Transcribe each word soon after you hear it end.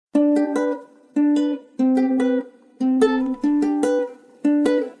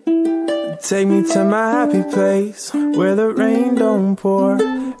Take me to my happy place where the rain don't pour.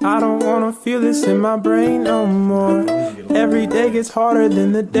 I don't wanna feel this in my brain no more. Every day gets harder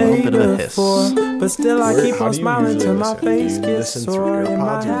than the day before, but still I keep on smiling till my face gets sore. In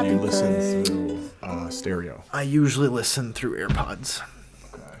my happy place. Stereo. I usually listen through AirPods.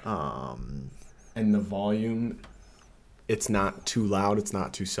 Okay. And the volume, it's not too loud, it's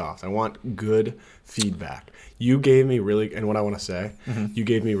not too soft. I want good feedback. You gave me and what I want to say, you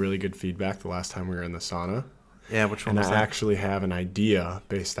gave me really good feedback the last time we were in the sauna. Yeah, which one and was I that? actually have an idea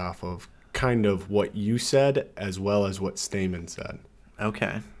based off of kind of what you said as well as what Stamen said.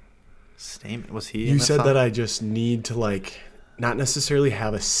 Okay. Stamen, was he You in the said sauna? that I just need to not necessarily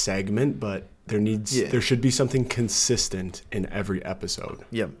have a segment, but there should be something consistent in every episode.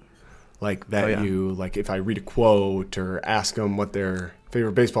 Yep. Like that if I read a quote or ask them what their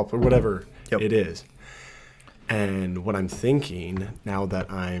favorite baseball player, whatever it is. And what I'm thinking now that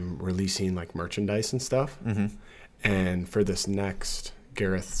I'm releasing merchandise and stuff, and for this next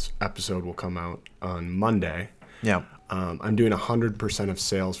Gareth's episode will come out on Monday. Yeah. I'm doing 100% of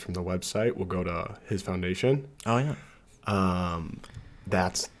sales from the website will go to his foundation. Oh, yeah.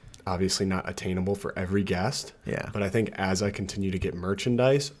 That's obviously not attainable for every guest. Yeah. But I think as I continue to get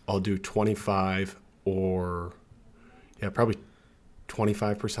merchandise, I'll do 25 or probably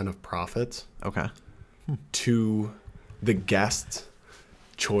 25% of profits. Okay. To the guest's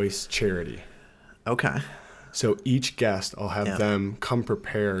choice charity. Okay. So each guest, I'll have them come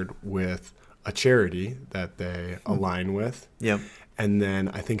prepared with a charity that they align with. Yep. And then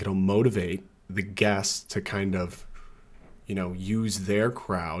I think it'll motivate the guests to kind of, use their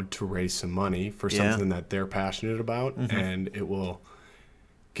crowd to raise some money for something that they're passionate about. And it will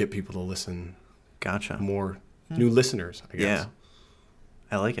get people to listen. Gotcha. More new listeners, I guess. Yeah.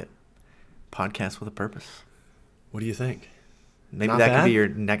 I like it. Podcast with a purpose. What do you think? Maybe Not that bad? could be your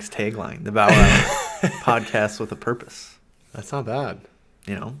next tagline. The podcast with a purpose. That's not bad.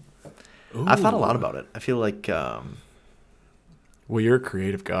 Ooh. I've thought a lot about it. I feel like... well, you're a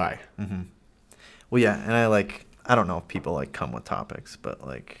creative guy. Mm-hmm. Well, yeah, and I don't know if people come with topics, but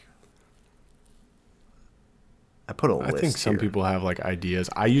I put a list. I think some people have ideas.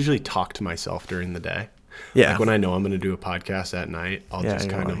 I usually talk to myself during the day. Yeah. When I know I'm going to do a podcast at night, I'll just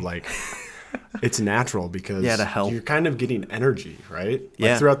kind of it's natural because to help. You're kind of getting energy, right?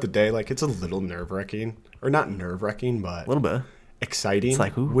 Throughout the day, it's a little nerve-wracking. Or not nerve-wracking, but... A little bit. Exciting,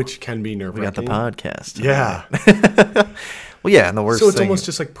 It's which can be nerve-wracking. We got the podcast. Yeah. Well, yeah, and the worst So it's thing... almost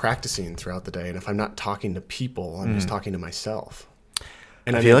just practicing throughout the day. And if I'm not talking to people, I'm just talking to myself.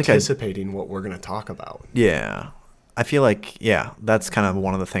 And I'm anticipating what we're going to talk about. Yeah. I feel that's kind of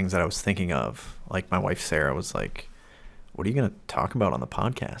one of the things that I was thinking of. My wife, Sarah, was like, what are you going to talk about on the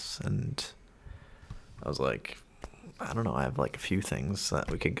podcast? And I was like, I don't know. I have a few things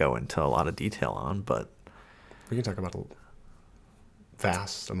that we could go into a lot of detail on, but... We can talk about a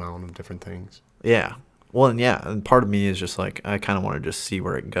vast amount of different things. Yeah. Well, and part of me is just I kind of want to just see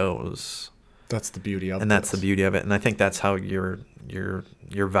where it goes. That's the beauty of it. And that's the beauty of it. And I think that's how your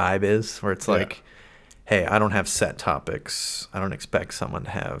vibe is, where it's hey, I don't have set topics. I don't expect someone to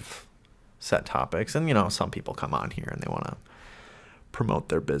have set topics. And, some people come on here and they want to promote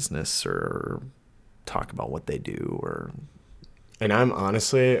their business or talk about what they do or... And I'm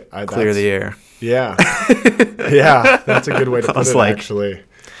honestly... clear the air. Yeah. Yeah, that's a good way to put it, actually.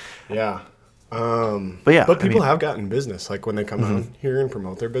 Yeah. But people have gotten business, when they come on here and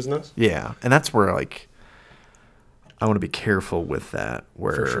promote their business. Yeah, and that's where, I want to be careful with that.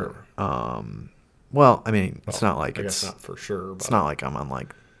 Where, for sure. Well, I mean, it's not I guess not for sure. But. It's not like I'm on,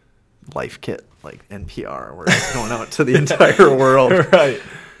 Life Kit, NPR, where it's going out to the entire world. Right.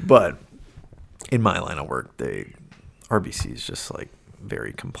 But in my line of work, RBC is just,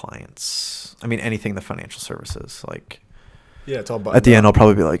 very compliance. I mean, anything the financial services, Yeah, it's all at the end, I'll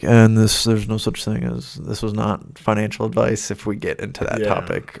probably be like, and there's no such thing as, this was not financial advice if we get into that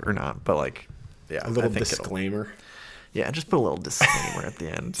topic or not. But a little disclaimer. Yeah, just put a little disclaimer at the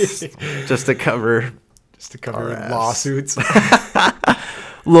end, just to cover lawsuits.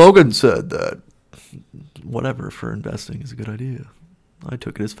 Logan said that whatever for investing is a good idea. I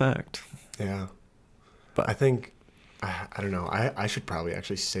took it as fact. Yeah. But I think, I don't know, I should probably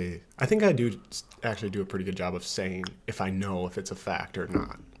actually say, I think I do actually do a pretty good job of saying if I know if it's a fact or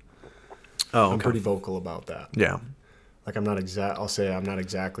not. Oh, okay. I'm pretty vocal about that. Yeah. I'll say I'm not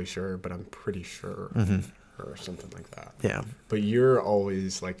exactly sure, but I'm pretty sure or something like that. Yeah. But you're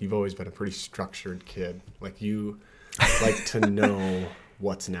always, you've always been a pretty structured kid. You like to know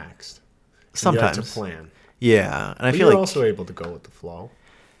what's next. Sometimes. You like to plan. Yeah. And I feel you're also able to go with the flow.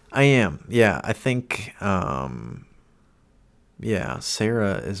 I am. Yeah. I think, Yeah,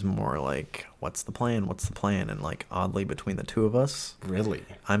 Sarah is more like, what's the plan? What's the plan? And like oddly between the two of us, Really?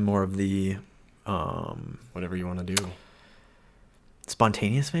 I'm more of the whatever you want to do.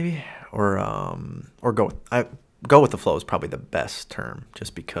 Spontaneous maybe, or go with the flow is probably the best term,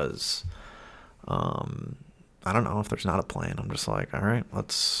 just because I don't know if there's not a plan. I'm just like, all right,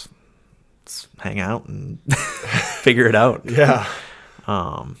 let's hang out and figure it out. Yeah.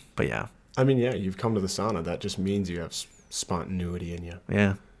 But yeah. I mean, yeah, you've come to the sauna. That just means you have spontaneity in you.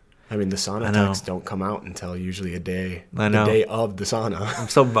 Yeah. I mean, the sauna texts don't come out until usually the day of the sauna. I'm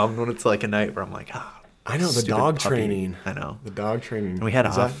so bummed when it's like a night where I'm like, I know, the dog training. I know. The dog training. And we had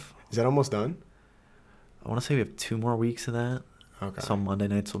off. Is that almost done? I want to say we have 2 more weeks of that. Okay. So Monday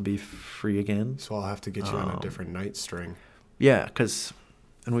nights will be free again. So I'll have to get you on a different night string. Yeah, because,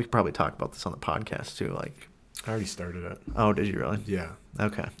 and we could probably talk about this on the podcast too. Like, I already started it. Oh, did you really? Yeah.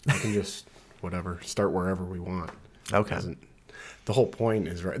 Okay. I can just, start wherever we want. Okay. The whole point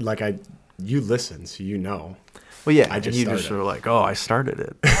is, right, like you listen, so you know. Well, yeah, you just were like, oh, I started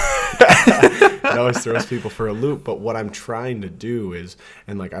it. It always throws people for a loop. But what I'm trying to do is,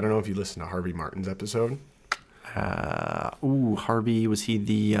 and like, I don't know if you listened to Harvey Martin's episode. Harvey, was he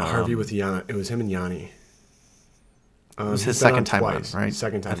the... Harvey with Yanni. It was him and Yanni. It was his second time on, right?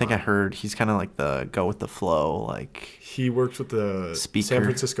 Second time I think I heard he's kind of like the go with the flow, like... He works with the speaker. San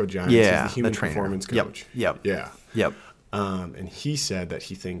Francisco Giants. Yeah, he's the human the trainer. performance coach. Yep. Yeah. Yep. And he said that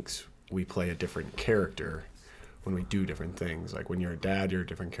he thinks we play a different character when we do different things. Like when you're a dad, you're a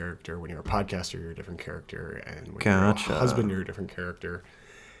different character. When you're a podcaster, you're a different character. And when you're a husband, you're a different character.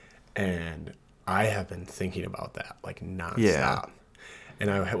 And I have been thinking about that like nonstop. Yeah. And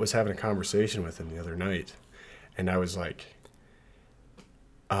I was having a conversation with him the other night. And I was like,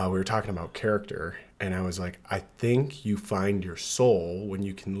 we were talking about character. And I was like, I think you find your soul when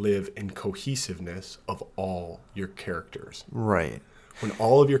you can live in cohesiveness of all your characters. Right. When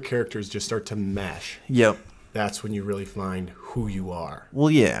all of your characters just start to mesh. Yep. That's when you really find who you are.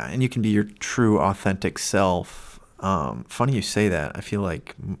 Well, yeah, and you can be your true, authentic self. Funny you say that. I feel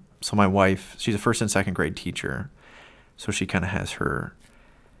like, so my wife, she's a 1st and 2nd grade teacher, so she kind of has her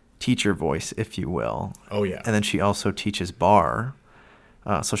teacher voice, if you will. Oh, yeah. And then she also teaches bar,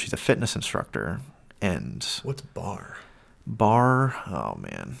 so she's a fitness instructor. And what's bar? Bar, oh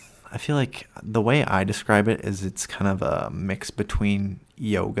man. I feel like the way I describe it is it's kind of a mix between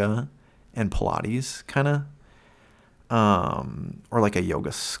yoga and Pilates, kind of. Or like a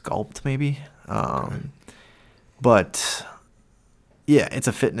yoga sculpt, maybe. Okay. But yeah, it's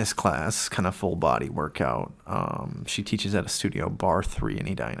a fitness class, kind of full body workout. She teaches at a studio, Bar 3 in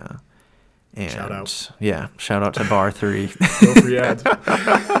Edina. And shout out. Yeah, shout out to Bar 3. No free ads.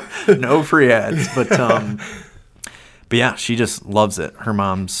 No free ads. But yeah, she just loves it. Her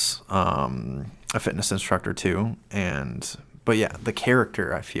mom's a fitness instructor too. But yeah, the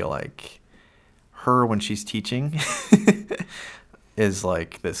character, I feel like her when she's teaching is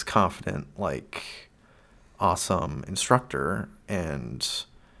like this confident, like awesome instructor. And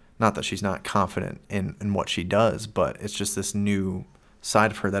not that she's not confident in what she does, but it's just this new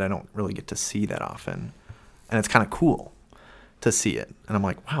side of her that I don't really get to see that often. And it's kind of cool to see it. And I'm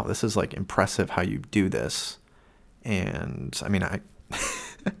like, wow, this is like impressive how you do this. And I mean,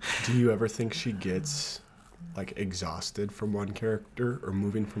 do you ever think she gets like exhausted from one character or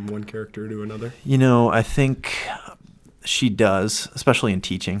moving from one character to another? You know, I think she does, especially in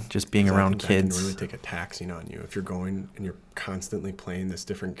teaching, just being around kids. That can really take a taxing on you if you're going and you're constantly playing this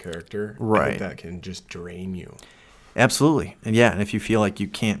different character. Right. I think that can just drain you. Absolutely. And yeah, and if you feel like you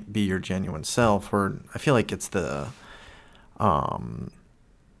can't be your genuine self, or I feel like it's the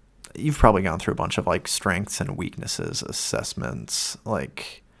you've probably gone through a bunch of like strengths and weaknesses assessments,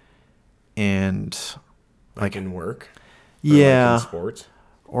 like, and like in work? Yeah. Like in sports?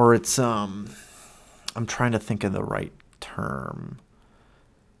 Or it's I'm trying to think of the right term,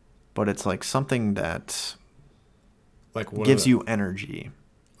 but it's like something that like gives you energy.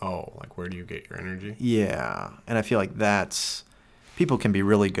 Oh, like where do you get your energy? Yeah. And I feel like that's, people can be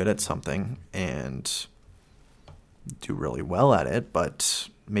really good at something and do really well at it, but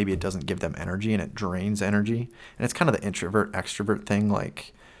maybe it doesn't give them energy and it drains energy. And it's kind of the introvert extrovert thing.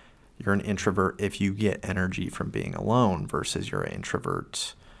 Like you're an introvert if you get energy from being alone versus you're an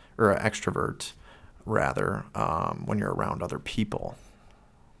introvert or an extrovert rather when you're around other people.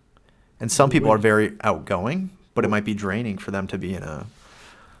 And some people are very outgoing, but it might be draining for them to be in a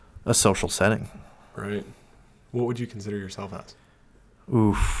social setting. Right. What would you consider yourself as?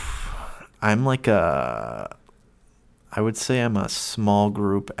 Oof. I'm like I would say I'm a small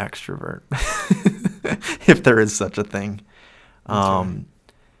group extrovert, if there is such a thing. Okay.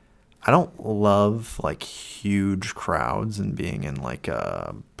 I don't love like huge crowds and being in like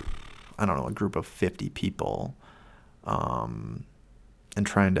a group of 50 people, and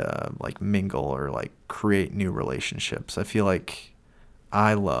trying to like mingle or like create new relationships. I feel like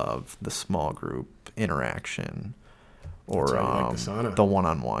I love the small group interaction, or like the sauna. The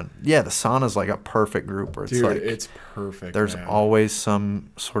one-on-one. Yeah, the sauna's like a perfect group where it's Dude, like it's perfect. There's man. always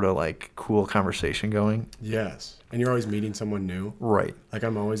some sort of like cool conversation going. Yes. And you're always meeting someone new. Right. Like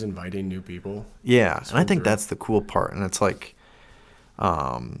I'm always inviting new people. Yeah, and I think that's the cool part. And it's like,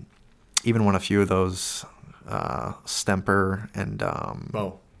 even when a few of those Stemper and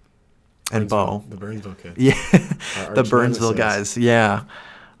Bo. And Bo. The Burnsville kid. Yeah. The Burnsville guys. Yeah.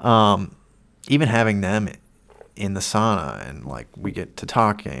 Even having them in the sauna and like we get to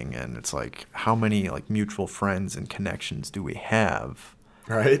talking and it's like how many like mutual friends and connections do we have?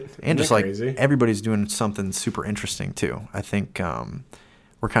 Right. And just like everybody's doing something super interesting too. I think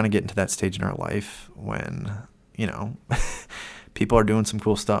we're kind of getting to that stage in our life when, you know, people are doing some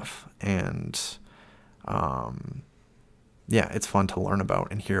cool stuff. And yeah, it's fun to learn about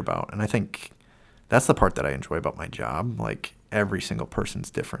and hear about. And I think that's the part that I enjoy about my job. Like every single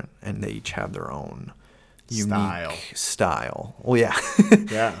person's different and they each have their own unique style. Well, yeah.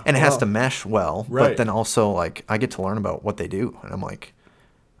 Yeah. And it has to mesh well. Right. But then also like I get to learn about what they do. And I'm like,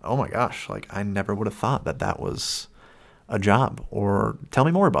 oh my gosh, like I never would have thought that was a job, or tell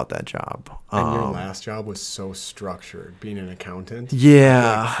me more about that job. And your last job was so structured, being an accountant.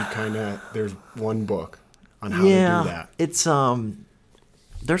 Yeah. Like there's one book on how to do that. It's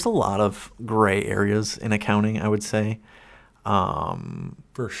there's a lot of gray areas in accounting, I would say.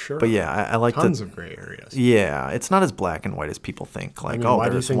 For sure. But yeah, I like tons of gray areas. Yeah, it's not as black and white as people think. Like, why do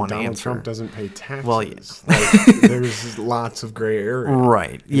you there's think one Donald answer. Trump doesn't pay taxes? Well, yeah. Like, there's lots of gray area.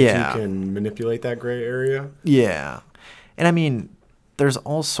 Right. And yeah. If you can manipulate that gray area. Yeah. And I mean, there's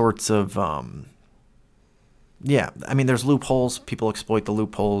all sorts of there's loopholes. People exploit the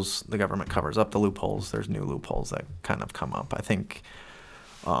loopholes. The government covers up the loopholes. There's new loopholes that kind of come up. I think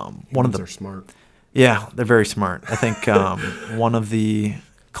They're smart. Yeah, they're very smart. I think one of the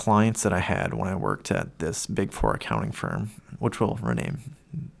clients that I had when I worked at this Big Four accounting firm, which we'll name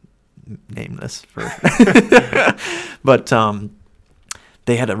this for, but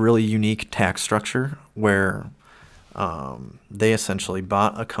they had a really unique tax structure where they essentially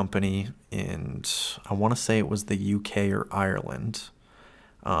bought a company in, I want to say it was the UK or Ireland.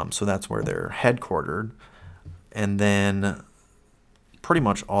 So that's where they're headquartered. And then pretty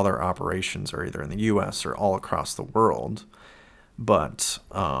much all their operations are either in the U.S. or all across the world. But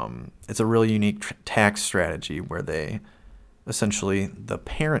it's a really unique tax strategy where they essentially, the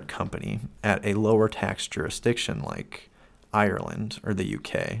parent company at a lower tax jurisdiction like Ireland or the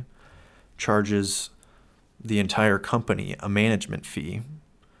UK charges the entire company a management fee,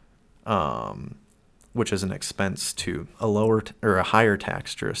 which is an expense to a lower or a higher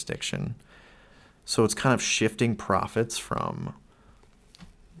tax jurisdiction. So it's kind of shifting profits from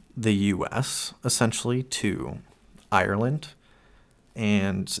the U.S. essentially to Ireland,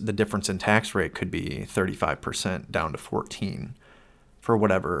 and the difference in tax rate could be 35% down to 14% for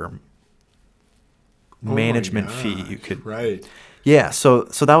whatever management fee you could. Right. Yeah. So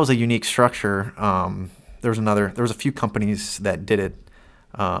that was a unique structure. There was a few companies that did it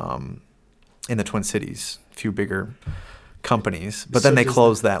in the Twin Cities, a few bigger companies, but then they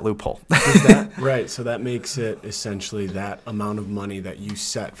closed that loophole. Right. So that makes it essentially that amount of money that you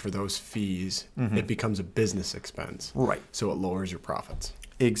set for those fees, it becomes a business expense. Right. So it lowers your profits.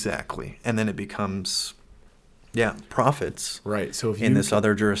 Exactly. And then it becomes, profits. Right. So if in this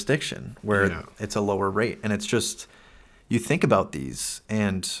other jurisdiction where it's a lower rate. And it's just, you think about these,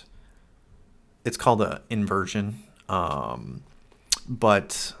 and it's called an inversion,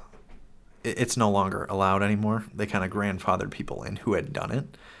 but it's no longer allowed anymore. They kind of grandfathered people in who had done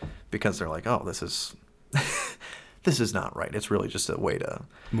it because they're like, oh, this is this is not right. It's really just a way to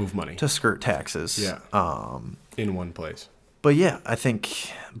move money, to skirt taxes. Yeah. In one place. But yeah, I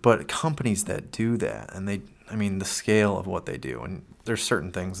think, but companies that do that, and the scale of what they do, and there's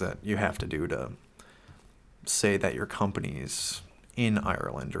certain things that you have to do to say that your company's in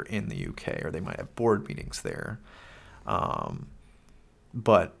Ireland or in the UK, or they might have board meetings there.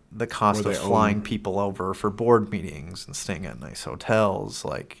 But the cost of flying people over for board meetings and staying at nice hotels,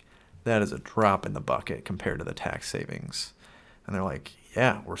 like that is a drop in the bucket compared to the tax savings. And they're like,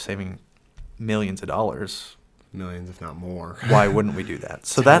 yeah, we're saving millions of dollars. Millions, if not more. Why wouldn't we do that?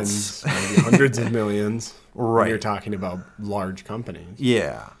 So Tens, maybe hundreds of millions. Right. When you're talking about large companies.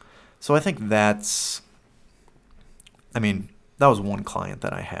 Yeah. So I think that was one client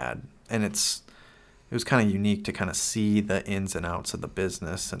that I had. And was kind of unique to kind of see the ins and outs of the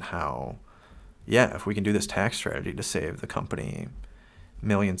business and how, yeah, if we can do this tax strategy to save the company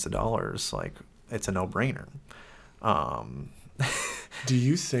millions of dollars, like it's a no-brainer. Do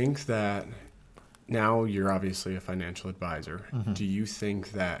you think that now you're obviously a financial advisor? Mm-hmm. Do you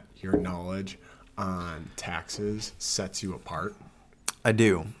think that your knowledge on taxes sets you apart? I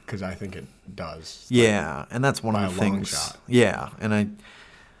do. Because I think it does. Yeah, and that's one of the things. Shot. Yeah, and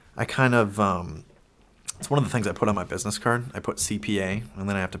I kind of, it's one of the things I put on my business card. I put CPA, and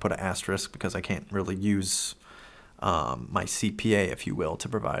then I have to put an asterisk because I can't really use my CPA, if you will, to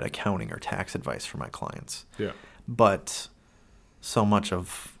provide accounting or tax advice for my clients. Yeah. But so much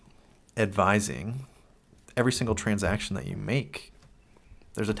of advising, every single transaction that you make,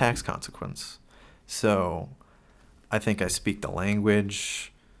 there's a tax consequence. So I think I speak the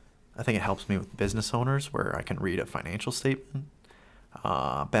language. I think it helps me with business owners where I can read a financial statement,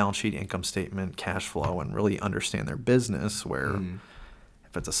 balance sheet, income statement, cash flow, and really understand their business where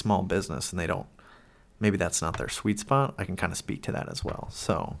if it's a small business and they don't, maybe that's not their sweet spot, I can kind of speak to that as well.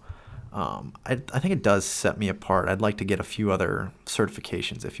 So I think it does set me apart. I'd like to get a few other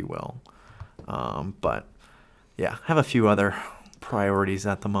certifications, if you will. But yeah, I have a few other priorities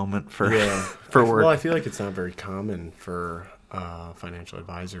at the moment for for work. Well, I feel like it's not very common for a financial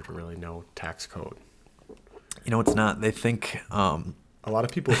advisor to really know tax code. You know, it's not. They think a lot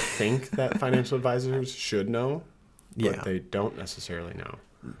of people think that financial advisors should know, but they don't necessarily know.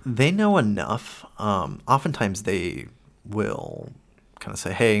 They know enough. Oftentimes they will kind of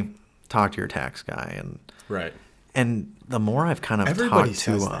say, "Hey, talk to your tax guy," and right. And the more I've kind of Everybody talked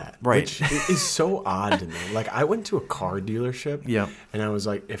says to, that, right, which is so odd to me. Like I went to a car dealership, and I was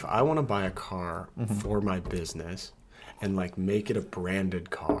like, if I want to buy a car for my business, and like make it a branded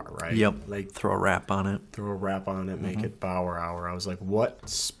car, right? Yep. Like throw a wrap on it. Make it Bauer Hour. I was like, what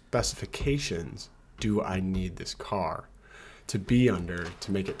specifications do I need this car to be under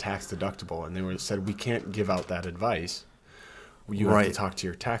to make it tax deductible? And they said we can't give out that advice. You have to talk to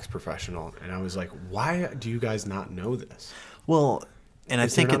your tax professional. And I was like, why do you guys not know this? Well, and I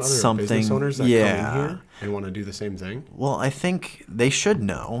think it's something. Business owners that come in here and want to do the same thing. Well, I think they should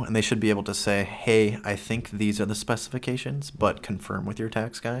know, and they should be able to say, "Hey, I think these are the specifications, but confirm with your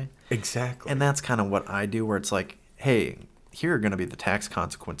tax guy." Exactly. And that's kind of what I do, where it's like, "Hey, here are going to be the tax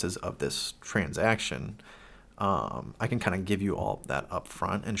consequences of this transaction." I can kind of give you all of that up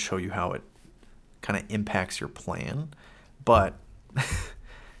front and show you how it kind of impacts your plan, but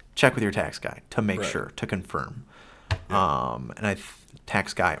check with your tax guy to make sure, to confirm. Yeah. And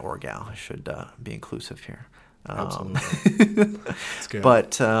tax guy or gal, I should be inclusive here. Absolutely. It's good.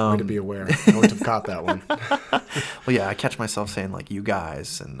 But way to be aware. I wouldn't have caught that one. Well, yeah, I catch myself saying like "you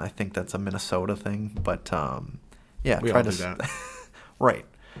guys," and I think that's a Minnesota thing. But yeah, we all do that. Right.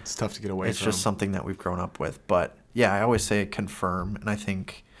 It's tough to get away from. It's just something that we've grown up with. But yeah, I always say confirm, and I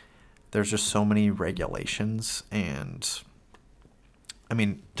think there's just so many regulations, and I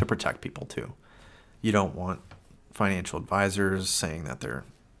mean to protect people too. You don't want financial advisors saying that they're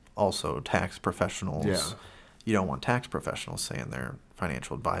also tax professionals. Yeah. You don't want tax professionals saying they're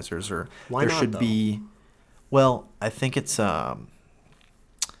financial advisors. Or why there not, should though? be. Well, I think it's.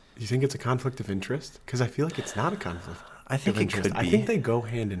 You think it's a conflict of interest? Because I feel like it's not a conflict. I think it could be. I think they go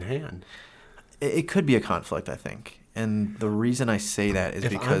hand in hand. It could be a conflict, I think, and the reason I say that is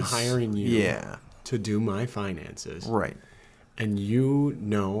because I'm hiring you to do my finances, right, and you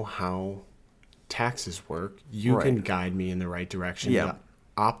know how taxes work, you can guide me in the right direction to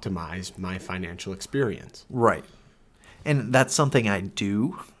optimize my financial experience. Right. And that's something I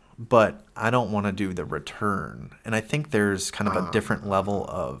do, but I don't want to do the return. And I think there's kind of a different level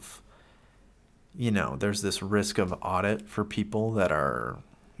of, there's this risk of audit for people that are,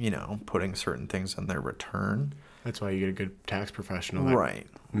 putting certain things on their return. That's why you get a good tax professional that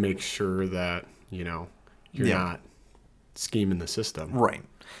makes sure that, you're not scheming the system. Right.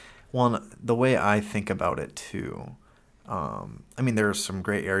 Well, the way I think about it too, there's some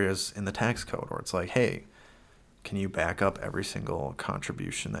gray areas in the tax code where it's like, hey, can you back up every single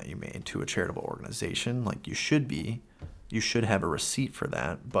contribution that you made to a charitable organization? Like you should have a receipt for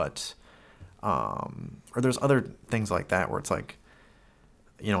that. But, or there's other things like that where it's like,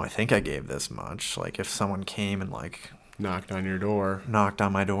 I think I gave this much. Like if someone came and like knocked on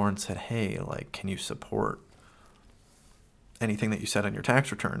my door and said, hey, like, can you support anything that you said on your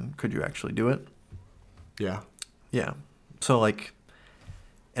tax return? Could you actually do it? Yeah. Yeah. So like,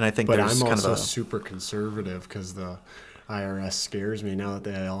 and I think but there's I'm kind also of super conservative because the IRS scares me now that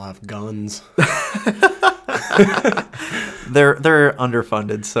they all have guns. They're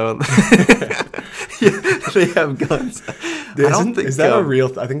underfunded, so they have guns. Is that a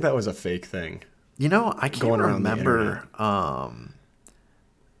real? I think that was a fake thing. You know, I can't remember.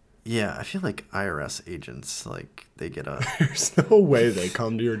 Yeah, I feel like IRS agents, like, they get a... There's no way they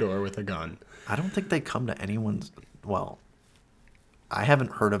come to your door with a gun. I don't think they come to anyone's... Well, I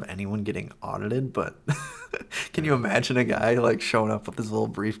haven't heard of anyone getting audited, but can you imagine a guy, like, showing up with his little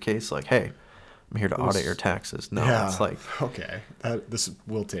briefcase, like, hey, I'm here to audit your taxes. No, yeah, it's like... Okay, this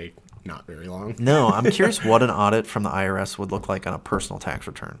will take not very long. No, I'm curious what an audit from the IRS would look like on a personal tax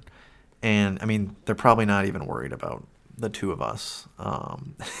return. And, I mean, they're probably not even worried about the two of us.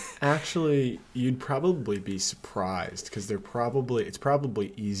 Actually, you'd probably be surprised because it's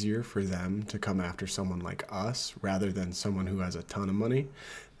probably easier for them to come after someone like us rather than someone who has a ton of money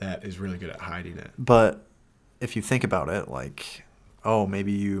that is really good at hiding it. But if you think about it, like, oh,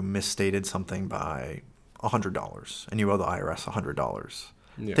 maybe you misstated something by $100 and you owe the IRS $100.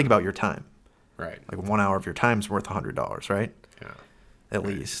 Yeah. Think about your time. Right. Like 1 hour of your time is worth $100, right? Yeah. At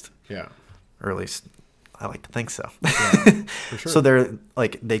least. Yeah. Or at least I like to think so. Yeah, for sure. So they're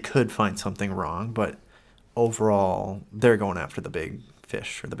like, they could find something wrong, but overall they're going after the big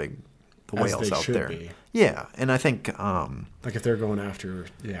fish or the whales out there. Be. Yeah, and I think like if they're going after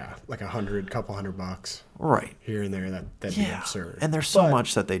like couple $100 right here and there, that'd be absurd. And there's so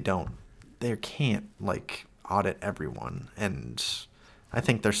much that they can't like audit everyone, and I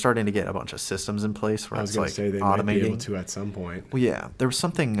think they're starting to get a bunch of systems in place where it's like say they automating. Might be able to at some point. Well, yeah, there was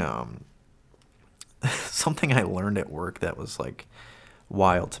something something I learned at work that was like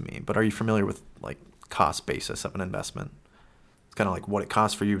wild to me. But are you familiar with like cost basis of an investment? It's kind of like what it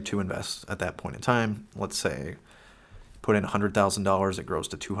costs for you to invest at that point in time. Let's say put in $100,000, it grows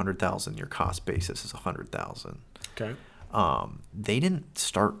to $200,000. Your cost basis is $100,000. Okay. They didn't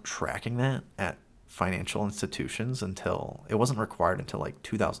start tracking that at financial institutions until it wasn't required until like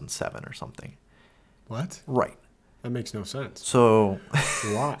 2007 or something. What? Right. That makes no sense. So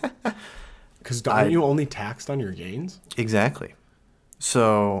why? Because aren't you only taxed on your gains? Exactly.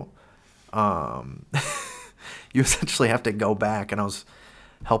 So you essentially have to go back, and I was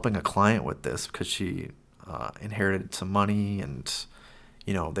helping a client with this because she inherited some money, and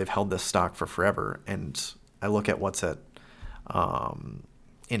you know they've held this stock for forever. And I look at what's at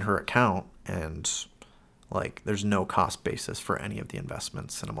in her account, and like there's no cost basis for any of the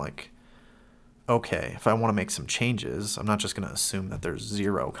investments, and I'm like, okay, if I want to make some changes, I'm not just going to assume that there's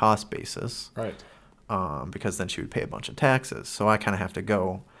zero cost basis. Right. Because then she would pay a bunch of taxes. So I kind of have to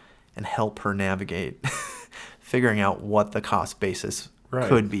go and help her navigate figuring out what the cost basis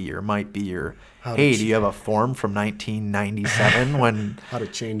could be or might be. Or, hey, do you have a form from 1997 when... How to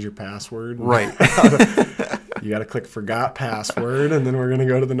change your password. Right. You got to click forgot password, and then we're going to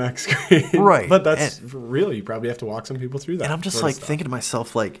go to the next screen. Right. But that's real. You probably have to walk some people through that. And I'm just like thinking to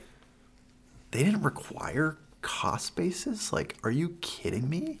myself, like, they didn't require cost basis? Like, are you kidding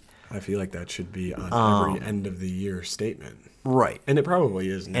me? I feel like that should be on every end of the year statement. Right. And it probably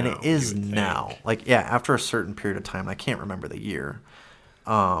is now. And it is now. Like, yeah, after a certain period of time, I can't remember the year.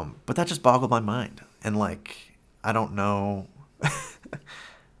 But that just boggled my mind. And, like, I don't know.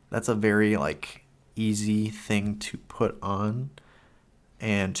 That's a very, like, easy thing to put on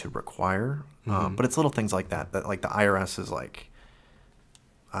and to require. But it's little things like that, like, the IRS is, like,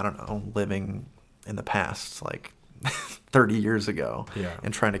 I don't know, living in the past, like 30 years ago,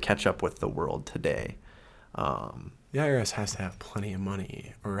 and trying to catch up with the world today. The IRS has to have plenty of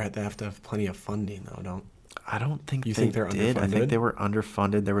money, or they have to have plenty of funding, though, I don't think you think they're did. underfunded? I think they were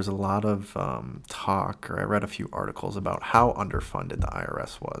underfunded. There was a lot of talk, or I read a few articles about how underfunded the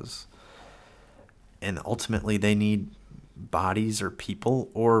IRS was. And ultimately, they need bodies or people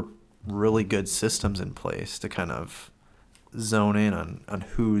or really good systems in place to kind of zone in on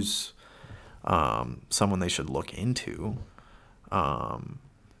who's someone they should look into.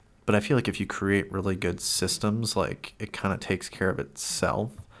 But I feel like if you create really good systems, like it kind of takes care of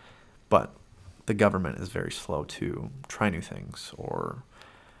itself. But the government is very slow to try new things, or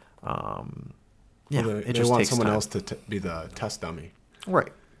it just want someone else to be the test dummy,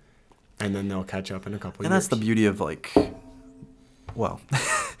 right? And then they'll catch up in a couple of years. And that's the beauty of like, well,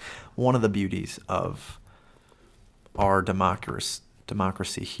 one of the beauties of our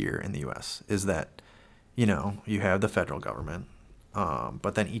democracy here in the U.S. is that, you know, you have the federal government,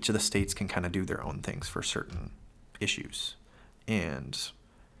 but then each of the states can kind of do their own things for certain issues, and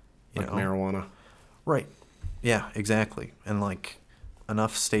you know, marijuana. Right. Yeah, exactly. And like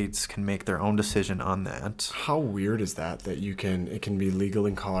enough states can make their own decision on that. How weird is that it can be legal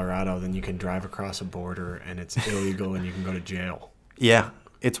in Colorado, then you can drive across a border and it's illegal and you can go to jail. Yeah,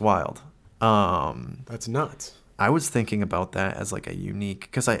 it's wild. That's nuts. I was thinking about that as like a unique,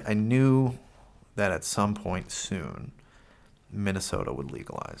 because I knew that at some point soon Minnesota would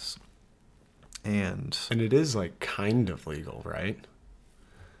legalize. And it is like kind of legal, right?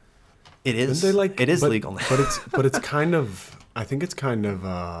 It is. It is legal now. but it's kind of. I think it's kind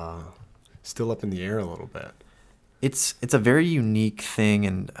of still up in the air a little bit. It's a very unique thing,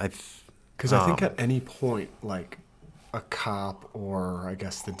 and because I think at any point, like a cop or I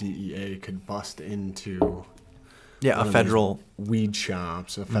guess the DEA could bust into a federal weed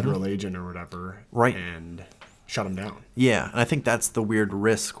shops, a federal agent or whatever, right, and shut them down. Yeah, and I think that's the weird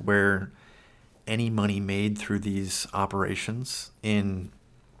risk where any money made through these operations in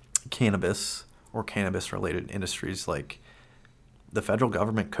cannabis or cannabis-related industries, like the federal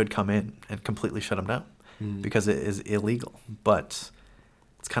government could come in and completely shut them down because it is illegal. But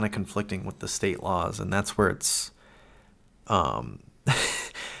it's kind of conflicting with the state laws, and that's where it's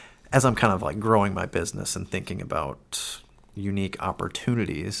as I'm kind of like growing my business and thinking about unique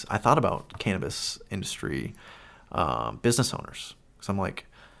opportunities, I thought about cannabis industry business owners. So I'm like,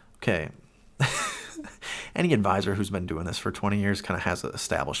 okay, any advisor who's been doing this for 20 years kind of has an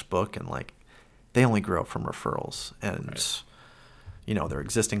established book, and like they only grow from referrals and right. You know, their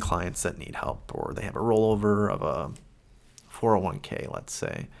existing clients that need help, or they have a rollover of a 401k, let's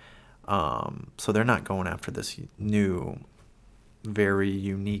say. So they're not going after this new, very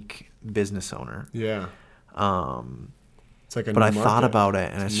unique business owner. Yeah. It's like a but I market. Thought about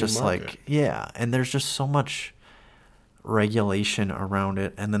it, and it's just market. Like, yeah, and there's just so much regulation around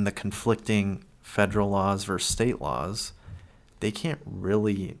it, and then the conflicting federal laws versus state laws. They can't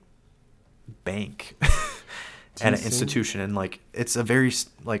really bank at an institution, and like it's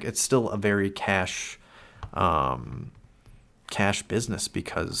still a very cash business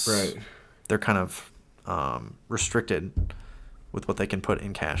because right. they're kind of restricted with what they can put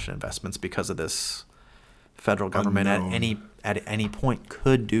in cash and investments because of this federal government at any point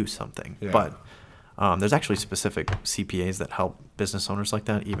could do something. Yeah. But there's actually specific CPAs that help business owners like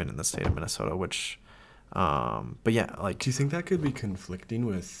that, even in the state of Minnesota, which but yeah, like, do you think that could be conflicting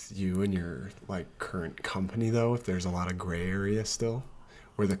with you and your like current company though, if there's a lot of gray area still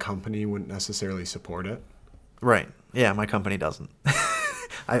where the company wouldn't necessarily support it? Right. Yeah, my company doesn't.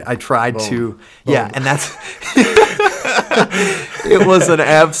 I tried Boom. to. Boom. Yeah, and that's it was an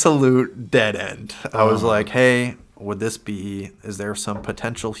absolute dead end. I was like, hey, is there some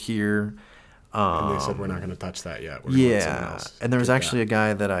potential here? And they said, we're not going to touch that yet. We're gonna let someone else and there was actually that. A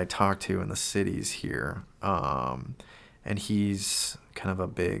guy that I talked to in the cities here, and he's kind of a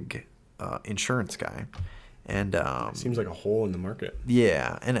big insurance guy. And seems like a hole in the market.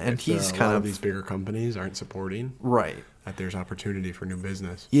 Yeah, and he's kind of these bigger companies aren't supporting. Right. That there's opportunity for new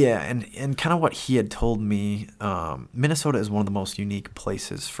business. Yeah, and kind of what he had told me, Minnesota is one of the most unique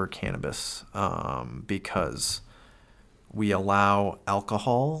places for cannabis because we allow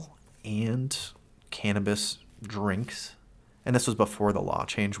alcohol and cannabis drinks. And this was before the law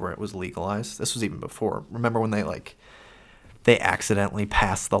change where it was legalized. This was even before. Remember when they accidentally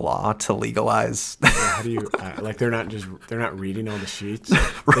passed the law to legalize? Yeah, how do you they're not reading all the sheets?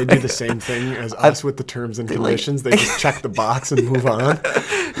 Right. They do the same thing as us with the terms and conditions. They just check the box and move on.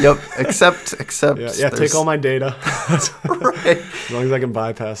 Yep. Except yeah, take all my data. Right. As long as I can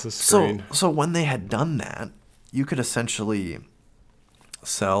bypass the screen. So when they had done that, you could essentially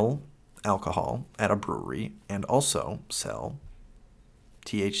sell alcohol at a brewery and also sell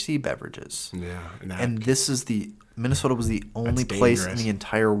THC beverages. Yeah. And Minnesota was the only place in the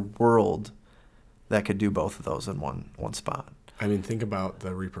entire world that could do both of those in one spot. I mean, think about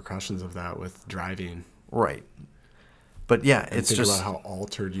the repercussions of that with driving. Right. But yeah, and think about how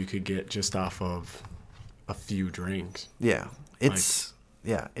altered you could get just off of a few drinks. Yeah. It's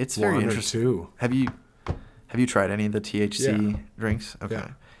very interesting. Two. Have you tried any of the THC drinks? Okay.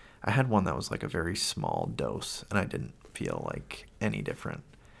 Yeah. I had one that was like a very small dose, and I didn't feel like any different.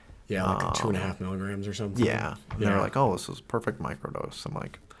 Yeah, like 2.5 milligrams or something. Yeah. And they were like, oh, this is perfect microdose. I'm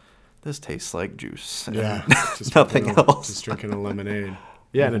like, this tastes like juice. Yeah. Just nothing else. Just drinking a lemonade.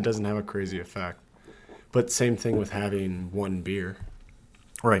 Yeah, and it doesn't have a crazy effect. But same thing with having one beer.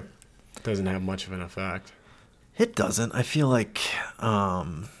 Right. It doesn't have much of an effect. It doesn't. I feel like,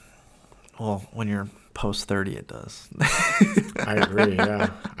 when you're post 30, it does. I agree, yeah.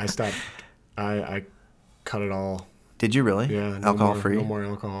 I stopped. I cut it all. Did you really? Yeah. Alcohol free? No more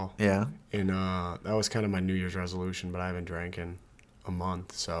alcohol. Yeah. And that was kind of my New Year's resolution, but I haven't drank in a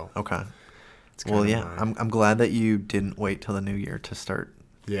month, so. Okay. Well, yeah. I'm glad that you didn't wait till the new year to start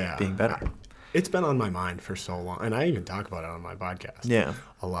being better. It's been on my mind for so long, and I even talk about it on my podcast. Yeah.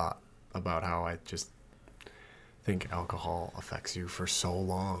 A lot about how I just think alcohol affects you for so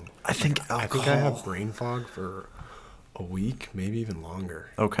long. I think I have brain fog for a week, maybe even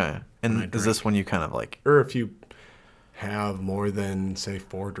longer. Okay. And is this when you kind of like... Or if you have more than, say,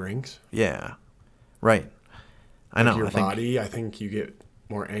 4 drinks. Yeah. Right. I know. Your body, I think you get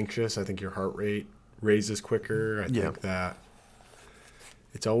more anxious. I think your heart rate raises quicker. I think that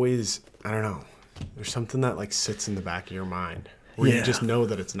it's always, I don't know, there's something that like sits in the back of your mind where you just know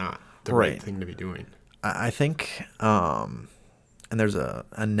that it's not the right thing to be doing. I think, and there's a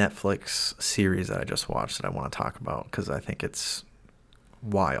Netflix series that I just watched that I want to talk about because I think it's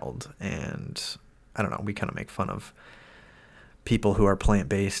wild. And I don't know, we kind of make fun of people who are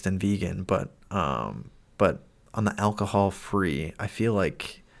plant-based and vegan, but on the alcohol-free, I feel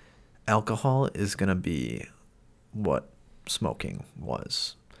like alcohol is going to be what smoking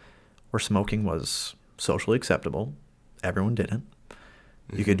was. Where smoking was socially acceptable. Everyone did it.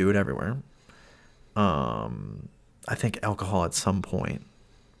 You could do it everywhere. I think alcohol at some point,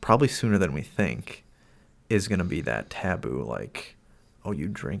 probably sooner than we think, is going to be that taboo, like, oh, you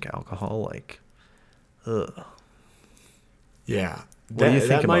drink alcohol? Like, ugh. Yeah. What do you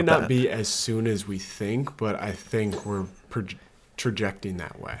think that might about not be as soon as we think, but I think we're trajecting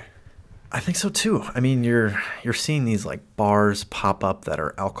that way. I think so too. I mean, you're seeing these like bars pop up that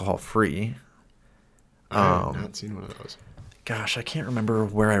are alcohol free. I have not seen one of those. Gosh, I can't remember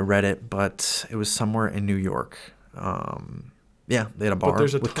where I read it, but it was somewhere in New York. Yeah, they had a bar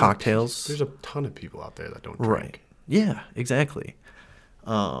with cocktails. There's a ton of people out there that don't drink. Right. Yeah, exactly.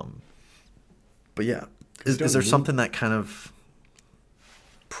 But yeah, is there something that kind of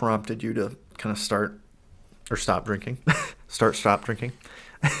prompted you to kind of start or stop drinking? Stop drinking?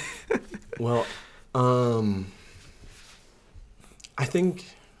 Well, I think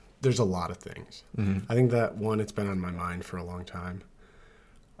there's a lot of things. I think that one, it's been on my mind for a long time.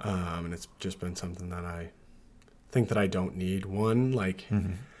 And it's just been something that I think that I don't need. One, like,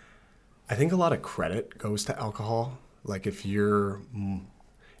 I think a lot of credit goes to alcohol. Like if you're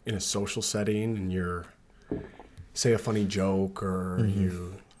in a social setting and you're, say a funny joke or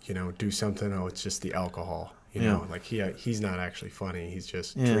you know, do something, oh, it's just the alcohol. You know, like he's not actually funny. He's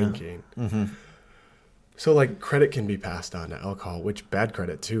just drinking. So like credit can be passed on to alcohol, which bad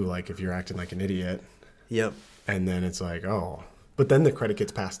credit too. Like if you're acting like an idiot. Yep. And then it's like, oh, but then the credit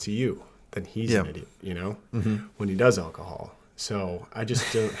gets passed to you. Then he's an idiot, you know, when he does alcohol. So I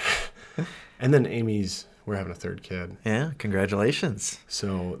just don't. And then we're having a third kid. Yeah. Congratulations.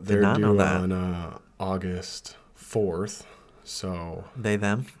 So they're due on August 4th. So they,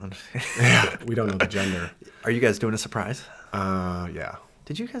 them? Yeah, we don't know the gender. Are you guys doing a surprise? Yeah.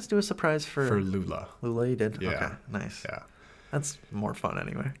 Did you guys do a surprise for Lula? Lula, you did? Yeah. Okay, nice. Yeah. That's more fun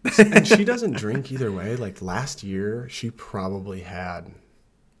anyway. And she doesn't drink either way. Like last year, she probably had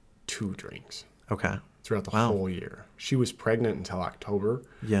 2 drinks. Okay. Throughout the whole year. She was pregnant until October.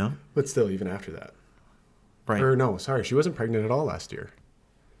 Yeah. But still, even after that. Right. Or no, sorry, she wasn't pregnant at all last year.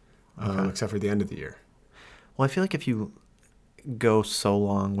 Okay. Except for the end of the year. Well, I feel like if you go so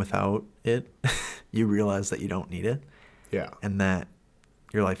long without it, you realize that you don't need it. Yeah. And that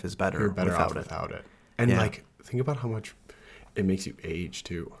your life is better, without it. And like, think about how much it makes you age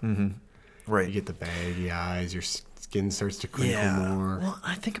too. Right. You get the baggy eyes, your skin starts to crinkle more. Well,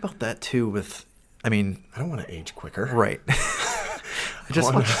 I think about that too I don't want to age quicker. Right. I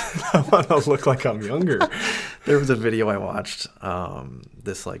want to look like I'm younger. There was a video I watched,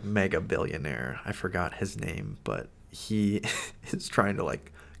 this like mega billionaire, I forgot his name, but he is trying to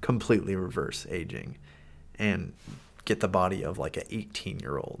like completely reverse aging and get the body of like an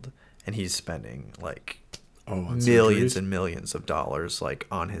 18-year-old, and he's spending like millions and millions of dollars like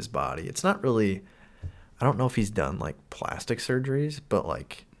on his body. It's not really, I don't know if he's done like plastic surgeries, but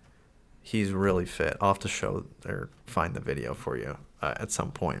like he's really fit. I'll have to show or find the video for you at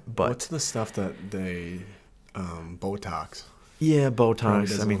some point. But what's the stuff that they Botox? Yeah,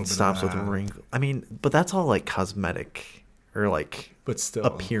 Botox. I mean, stops with wrinkles. I mean, but that's all like cosmetic or like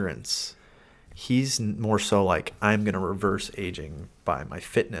appearance. He's more so like, I'm going to reverse aging by my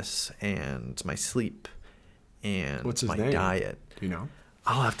fitness and my sleep and my diet. Do you know?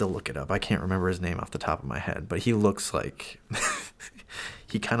 I'll have to look it up. I can't remember his name off the top of my head, but he looks like,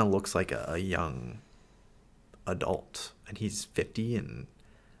 he kind of looks like a young adult, and he's 50, and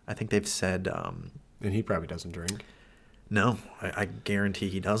I think they've said... and he probably doesn't drink. No, I guarantee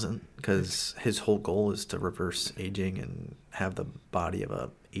he doesn't, because his whole goal is to reverse aging and have the body of a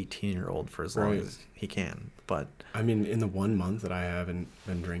 18-year-old for as long as he can. But I mean, in the 1 month that I haven't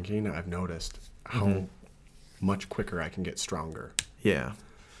been drinking, I've noticed how much quicker I can get stronger. Yeah,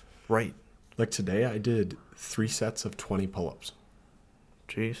 right. Like today, I did 3 sets of 20 pull-ups.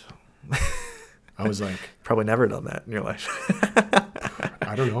 Jeez. I was like... Probably never done that in your life.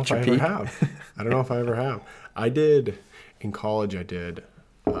 I don't know if I ever have. I don't know if I ever have. I did... In college, we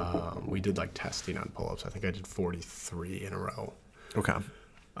did like testing on pull-ups. I think I did 43 in a row. Okay.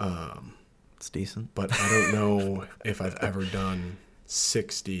 It's decent. But I don't know if I've ever done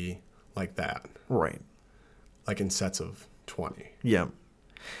 60 like that. Right. Like in sets of 20. Yeah.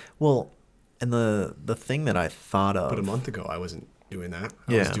 Well, and the thing that I thought of. But a month ago, I wasn't doing that.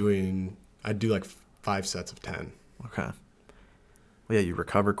 I'd do like 5 sets of 10. Okay. Well, yeah, you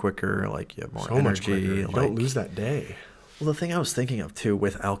recover quicker. Like you have more so energy. Much quicker. You like, don't lose that day. Well, the thing I was thinking of too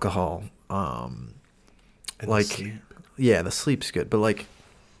with alcohol, And like, the sleep. Yeah, the sleep's good, but like,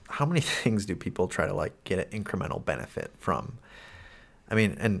 how many things do people try to like get an incremental benefit from? I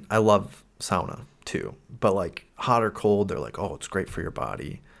mean, and I love sauna too, but like hot or cold, they're like, oh, it's great for your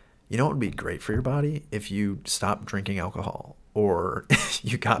body. You know what would be great for your body? If you stopped drinking alcohol, or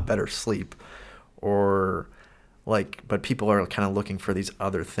you got better sleep, or like, but people are kind of looking for these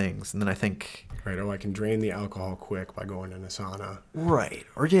other things. And then I think, right, I can drain the alcohol quick by going in a sauna. Right.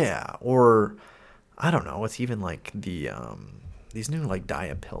 Or I don't know, it's even like these new like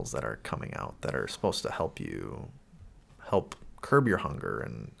diet pills that are coming out that are supposed to help curb your hunger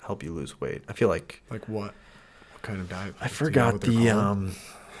and help you lose weight. I feel like what kind of diet pills? I forgot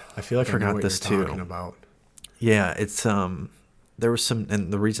I feel like I forgot this too. Talking about. Yeah, it's there was some,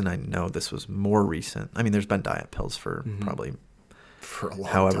 and the reason I know this was more recent. I mean, there's been diet pills for probably for a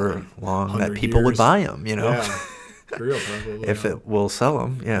long however time. long that people would buy them. You know, yeah. For real, probably. If it will sell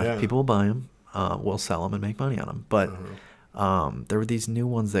them, yeah, people will buy them. We'll sell them and make money on them. But there were these new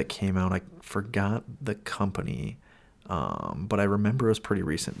ones that came out. I forgot the company, but I remember it was pretty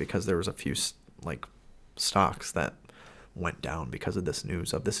recent because there was a few like stocks that went down because of this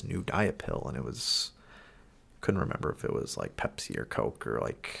news of this new diet pill, and it was couldn't remember if it was like Pepsi or Coke or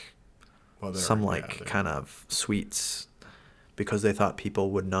like some kind of sweets, because they thought people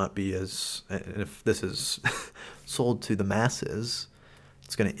would not be as, and if this is sold to the masses,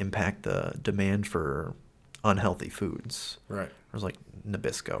 it's going to impact the demand for unhealthy foods. Right. It was like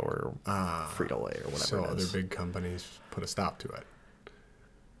Nabisco or Frito-Lay or whatever. So other big companies put a stop to it.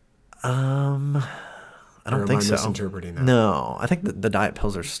 I don't think so. Am I misinterpreting that? No, I think the diet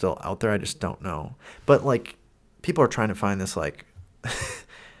pills are still out there. I just don't know. But like, people are trying to find this like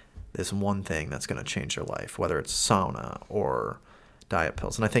this one thing that's going to change their life, whether it's sauna or diet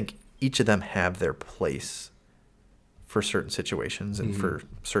pills. And I think each of them have their place for certain situations and for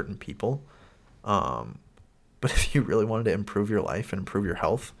certain people. But if you really wanted to improve your life and improve your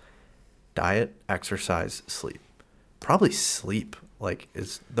health, diet, exercise, sleep. Probably sleep like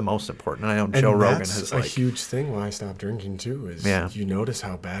is the most important. And I know Joe Rogan has a huge thing when I stopped drinking too, is you notice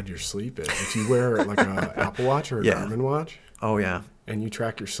how bad your sleep is. If you wear like a Apple Watch or a Garmin watch, and you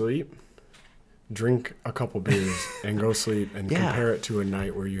track your sleep, drink a couple beers and go sleep and compare it to a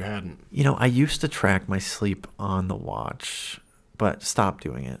night where you hadn't. You know, I used to track my sleep on the watch, but stopped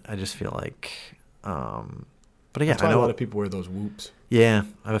doing it. I just feel like but yeah, that's why I know a lot of people wear those Whoops. Yeah,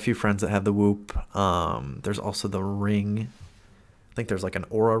 I have a few friends that have the Whoop. There's also the Ring. I think there's like an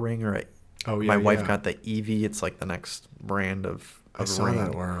Aura Ring or my wife got the Evie. It's like the next brand of I saw ring.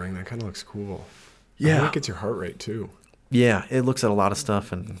 That Aura Ring. That kind of looks cool. Yeah. I think it gets your heart rate too. Yeah, it looks at a lot of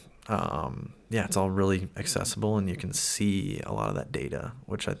stuff, and it's all really accessible, and you can see a lot of that data,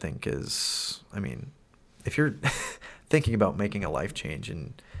 which I think is, I mean, if you're thinking about making a life change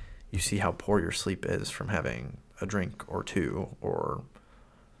and you see how poor your sleep is from having a drink or 2 or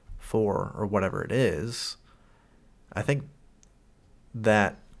 4 or whatever it is, I think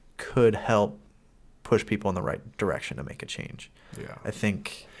that could help push people in the right direction to make a change. Yeah. I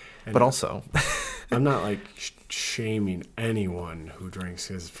think, and but also... I'm not like shaming anyone who drinks,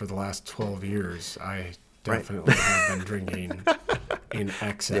 because for the last 12 years, I definitely have been drinking in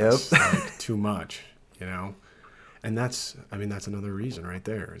excess, like too much, you know? And that's another reason right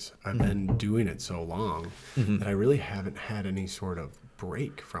there is I've been doing it so long that I really haven't had any sort of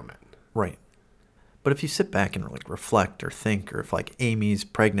break from it. Right. But if you sit back and like reflect or think, or if like Amy's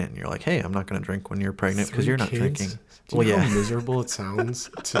pregnant and you're like, hey, I'm not going to drink when you're pregnant because you're not drinking. Do you know how miserable it sounds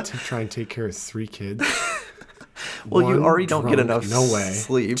to try and take care of 3 kids? Well, you already don't get enough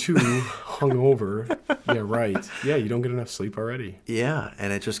sleep. 2 hungover. Yeah, right. Yeah, you don't get enough sleep already. Yeah,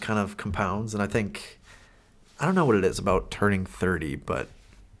 and it just kind of compounds. And I think, I don't know what it is about turning 30, but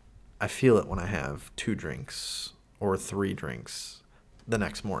I feel it when I have 2 drinks or 3 drinks the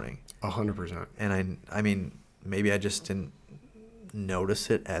next morning. 100%. And I mean, maybe I just didn't notice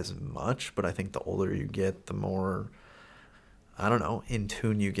it as much, but I think the older you get, the more, I don't know, in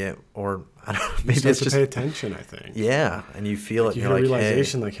tune you get, or I don't know, maybe you start to pay attention, I think. Yeah, and you feel it. You have a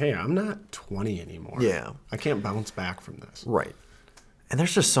realization, like, hey, I'm not 20 anymore. Yeah. I can't bounce back from this. Right. And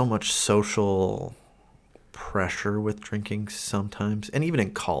there's just so much social pressure with drinking sometimes. And even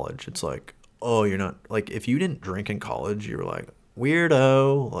in college, it's like, oh, you're not, like, if you didn't drink in college, you were like,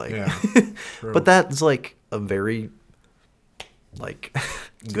 weirdo. Like, yeah, but that's like a very like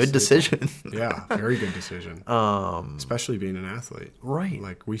good decision. Yeah, very good decision. Especially being an athlete, right?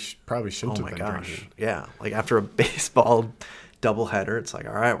 Like we probably shouldn't have been drinking. Yeah, like after a baseball doubleheader, it's like,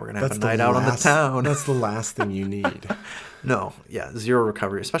 all right, we're gonna have a night out on the town. That's the last thing you need. No, yeah, zero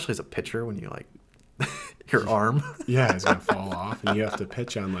recovery, especially as a pitcher when you like your arm. Yeah, it's gonna fall off, and you have to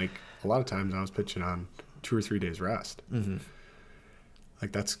pitch on like a lot of times. I was pitching on 2 or 3 days rest. Mm-hmm.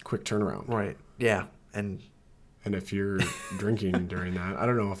 Like that's quick turnaround. Right. Yeah, and if you're drinking during that, I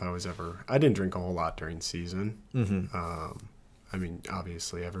don't know if I didn't drink a whole lot during season. Mm-hmm. I mean,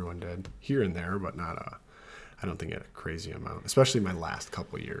 obviously everyone did here and there, but I don't think at a crazy amount, especially my last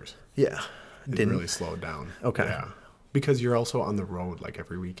couple of years. Yeah. It really slowed down. Okay. Yeah. Because you're also on the road like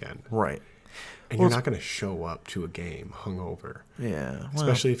every weekend. Right. And you're not going to show up to a game hungover. Yeah. Well,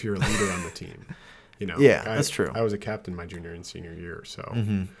 especially if you're a leader on the team. You know. Yeah, that's true. I was a captain my junior and senior year, so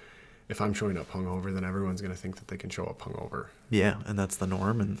if I'm showing up hungover, then everyone's going to think that they can show up hungover. Yeah, and that's the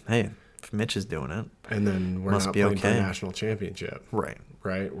norm. And hey, if Mitch is doing it, and then we're not playing for the national championship. Right.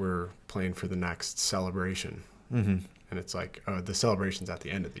 Right? We're playing for the next celebration. Mm-hmm. And it's like the celebration's at the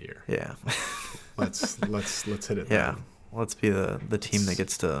end of the year. Yeah. let's hit it. Yeah. Then. Let's be the team that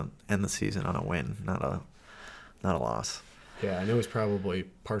gets to end the season on a win, not a loss. Yeah, and it was probably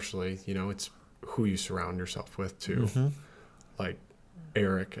partially, it's who you surround yourself with too. Mm-hmm. Like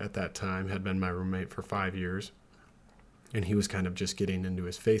Eric at that time had been my roommate for 5 years, and he was kind of just getting into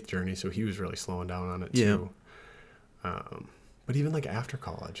his faith journey, so he was really slowing down on it too. But even like after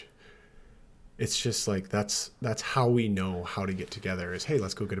college, it's just like that's how we know how to get together is, hey,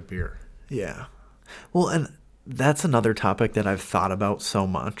 let's go get a beer. Yeah. Well, and that's another topic that I've thought about so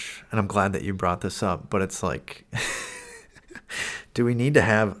much, and I'm glad that you brought this up, but it's like do we need to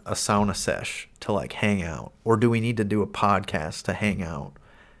have a sauna sesh to like hang out, or do we need to do a podcast to hang out?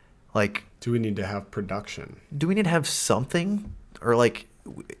 Like, do we need to have production? Do we need to have something, or like,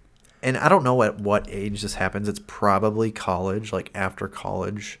 and I don't know at what age this happens. It's probably college, like after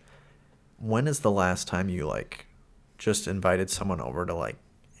college. When is the last time you like just invited someone over to like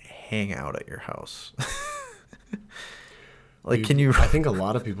hang out at your house? Like, can you? I think a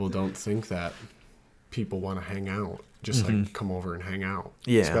lot of people don't think that people want to hang out, just like come over and hang out.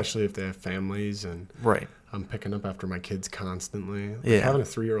 Yeah. Especially if they have families and. Right. I'm picking up after my kids constantly. Like Yeah. Having a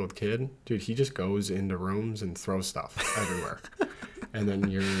 3-year-old kid, dude, he just goes into rooms and throws stuff everywhere. And then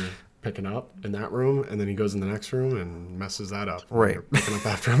you're picking up in that room, and then he goes in the next room and messes that up. Right. You're picking up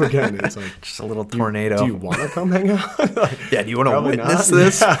after him again. It's like just a little tornado. Do you want to come hang out? Like, yeah. Do you want to witness not.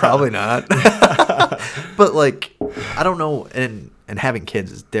 this? Yeah. Probably not. But like, I don't know. And having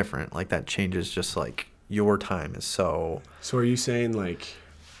kids is different. Like that changes. Just like your time is so. So are you saying like,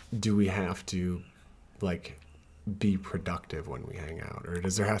 do we have to like be productive when we hang out, or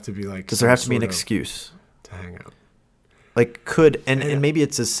does there have to be like? Does there have to be an excuse to hang out? Like and maybe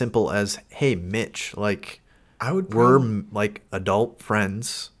it's as simple as, hey, Mitch, like we're like adult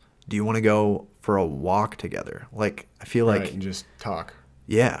friends. Do you want to go for a walk together? Like I feel like and just talk.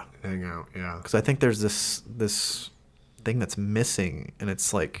 Yeah. And hang out. Yeah. Because I think there's this thing that's missing, and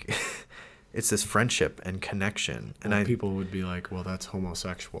it's like it's this friendship and connection. And people would be like, well, that's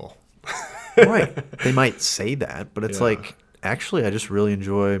homosexual. Right. They might say that, but it's like, actually, I just really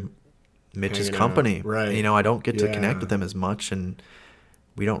enjoy Mitch's company. Right. I don't get to connect with him as much, and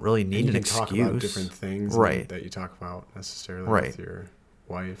we don't really need an excuse. Talk about different things that you talk about necessarily with your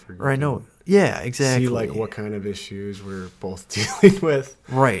wife. Or I know. Yeah, exactly. See like what kind of issues we're both dealing with.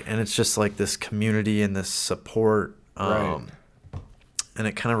 Right. And it's just like this community and this support. Right. And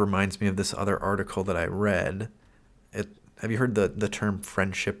it kind of reminds me of this other article that I read. Have you heard the term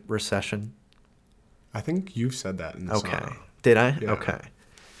friendship recession? I think you've said that in the song. Did I? Yeah. Okay.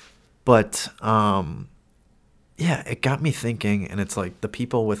 But, yeah, it got me thinking, and it's like the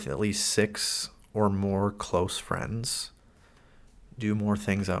people with at least 6 or more close friends do more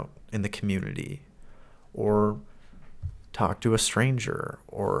things out in the community, or talk to a stranger,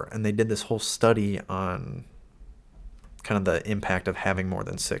 and they did this whole study on kind of the impact of having more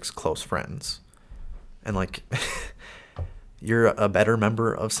than 6 close friends. And like you're a better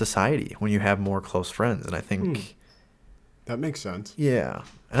member of society when you have more close friends. And I think that makes sense. Yeah.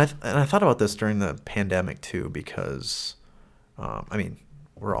 And I thought about this during the pandemic too, because I mean,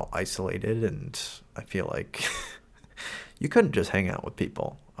 we're all isolated, and I feel like you couldn't just hang out with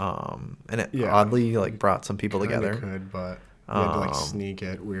people. And it oddly like brought some people together. Could, but you had to like sneak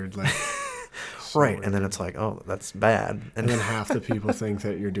it weirdly. Right. Weird. And then it's like, oh, that's bad. And then half the people think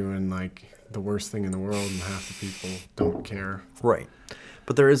that you're doing like the worst thing in the world, and half the people don't care. Right.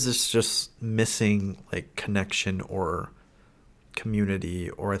 But there is this just missing like connection or community,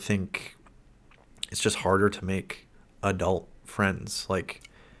 or I think it's just harder to make adult friends. Like,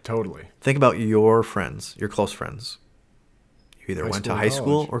 totally. think about your friends, your close friends. You either went to high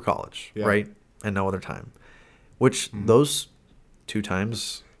school or college, right? And no other time. Which those 2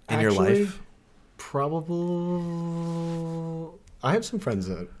 times in your life? Probably. I have some friends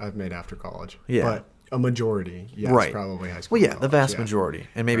that I've made after college. Yeah. But a majority, yes, probably high school. Well, yeah, the vast majority.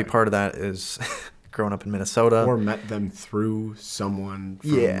 And maybe part of that is growing up in Minnesota. Or met them through someone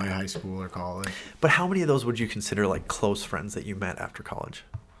from my high school or college. But how many of those would you consider like close friends that you met after college?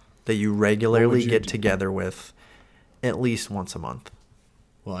 That you regularly get together with at least once a month?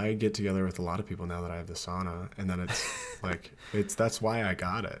 Well, I get together with a lot of people now that I have the sauna, and then it's like that's why I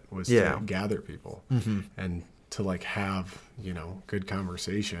got it, was to gather people and to like have, you know, good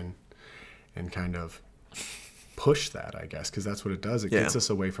conversation and kind of push that, I guess, because that's what it does. It gets us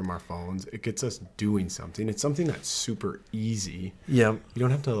away from our phones. It gets us doing something. It's something that's super easy. Yeah. You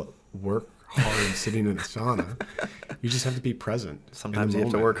don't have to work hard sitting in the sauna. You just have to be present. Sometimes you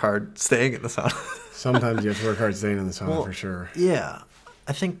have to work hard staying in the sauna. Sometimes you have to work hard staying in the sauna, for sure. Yeah.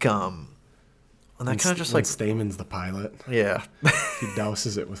 I think and that kind of just like Staмен's the pilot. Yeah. He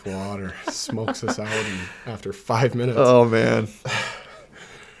douses it with water, smokes us out after 5 minutes. Oh man.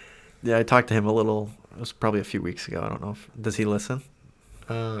 Yeah, I talked to him a little. It was probably a few weeks ago. I don't know does he listen?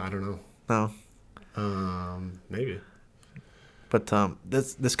 I don't know. No. Maybe. But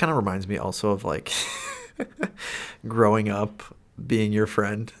this kind of reminds me also of like growing up being your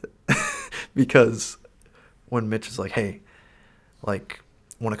friend, because when Mitch is like, "Hey, like,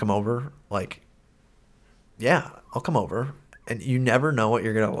 want to come over?" Like, yeah, I'll come over. And you never know what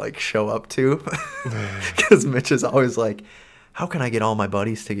you're going to like show up to, because Mitch is always like, how can I get all my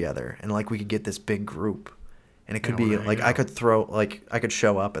buddies together? And like, we could get this big group, and it could be like, I could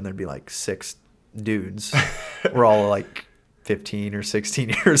show up and there'd be like 6 dudes. We're all like 15 or 16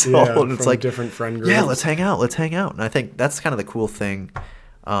 years old. And it's like different friend groups. Yeah, let's hang out. And I think that's kind of the cool thing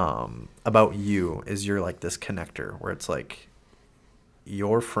about you, is you're like this connector, where it's like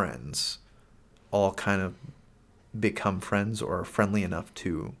your friends all kind of become friends or friendly enough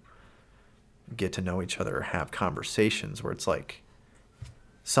to get to know each other or have conversations, where it's like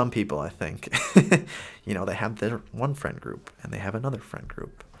some people, I think, you know, they have their one friend group and they have another friend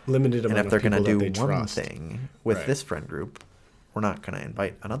group. Limited amount and if they're going to do one thing with this friend group, we're not going to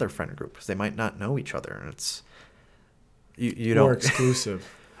invite another friend group because they might not know each other, and it's you don't more exclusive.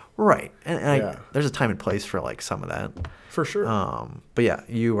 Right. And there's a time and place for like some of that. For sure. But yeah,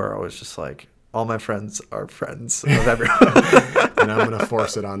 you are always just like, all my friends are friends of everyone. And I'm going to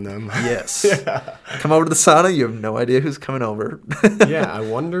force it on them. Yes. Yeah. Come over to the sauna. You have no idea who's coming over. Yeah. I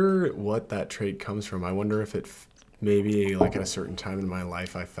wonder what that trait comes from. I wonder if it maybe like at a certain time in my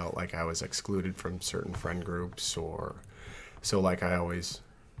life, I felt like I was excluded from certain friend groups, or so like I always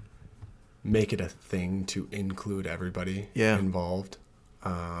make it a thing to include everybody involved.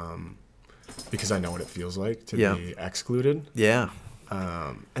 Because I know what it feels like to be excluded. Yeah.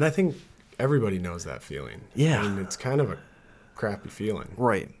 And I think everybody knows that feeling. Yeah. And it's kind of a crappy feeling.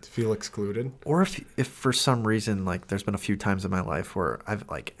 Right. To feel excluded. Or if for some reason, like there's been a few times in my life where I've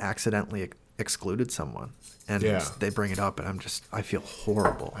like accidentally excluded someone, and they bring it up, and I feel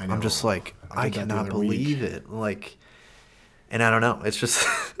horrible. I'm just like, I cannot believe it. Like, and I don't know. It's just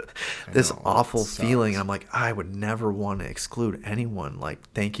this awful feeling. I'm like, I would never want to exclude anyone. Like,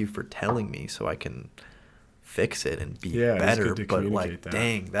 thank you for telling me so I can fix it and be better. But like,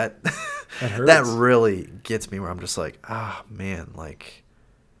 dang, that that really gets me, where I'm just like, man, like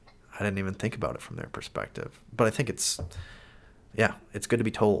I didn't even think about it from their perspective. But I think it's good to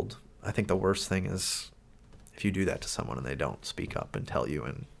be told. I think the worst thing is if you do that to someone and they don't speak up and tell you,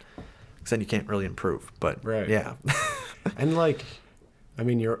 and because then you can't really improve. But yeah. And like, I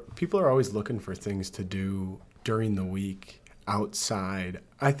mean, people are always looking for things to do during the week outside,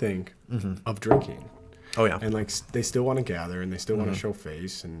 I think, of drinking. Oh yeah. And like, they still want to gather, and they still want to show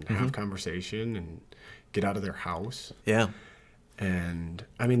face and have conversation and get out of their house. Yeah. And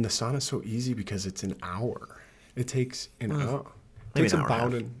I mean, the sauna's so easy because it's an hour. It takes an hour. It takes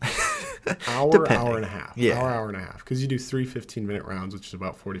about an hour, hour and a half. Yeah. Hour and a half. Because you do 3 15-minute rounds, which is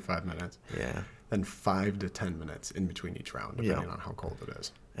about 45 minutes. Yeah. Then 5 to 10 minutes in between each round, depending on how cold it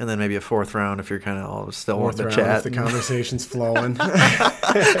is. And then maybe a fourth round if you're kind of all still wanting to chat. If the conversation's flowing.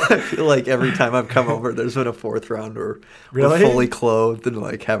 I feel like every time I've come over, there's been a fourth round where we're fully clothed and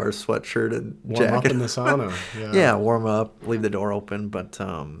like have our sweatshirt and jacket. Warm up in the sauna. Yeah, warm up, leave the door open. But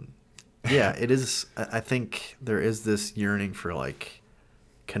yeah, it is. I think there is this yearning for like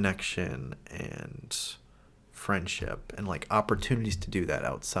connection and friendship and like opportunities to do that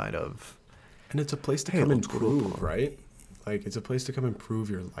outside of. And it's a place to come and groove, right? Like, it's a place to come improve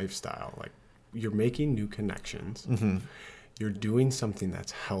your lifestyle. Like, you're making new connections. Mm-hmm. You're doing something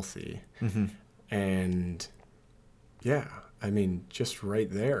that's healthy. Mm-hmm. And, yeah, I mean, just right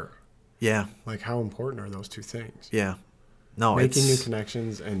there. Yeah. Like, how important are those two things? Yeah. No, making new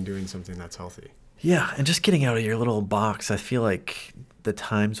connections and doing something that's healthy. Yeah, and just getting out of your little box. I feel like the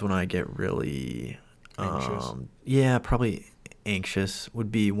times when I get really anxious. Probably anxious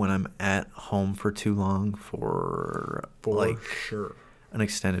would be when I'm at home for too long for like sure an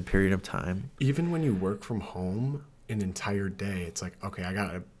extended period of time. Even when you work from home an entire day, it's like, okay, I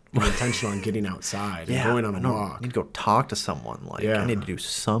gotta be intentional on getting outside and going on a walk. I need to go talk to someone. Like, I need to do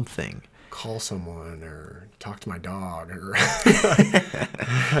something. Call someone or talk to my dog or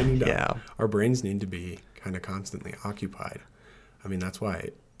I need to, our brains need to be kind of constantly occupied. I mean, that's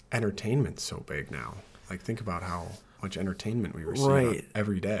why entertainment's so big now. Like, think about how much entertainment we receive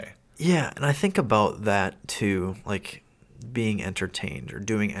every day. Yeah, and I think about that too, like being entertained or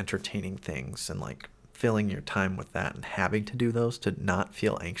doing entertaining things and like filling your time with that and having to do those to not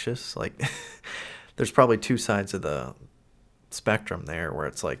feel anxious. Like, there's probably two sides of the spectrum there where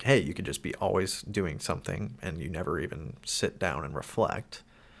it's like, hey, you could just be always doing something and you never even sit down and reflect,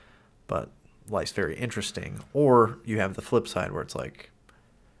 but life's very interesting. Or you have the flip side where it's like,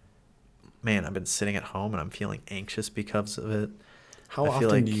 man, I've been sitting at home and I'm feeling anxious because of it. How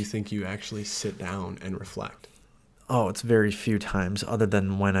often do you think you actually sit down and reflect? Oh, it's very few times other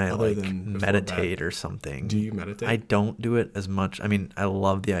than when I meditate or something. Do you meditate? I don't do it as much. I mean, I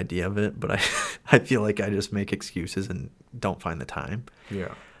love the idea of it, but I feel like I just make excuses and don't find the time.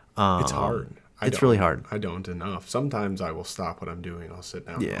 Yeah. It's hard. It's really hard. I don't enough. Sometimes I will stop what I'm doing. I'll sit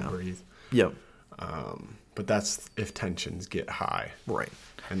down and breathe. Yep. But that's if tensions get high. Right.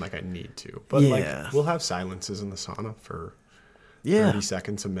 And like I need to. But like we'll have silences in the sauna for 30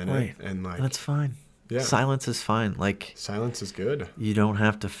 seconds a minute. Right. And like that's fine. Yeah. Silence is fine. Like, silence is good. You don't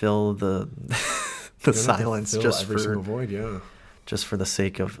have to fill the silence just every single void, just for the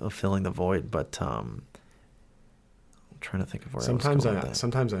sake of filling the void. But I'm trying to think of where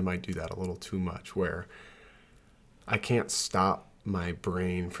sometimes I might do that a little too much, where I can't stop my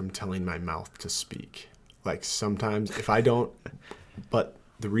brain from telling my mouth to speak. Like, sometimes if I don't, but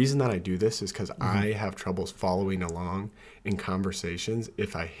the reason that I do this is because I have troubles following along in conversations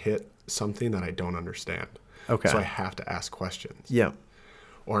if I hit something that I don't understand. Okay. So I have to ask questions. Yeah.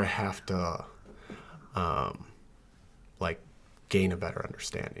 Or I have to, like, gain a better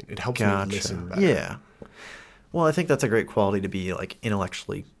understanding. It helps me listen better. Yeah. Well, I think that's a great quality to be, like,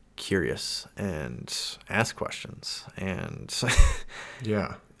 intellectually curious and ask questions. And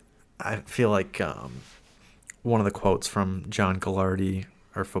yeah. I feel like one of the quotes from John Gallardi,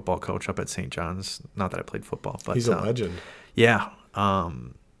 our football coach up at St. John's, not that I played football, but he's a legend. Yeah.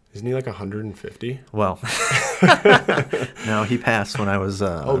 Isn't he like 150? Well, no, he passed when I was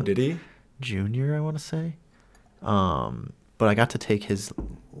did he? Junior, I want to say. But I got to take his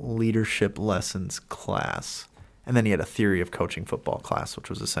leadership lessons class. And then he had a theory of coaching football class, which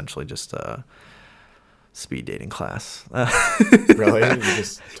was essentially just a speed dating class. Really? You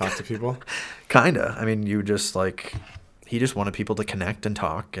just talk to people? Kinda. I mean, you just like, he just wanted people to connect and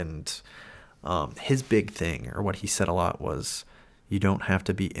talk. And his big thing, or what he said a lot, was you don't have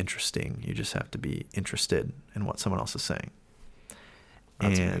to be interesting. You just have to be interested in what someone else is saying.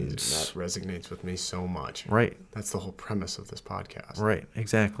 That's amazing. That resonates with me so much. Right. That's the whole premise of this podcast. Right,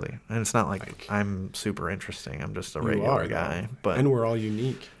 exactly. And it's not like I'm super interesting. I'm just a regular guy. But and we're all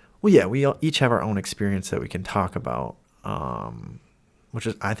unique. Well, yeah, we each have our own experience that we can talk about, which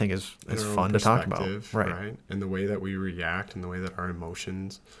is, I think, is fun to talk about. Right. And the way that we react and the way that our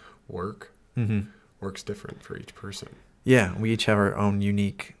emotions work works different for each person. Yeah, we each have our own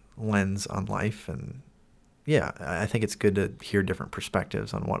unique lens on life, and yeah, I think it's good to hear different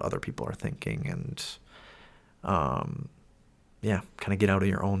perspectives on what other people are thinking, and kind of get out of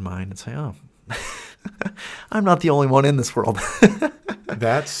your own mind and say, oh, I'm not the only one in this world.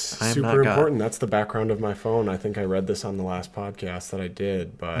 That's super important. That's the background of my phone. I think I read this on the last podcast that I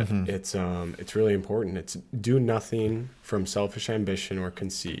did, but it's really important. It's do nothing from selfish ambition or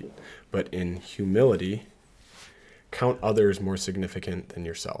conceit, but in humility, count others more significant than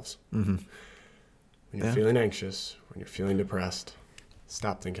yourselves. When you're feeling anxious, when you're feeling depressed,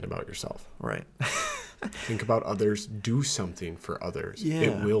 stop thinking about yourself. Right. Think about others. Do something for others. Yeah.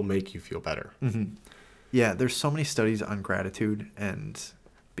 It will make you feel better. Yeah, there's so many studies on gratitude and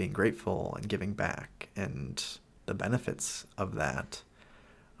being grateful and giving back and the benefits of that.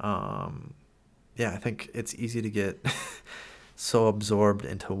 I think it's easy to get so absorbed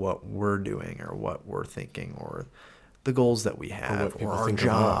into what we're doing or what we're thinking or the goals that we have or our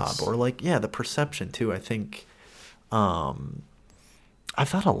job or the perception too. I think I've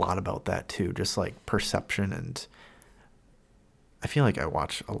thought a lot about that too, just like perception, and I feel like I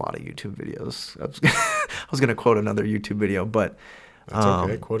watch a lot of YouTube videos. I was going to quote another YouTube video, but that's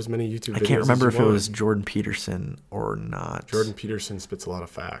okay. Quote as many YouTube videos. I can't remember if it was Jordan Peterson or not. Jordan Peterson spits a lot of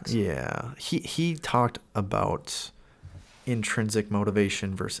facts. Yeah. He talked about intrinsic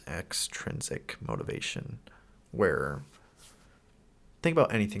motivation versus extrinsic motivation, where think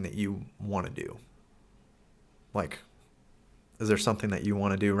about anything that you want to do. Like, is there something that you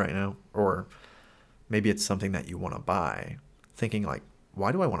want to do right now? Or maybe it's something that you want to buy. Thinking like,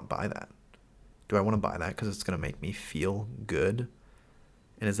 why do I want to buy that? Do I want to buy that because it's going to make me feel good?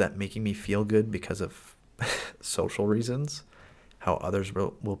 And is that making me feel good because of social reasons? How others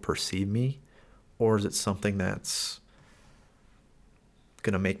will perceive me? Or is it something that's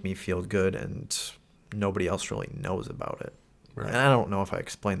going to make me feel good and nobody else really knows about it? Right. And I don't know if I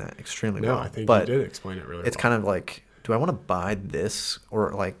explained that extremely well. No, I think you did explain it really well. It's kind of like, do I want to buy this,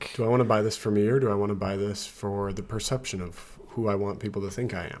 or like... Do I want to buy this for me, or do I want to buy this for the perception of who I want people to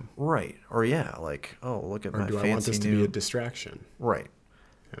think I am? Right. Or yeah, like, oh, look at my fancy new... Or do I want this to be a distraction? Right.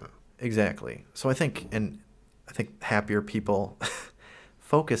 Yeah. Exactly. So I think happier people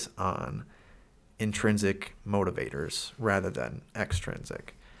focus on intrinsic motivators rather than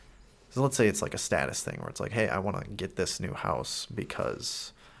extrinsic. So let's say it's like a status thing where it's like, hey, I want to get this new house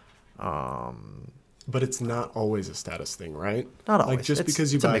because... But it's not always a status thing, right? Not always. Like just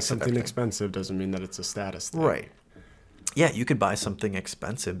because you buy something expensive doesn't mean that it's a status thing. Right. Yeah, you could buy something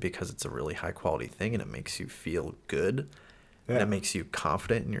expensive because it's a really high quality thing and it makes you feel good. Yeah. And it makes you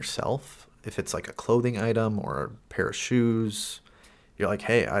confident in yourself. If it's like a clothing item or a pair of shoes, you're like,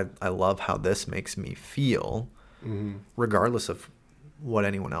 hey, I love how this makes me feel, regardless of what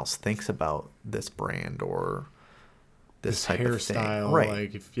anyone else thinks about this brand or this type of thing.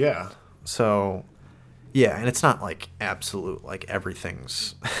 Right. Like yeah. So, yeah, and it's not like absolute, like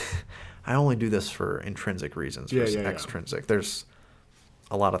everything's... I only do this for intrinsic reasons versus extrinsic. There's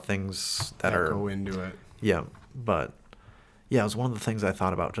a lot of things that go into it. Yeah, but yeah, it was one of the things I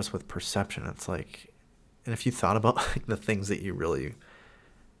thought about just with perception. It's like, and if you thought about like the things that you really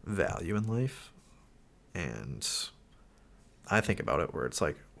value in life, and I think about it where it's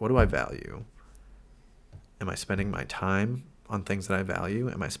like, what do I value? Am I spending my time on things that I value?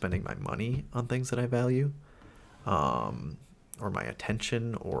 Am I spending my money on things that I value? Or my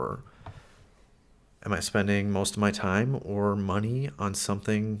attention? Or am I spending most of my time or money on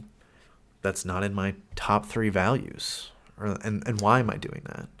something that's not in my top 3 values? And why am I doing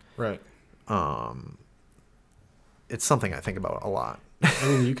that? Right. It's something I think about a lot. I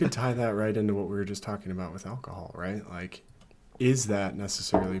mean, you could tie that right into what we were just talking about with alcohol, right? Like, is that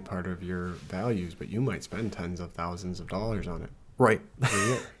necessarily part of your values? But you might spend tens of thousands of dollars on it. Right. Per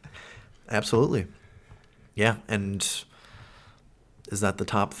year. Absolutely. Yeah. And is that the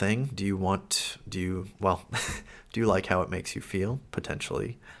top thing? Do you like how it makes you feel?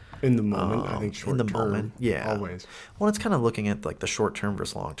 Potentially. In the moment, I think short term. In the moment, yeah. Always. Well, it's kind of looking at like the short term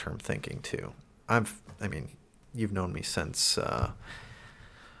versus long term thinking too. I mean, you've known me since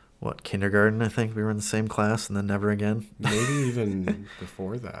kindergarten? I think we were in the same class, and then never again. Maybe even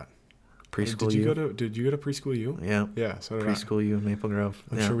before that. Preschool. Did you go to preschool U? Yeah. Yeah. So did preschool U in Maple Grove.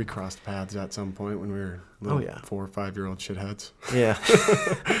 I'm sure we crossed paths at some point when we were little 4 or 5 year old shitheads. Yeah.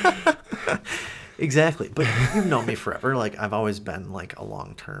 Exactly. But you've known me forever. Like, I've always been like a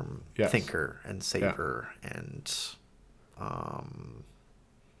long term thinker and saver, and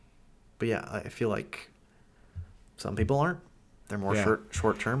but yeah, I feel like some people aren't. They're more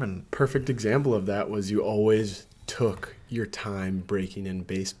short term. And perfect example of that was you always took your time breaking in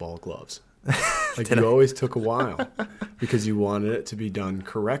baseball gloves. Like you always took a while because you wanted it to be done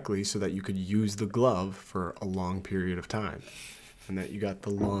correctly so that you could use the glove for a long period of time, and that you got the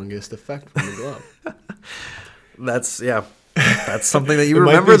longest effect from the glove. That's something that you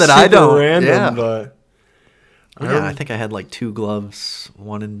remember that I don't. Random, but I think I had like 2 gloves,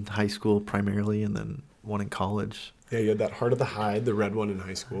 one in high school primarily, and then one in college. Yeah, you had that Heart of the Hide, the red one in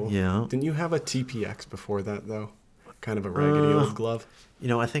high school. Yeah. Didn't you have a TPX before that, though? Kind of a raggedy old glove?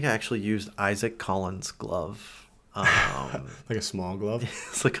 I think I actually used Isaac Collins' glove. Like a small glove?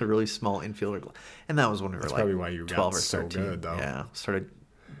 It's like a really small infielder glove. And that was when we were probably why you 12 got or 13. So good, though. Yeah, started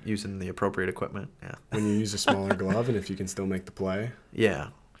using the appropriate equipment. Yeah. When you use a smaller glove and if you can still make the play?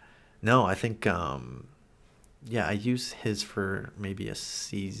 Yeah. No, I think... I used his for maybe a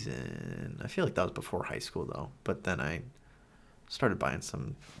season. I feel like that was before high school, though. But then I started buying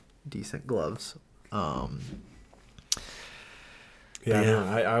some decent gloves. I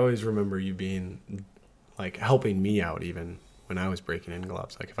always remember you being, like, helping me out even when I was breaking in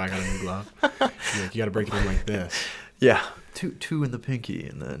gloves. Like if I got a new glove, you got to break it in like this. Yeah, two in the pinky,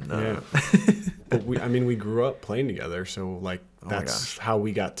 and then yeah. But we grew up playing together, so like that's how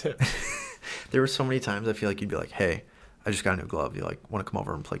we got tips. There were so many times I feel like you'd be like, "Hey, I just got a new glove. You like want to come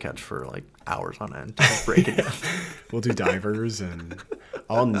over and play catch for like hours on end? Just break it." We'll do divers, and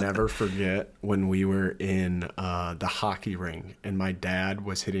I'll never forget when we were in the hockey ring, and my dad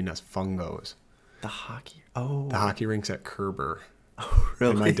was hitting us fungos. The hockey rinks at Kerber. Oh,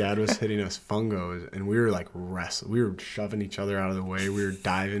 really? And my dad was hitting us fungos, and we were like wrestling. We were shoving each other out of the way. We were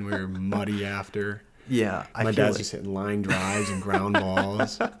diving. We were muddy after. Yeah, my dad's just hitting line drives and ground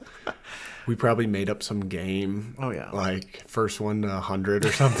balls. We probably made up some game. Oh, yeah. Like first one to 100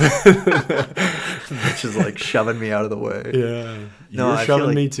 or something. Which is like shoving me out of the way. Yeah. You were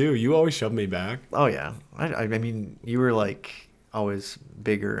shoving me too. You always shoved me back. Oh, yeah. I mean, you were like always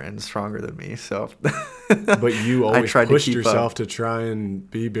bigger and stronger than me. So. But you always pushed yourself to try and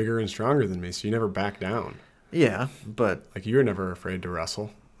be bigger and stronger than me. So you never backed down. Yeah, but. Like you were never afraid to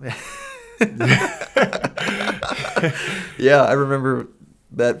wrestle. Yeah, I remember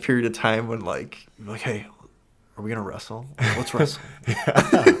that period of time when like, hey, are we gonna wrestle? Let's wrestle.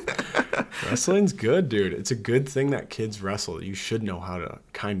 Yeah. Wrestling's good, dude. It's a good thing that kids wrestle. You should know how to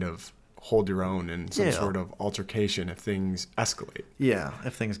kind of hold your own in some sort of altercation if things escalate. Yeah,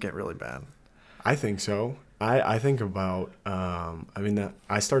 if things get really bad. I think so. I think about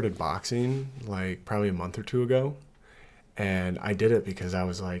I started boxing like probably a month or two ago, and I did it because I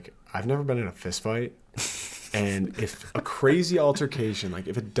was like, I've never been in a fist fight. And if a crazy altercation, like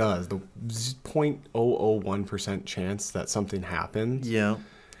if it does, the 0.001% chance that something happens, yeah,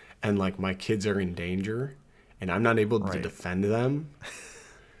 and like my kids are in danger, and I'm not able to defend them,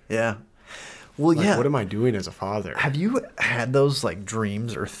 yeah, well, like, what am I doing as a father? Have you had those like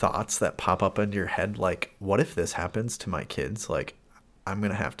dreams or thoughts that pop up into your head, like, what if this happens to my kids? Like, I'm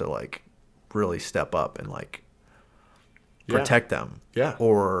gonna have to like really step up and like protect them,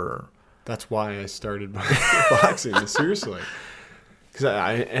 or. That's why I started boxing, seriously.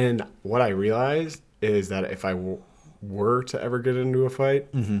 And what I realized is that if I were to ever get into a fight,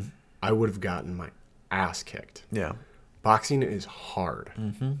 I would have gotten my ass kicked. Yeah. Boxing is hard.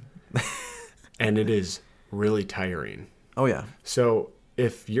 And it is really tiring. Oh, yeah. So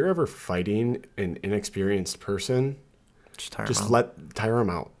if you're ever fighting an inexperienced person, just tire them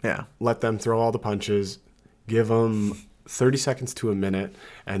out. Yeah. Let them throw all the punches, give them 30 seconds to a minute,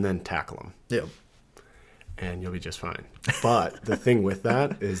 and then tackle them. Yep. And you'll be just fine. But the thing with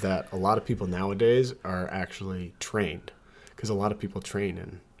that is that a lot of people nowadays are actually trained, because a lot of people train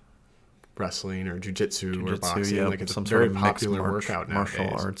in wrestling or jiu-jitsu or boxing. Yep. Like it's some a very sort of popular workout nowadays.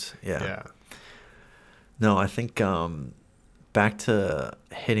 Martial arts. Yeah. Yeah. No, I think back to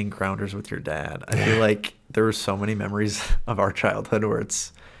hitting grounders with your dad. I feel like there were so many memories of our childhood where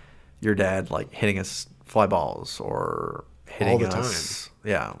it's your dad like hitting us fly balls or hitting us,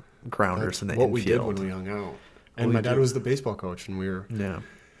 grounders in the infield. What we did when we hung out. And my dad was the baseball coach, and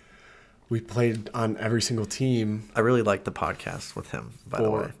we played on every single team. I really liked the podcast with him, by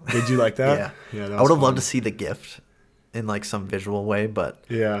the way. Did you like that? Yeah, that I would have loved to see the gift in like some visual way, but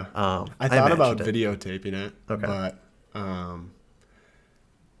I thought about videotaping it, but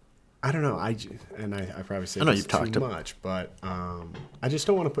I don't know. I probably say this too much, but I just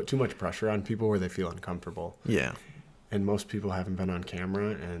don't want to put too much pressure on people where they feel uncomfortable. Yeah. And most people haven't been on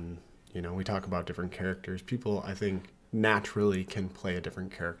camera, and we talk about different characters. People, I think, naturally can play a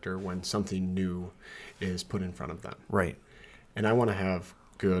different character when something new is put in front of them. Right. And I want to have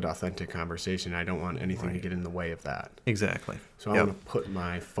good, authentic conversation. I don't want anything to get in the way of that. Exactly. So I want to put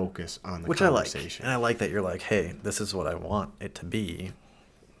my focus on the conversation. I like. And I like that you're like, hey, this is what I want it to be.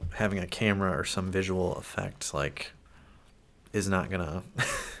 Having a camera or some visual effects like is not gonna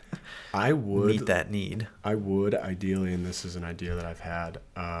meet that need. I would ideally, and this is an idea that I've had,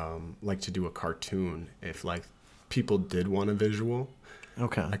 like to do a cartoon. If like people did want a visual,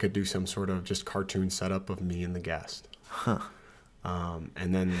 I could do some sort of just cartoon setup of me and the guest. And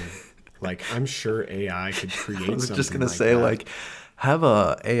then like I'm sure AI could create something. I was just gonna say that. Like have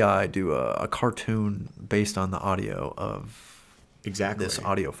a AI do a cartoon based on the audio of this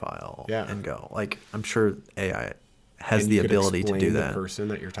audio file and go. Like, I'm sure AI has the ability to do that. The person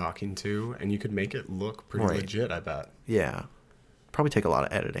that you're talking to, and you could make it look pretty legit, I bet. Yeah. Probably take a lot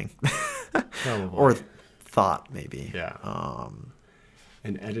of editing. Or thought, maybe. Yeah.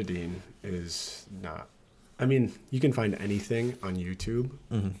 And editing is not... I mean, you can find anything on YouTube,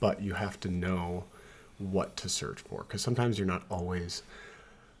 but you have to know what to search for. Because sometimes you're not always...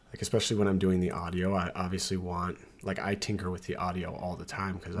 Like, especially when I'm doing the audio, I obviously want... Like, I tinker with the audio all the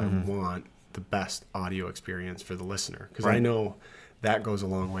time because I want the best audio experience for the listener. Because Right. I know that goes a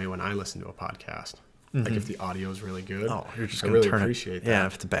long way when I listen to a podcast. Like if the audio is really good, You're just I going to really turn appreciate it. that. Yeah,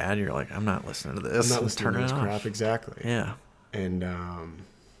 if it's bad, you're like, I'm not listening to this. I'm not listening turn to it this off. crap. Exactly. Yeah. And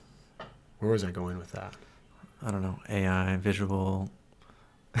where was I going with that? I don't know. AI, visual.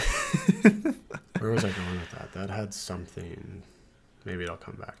 Where was I going with that? That had something. Maybe it'll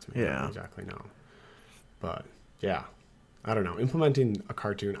come back to me. I don't exactly know. But yeah, I don't know. Implementing a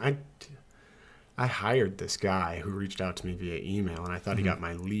cartoon. I hired this guy who reached out to me via email, and I thought he got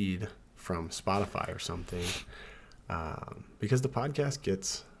my lead from Spotify or something. Because the podcast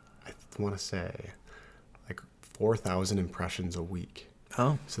gets, I want to say, like 4,000 impressions a week.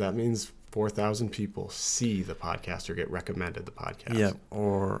 Oh. So that means 4,000 people see the podcast or get recommended the podcast. Yep.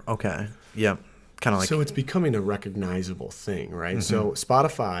 Or, okay. Yep. Kind of like. So it's becoming a recognizable thing, right? So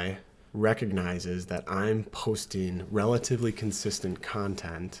Spotify recognizes that I'm posting relatively consistent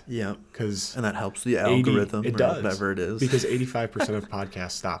content. Yeah. And that helps the algorithm it or does, whatever it is. Because 85% of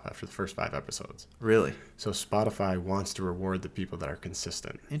podcasts stop after the first 5 episodes. Really? So Spotify wants to reward the people that are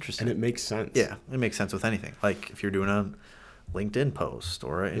consistent. Interesting. And it makes sense. Yeah, it makes sense with anything. Like if you're doing a LinkedIn post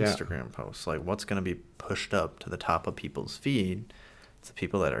or an Instagram post, like what's going to be pushed up to the top of people's feed? It's the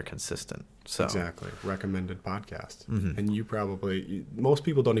people that are consistent. So Exactly. Recommended podcasts. And most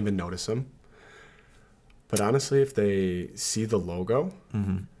people don't even notice them. But honestly, if they see the logo,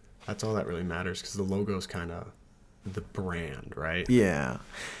 that's all that really matters, because the logo is kind of the brand, right? Yeah.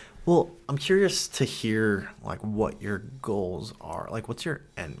 Well, I'm curious to hear like what your goals are. Like what's your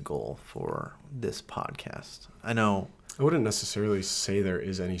end goal for this podcast? I know. I wouldn't necessarily say there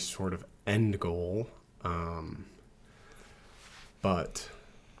is any sort of end goal. But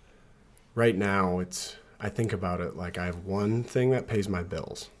right now, I think about it like I have one thing that pays my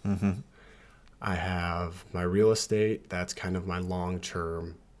bills. I have my real estate. That's kind of my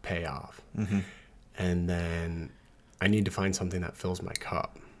long-term payoff. And then I need to find something that fills my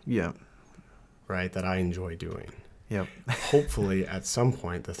cup. Yeah. Right? That I enjoy doing. Yep. Hopefully, at some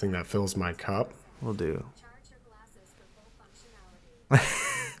point, the thing that fills my cup will do.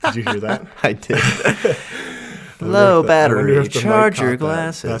 Did you hear that? I did. Low battery, charge your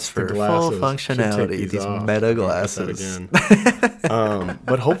glasses for full functionality. These meta glasses.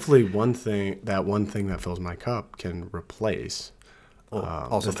 But hopefully one thing that fills my cup can replace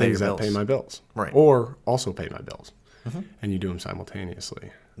also the things that pay my bills. Right. Or also pay my bills. And you do them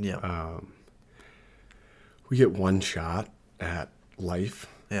simultaneously. Yeah. We get one shot at life.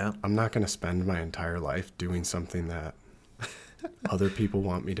 Yeah. I'm not going to spend my entire life doing something that other people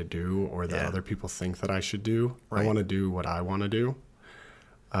want me to do, or that other people think that I should do. Right. I want to do what I want to do.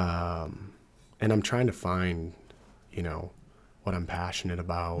 And I'm trying to find, what I'm passionate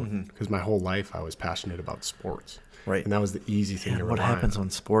about. Because my whole life I was passionate about sports. Right. And that was the easy thing to rely on. What happens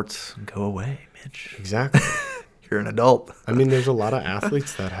when sports go away, Mitch? Exactly. You're an adult. I mean, there's a lot of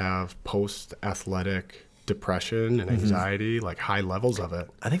athletes that have post-athletic depression and anxiety, like high levels of it.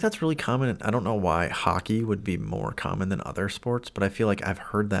 I think that's really common. I don't know why hockey would be more common than other sports, but I feel like I've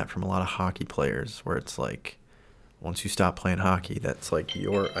heard that from a lot of hockey players, where it's like once you stop playing hockey, that's like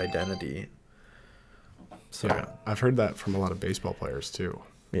your identity. So yeah, I've heard that from a lot of baseball players too.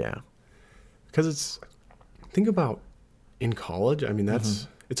 Yeah. Because think about in college, I mean, it's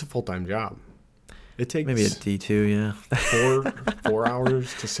a full-time job. It takes maybe a D2, yeah. 4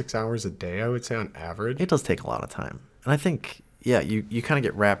 hours to 6 hours a day, I would say, on average. It does take a lot of time. And I think, you kind of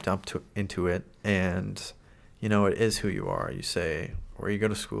get wrapped up into it, and, it is who you are. You say, where you go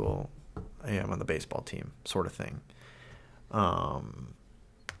to school, hey, I'm on the baseball team, sort of thing.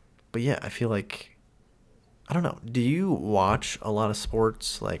 But yeah, I feel like, I don't know. Do you watch a lot of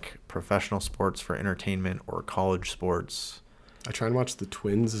sports, like professional sports for entertainment or college sports? I try and watch the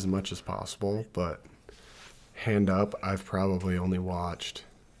Twins as much as possible, but hand up, I've probably only watched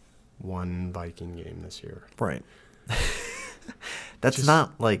one Viking game this year. Right. That's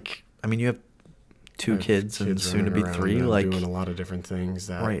not like, I mean, you have two kids and soon to be 3. Like doing a lot of different things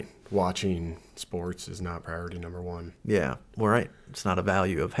that watching sports is not priority number one. Yeah. Well, right. It's not a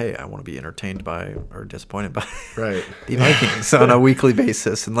value of, hey, I want to be entertained by or disappointed by the Vikings on a weekly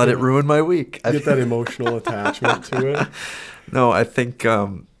basis and let it ruin my week. Get that emotional attachment to it. No, I think,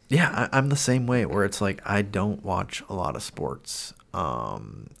 I'm the same way, where it's like I don't watch a lot of sports.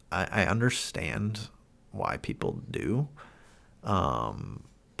 I understand why people do,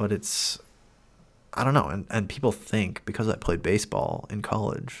 but it's, I don't know, and people think because I played baseball in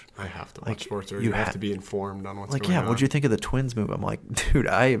college, I have to watch sports, or you have to be informed on what's going on. What'd you think of the Twins move? I'm like, dude,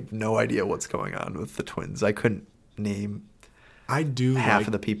 I have no idea what's going on with the Twins. I couldn't name half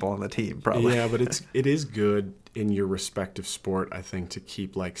of the people on the team, probably. Yeah, but it is good in your respective sport, I think, to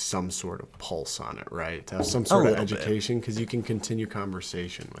keep like some sort of pulse on it, right? To have some sort of education, because you can continue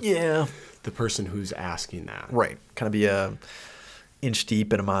conversation with the person who's asking that. Right. Kind of be a inch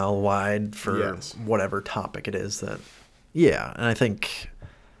deep and a mile wide for whatever topic it is that. Yeah. And I think,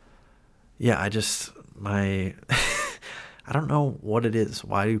 I don't know what it is.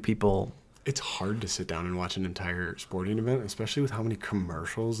 Why do people... It's hard to sit down and watch an entire sporting event, especially with how many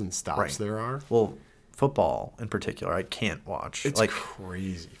commercials and stops there are. Well, football in particular, I can't watch. It's like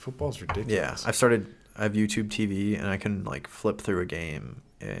crazy. Football's ridiculous. Yeah. I have YouTube TV, and I can like flip through a game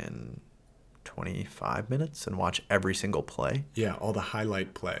in 25 minutes and watch every single play. Yeah, all the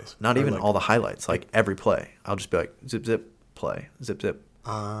highlight plays. Not even all the highlights, like every play. I'll just be like, zip, zip, play, zip, zip.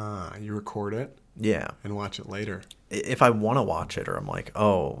 You record it? Yeah. And watch it later. If I want to watch it, or I'm like,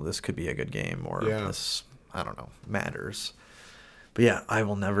 oh, this could be a good game, or this, I don't know, matters. But yeah, I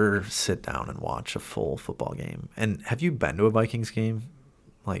will never sit down and watch a full football game. And have you been to a Vikings game?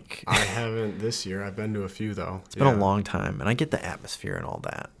 Like, I haven't this year. I've been to a few, though. It's been a long time, and I get the atmosphere and all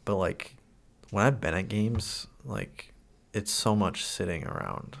that. But like, when I've been at games, like, it's so much sitting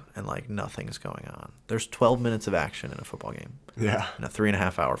around and like nothing's going on. There's 12 minutes of action in a football game. Yeah. In a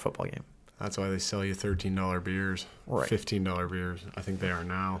 3.5-hour football game. That's why they sell you $13 beers, right. $15 beers. I think they are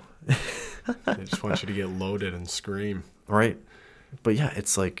now. They just want you to get loaded and scream. Right. But yeah,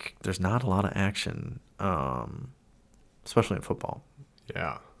 it's like there's not a lot of action, especially in football.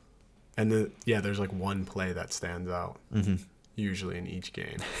 Yeah. And there's like one play that stands out, usually in each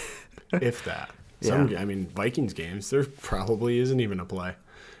game, if that. Vikings games, there probably isn't even a play.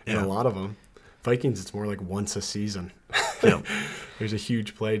 And a lot of them. Vikings, it's more like once a season. Yep. There's a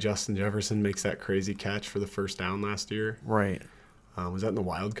huge play. Justin Jefferson makes that crazy catch for the first down last year. Right. Was that in the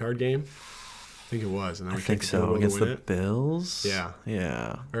wild card game? I think it was. And then I think so. Against the Bills? Yeah.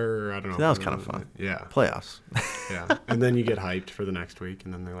 Yeah. Or I don't know. That was kind of fun. Yeah. Playoffs. Yeah. And then you get hyped for the next week,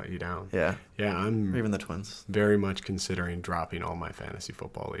 and then they let you down. Yeah. Yeah, I'm... Or even the Twins. Very much considering dropping all my fantasy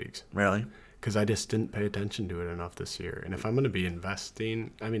football leagues. Really? Because I just didn't pay attention to it enough this year. And if I'm going to be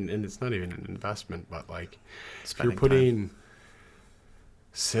investing, and it's not even an investment, but like if you're putting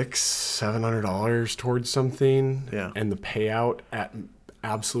 $600-$700 towards something, and the payout at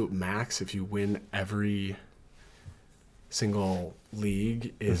absolute max, if you win every single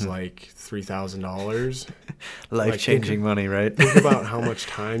league, is like $3,000. Life-changing money, right? Think about how much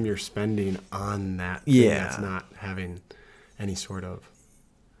time you're spending on that thing that's not having any sort of...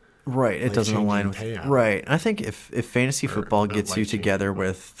 Right, it doesn't align with payout. Right. I think if fantasy football gets you together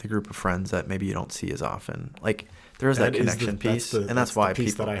with the group of friends that maybe you don't see as often, like there is that connection piece, and that's why the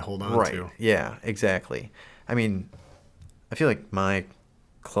piece people that I hold on to. Yeah, exactly. I mean, I feel like my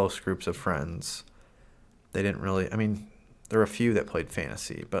close groups of friends, they didn't really. I mean, there were a few that played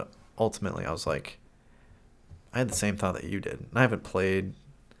fantasy, but ultimately I was like, I had the same thought that you did. And I haven't played.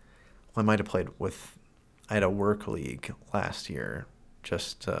 Well, I might have played with. I had a work league last year.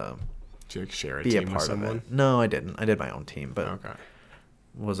 Just to share a be team a part with someone? of it. No, I didn't. I did my own team, but it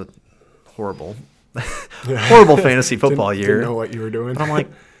was a horrible fantasy football year. Didn't know what you were doing. But I'm like,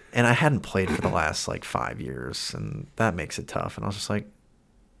 and I hadn't played for the last like 5 years, and that makes it tough. And I was just like,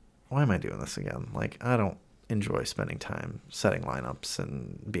 why am I doing this again? Like, I don't enjoy spending time setting lineups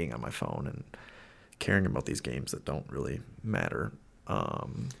and being on my phone and caring about these games that don't really matter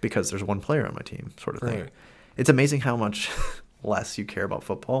because there's one player on my team, sort of thing. Right. It's amazing how much less you care about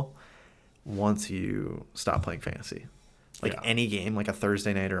football once you stop playing fantasy. Like any game, like a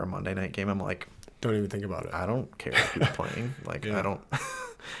Thursday night or a Monday night game, I'm like, don't even think about it. I don't care who's playing. Like, I don't.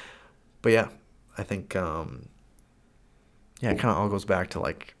 But yeah, I think, it kind of all goes back to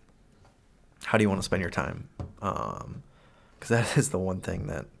like, how do you want to spend your time? Because that is the one thing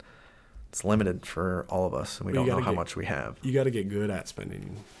that it's limited for all of us, and we don't know how much we have. You got to get good at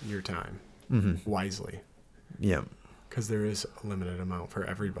spending your time wisely. Yeah. Because there is a limited amount for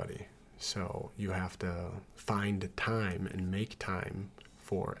everybody. So you have to find time and make time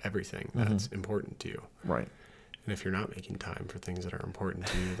for everything that's important to you. Right. And if you're not making time for things that are important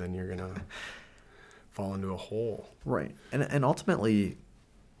to you, then you're going to fall into a hole. Right. And ultimately,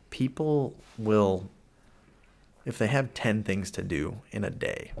 people will, if they have 10 things to do in a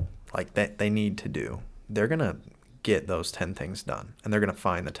day, like that they need to do, they're going to get those 10 things done. And they're going to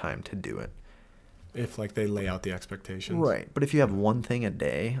find the time to do it. If, like, they lay out the expectations. Right. But if you have one thing a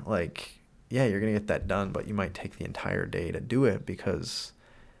day, like, yeah, you're going to get that done, but you might take the entire day to do it because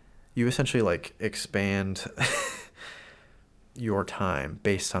you essentially, like, expand your time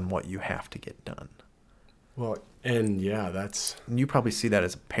based on what you have to get done. Well, and, yeah, that's... And you probably see that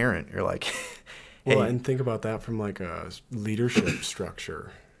as a parent. You're like, hey. Well, and think about that from, like, a leadership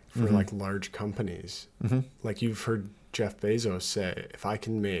structure. for like large companies. Like you've heard Jeff Bezos say, if I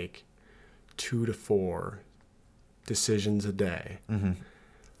can make 2 to 4 decisions a day,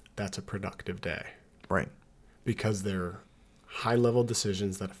 that's a productive day. Right. Because they're high-level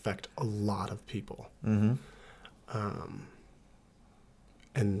decisions that affect a lot of people.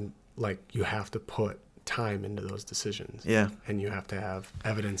 And like you have to put time into those decisions. Yeah. And you have to have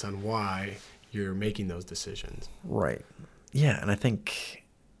evidence on why you're making those decisions. Right. Yeah, and I think,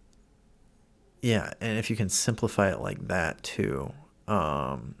 and if you can simplify it like that too.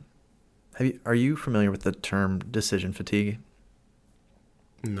 Are you familiar with the term decision fatigue?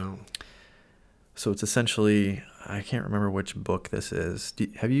 No. So it's essentially, I can't remember which book this is.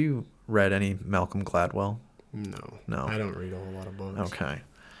 Have you read any Malcolm Gladwell? No. No. I don't read a whole lot of books. Okay.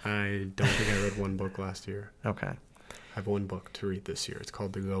 I don't think I read one book last year. Okay. I have one book to read this year. It's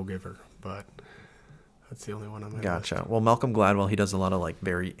called The Go-Giver, but that's the only one on my Gotcha. list. Well, Malcolm Gladwell, he does a lot of like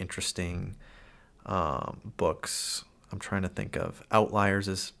very interesting books. I'm trying to think of Outliers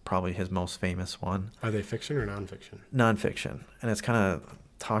is probably his most famous one. Are they fiction or nonfiction? Nonfiction. And it's kind of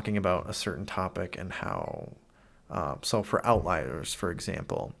talking about a certain topic and how, so for Outliers, for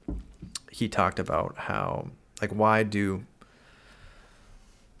example, he talked about how, like, why do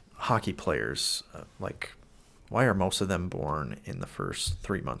hockey players, why are most of them born in the first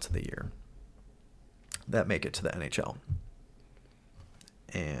 3 months of the year that make it to the NHL?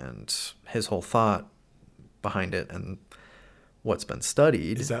 And his whole thought behind it and what's been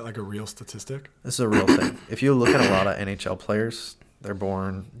studied. Is that like a real statistic? This is a real thing. If you look at a lot of NHL players, they're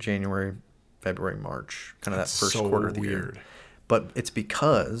born January, February, March, kind of that first quarter of the year. But it's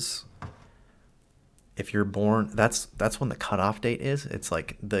because if you're born, that's when the cutoff date is. It's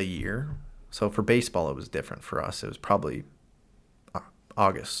like the year. So for baseball, it was different. For us, it was probably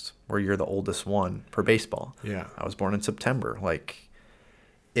August, where you're the oldest one for baseball. Yeah. I was born in September. Like,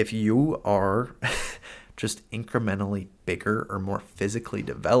 if you are just incrementally bigger or more physically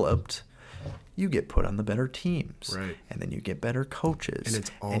developed, you get put on the better teams. Right. And then you get better coaches. And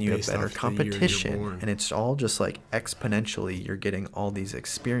it's all and you have based better off the year you're competition. born. And it's all just like exponentially you're getting all these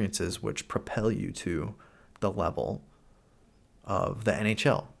experiences which propel you to the level of the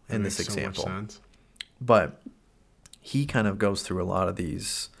NHL in this example. So much sense. But he kind of goes through a lot of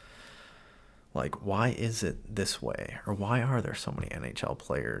these, like, why is it this way? Or why are there so many NHL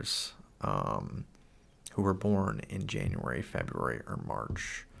players who were born in January, February, or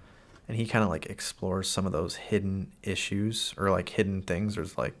March? And he kind of like explores some of those hidden issues or like hidden things.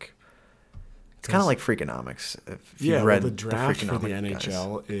 There's like, it's kind of like Freakonomics. If you read the draft for the Freakonomics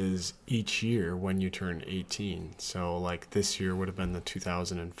NHL is each year when you turn 18. So like this year would have been the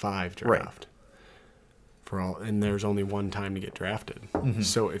 2005 draft. Right. And there's only one time to get drafted.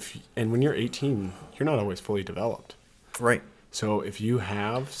 So when you're 18, you're not always fully developed. Right. So if you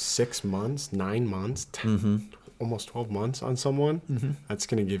have 6 months, 9 months, 10, almost 12 months on someone, that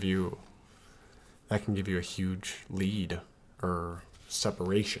can give you a huge lead or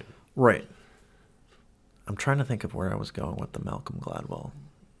separation. Right. I'm trying to think of where I was going with the Malcolm Gladwell,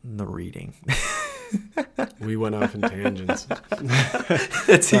 the reading. We went off in tangents.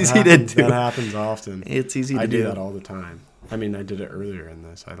 It's easy to do. That happens often. It's easy to do. I do that all the time. I mean, I did it earlier in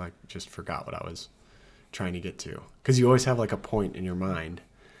this. I just forgot what I was trying to get to. Because you always have like a point in your mind,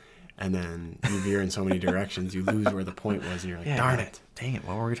 and then you veer in so many directions, you lose where the point was, and you're like, darn it. Dang it,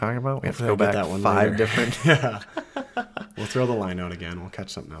 what were we talking about? We have to Hopefully go I'll get back that one 5 later. different. Yeah. We'll throw the line out again. We'll catch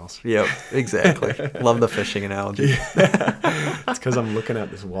something else. Yep, exactly. Love the fishing analogy. It's because I'm looking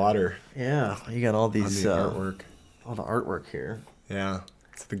at this water. Yeah, you got all On these the artwork. all the artwork here. Yeah,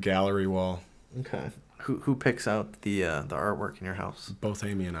 it's the gallery wall. Okay. Who picks out the artwork in your house? Both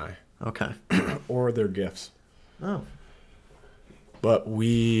Amy and I. Okay. Or their gifts. Oh. But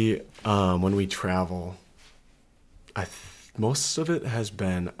we, when we travel, most of it has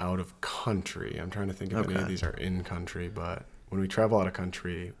been out of country. I'm trying to think if any of these are in country, but when we travel out of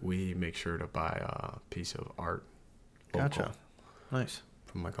country, we make sure to buy a piece of art. Gotcha. Nice.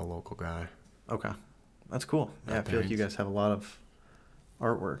 From like a local guy. Okay. That's cool. Yeah, I feel like you guys have a lot of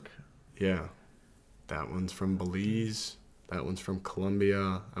artwork. Yeah. That one's from Belize. That one's from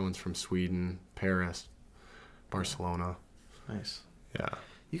Colombia. That one's from Sweden, Paris, Barcelona. Nice. Yeah.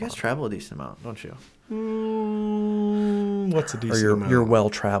 You guys travel a decent amount, don't you? What's a decent amount? You're well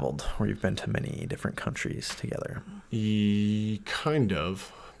traveled, where you've been to many different countries together. Kind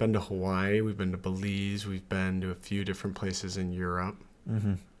of. Been to Hawaii. We've been to Belize. We've been to a few different places in Europe.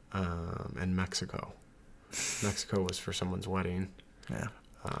 And Mexico. Mexico was for someone's wedding. Yeah.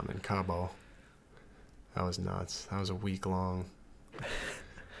 In Cabo. That was nuts. That was a week long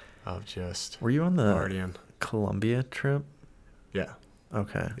of just Were you on the partying. Colombia trip? Yeah.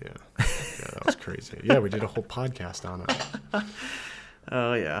 Okay. Yeah, that was crazy. Yeah, we did a whole podcast on it.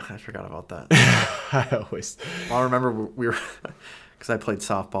 Oh yeah, I forgot about that. I remember we were, because I played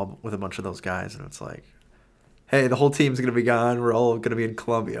softball with a bunch of those guys, and it's like, hey, the whole team's gonna be gone. We're all gonna be in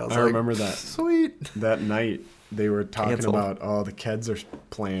Columbia. I remember that. Sweet. That night they were talking Canceled. about, the kids are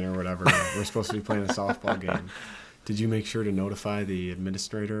playing or whatever. We're supposed to be playing a softball game. Did you make sure to notify the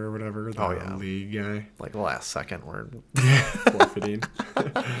administrator or whatever? The league guy? Like the last second, we're forfeiting.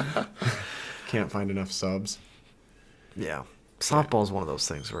 Can't find enough subs. Yeah. Softball is one of those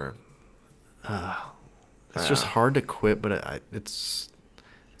things where it's just hard to quit, but it's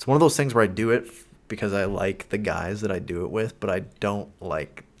one of those things where I do it because I like the guys that I do it with, but I don't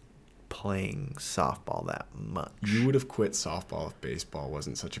like playing softball that much. You would have quit softball if baseball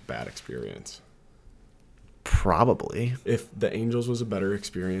wasn't such a bad experience. Probably. If the Angels was a better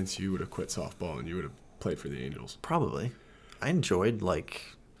experience, you would have quit softball and you would have played for the Angels. Probably. I enjoyed, I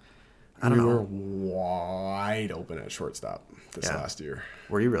don't know. We were wide open at shortstop this last year.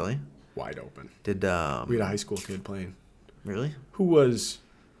 Were you really? Wide open. Did we had a high school kid playing. Really? He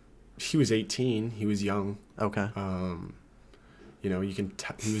was 18. He was young. Okay. You can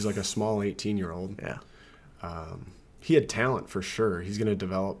he was like a small 18-year-old. Yeah. He had talent for sure. He's going to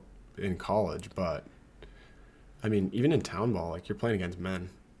develop in college, but I mean, even in town ball, you're playing against men.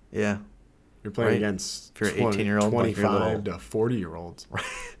 Yeah. You're playing against if you're 18-year-old, 25 to 40-year-olds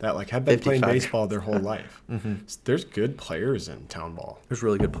that have been playing baseball their whole life. Mm-hmm. There's good players in town ball. There's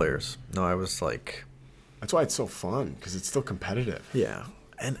really good players. No, I was like... That's why it's so fun, because it's still competitive. Yeah.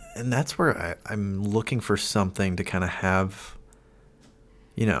 And that's where I'm looking for something to kind of have,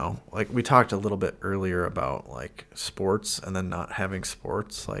 we talked a little bit earlier about, sports and then not having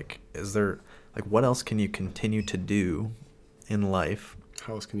sports. Is there... what else can you continue to do in life?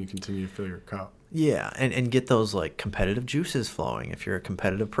 How else can you continue to fill your cup? Yeah, and get those, competitive juices flowing if you're a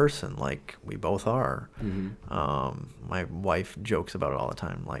competitive person, like we both are. Mm-hmm. My wife jokes about it all the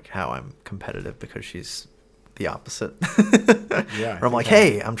time, how I'm competitive because she's the opposite. Yeah. Or I'm like,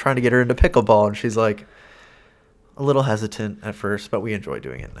 hey, I'm trying to get her into pickleball, and she's a little hesitant at first, but we enjoy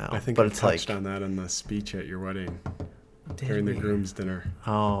doing it now. I think it's touched on that in the speech at your wedding. During the groom's dinner.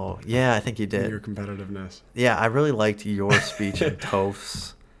 Oh, yeah, I think you did. Your competitiveness. Yeah, I really liked your speech in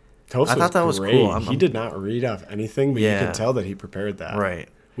Toph's. I thought that was cool. He did not read off anything, but you could tell that he prepared that. Right.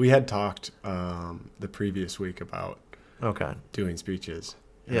 We had talked the previous week about doing speeches.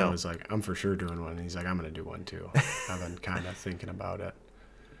 And I was like, I'm for sure doing one. And he's like, I'm going to do one too. I've been kind of thinking about it.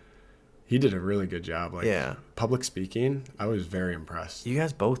 He did a really good job. Public speaking, I was very impressed. You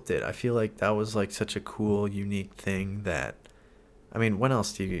guys both did. I feel like that was such a cool, unique thing that, when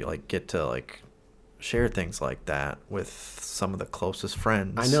else do you get to share things like that with some of the closest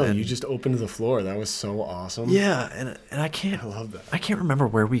friends? I know, you just opened the floor. That was so awesome. Yeah, and I love that. I can't remember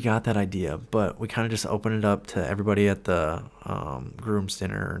where we got that idea, but we kind of just opened it up to everybody at the groom's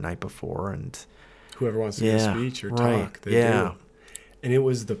dinner night before, and whoever wants to give a speech or talk, they do. And it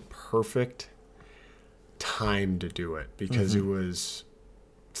was the perfect time to do it because it was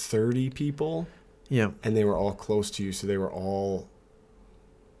 30 people. Yeah. And they were all close to you, so they were all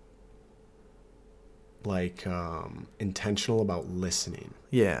intentional about listening.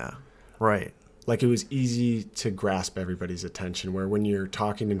 Yeah. Right. It was easy to grasp everybody's attention, where when you're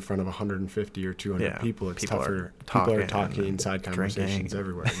talking in front of 150 or 200 people, it's tougher. People are talking, side conversations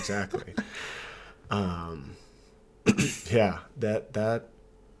everywhere. Exactly. Yeah, that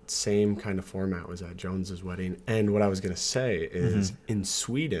same kind of format was at Jones's wedding. And what I was going to say is in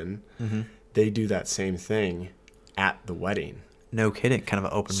Sweden, they do that same thing at the wedding. No kidding. Kind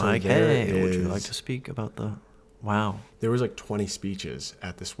of an open mic. Hey, would you like to speak about the... Wow. There was 20 speeches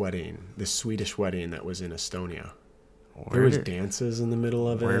at this wedding, this Swedish wedding that was in Estonia. There was dances in the middle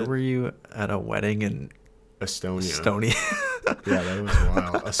of it. Where were you at a wedding in Estonia? Yeah, that was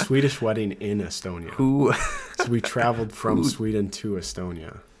wild. A Swedish wedding in Estonia. Who? So we traveled from Sweden to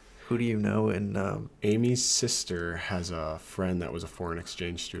Estonia. Who do you know in... Amy's sister has a friend that was a foreign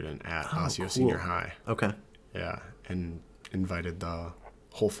exchange student at Osseo Senior High. Okay. Yeah, and invited the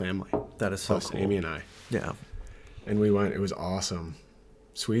whole family. That is so plus cool. Amy and I. Yeah. And we went. It was awesome.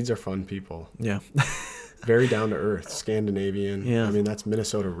 Swedes are fun people. Yeah. Very down to earth, Scandinavian. Yeah. That's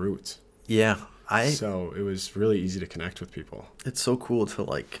Minnesota roots. Yeah. So it was really easy to connect with people. It's so cool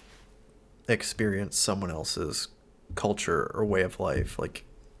to experience someone else's culture or way of life,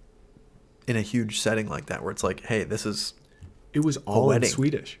 in a huge setting like that, where it's hey, this is... It was all in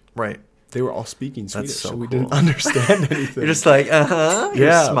Swedish. Right. They were all speaking Swedish, so we cool. didn't understand anything. You're just uh-huh. You're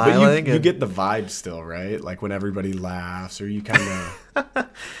yeah, smiling. But you get the vibe still, right? When everybody laughs, or you kind of... Well,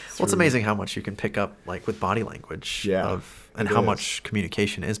 it's amazing how much you can pick up, with body language. Yeah. Of and how much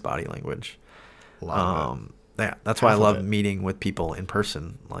communication is body language. Yeah, that's why I Half of love it. meeting with people in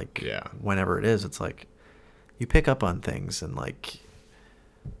person. Like, Yeah. whenever it is, it's like you pick up on things, and like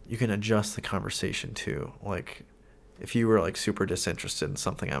you can adjust the conversation too. Like, if you were like super disinterested in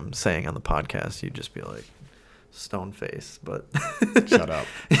something I'm saying on the podcast, you'd just be like stone face. But Shut up.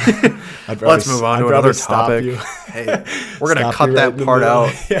 Let's move on to another topic. Hey, we're gonna cut that part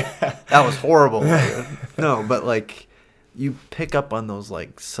out. Yeah. That was horrible. No, but like you pick up on those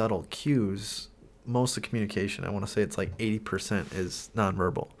like subtle cues. Most of communication, I want to say it's like 80% is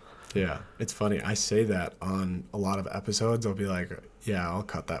nonverbal. Yeah, it's funny. I say that on a lot of episodes. I'll be like, yeah, I'll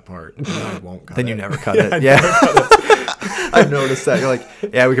cut that part. And I won't cut it. Then you never cut it. Yeah. I've noticed that. You're like,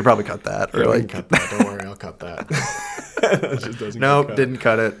 yeah, we could probably cut that. Or Yeah, like, cut that. Don't worry, I'll cut that. It just doesn't nope, get cut. didn't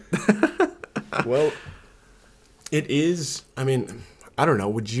cut it. Well, it is. I mean, I don't know.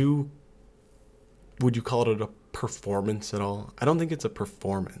 Would you call it a performance at all? I don't think it's a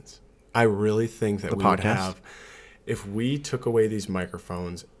performance. I really think that we would have, if we took away these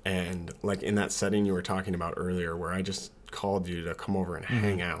microphones and like in that setting you were talking about earlier where I just called you to come over and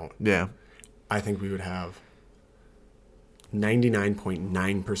hang out. Yeah. I think we would have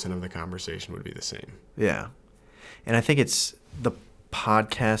 99.9% of the conversation would be the same. Yeah. And I think it's the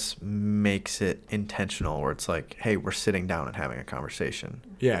podcast makes it intentional where it's like, hey, we're sitting down and having a conversation.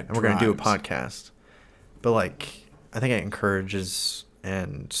 Yeah. And we're going to do a podcast. But like, I think it encourages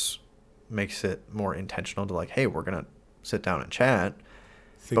and makes it more intentional to like, hey, we're going to sit down and chat.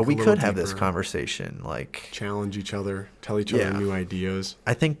 But we could have this conversation, like challenge each other, tell each other new ideas.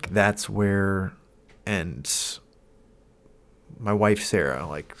 I think that's where, and my wife, Sarah,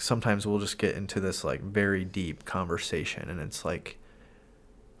 like sometimes we'll just get into this like very deep conversation and it's like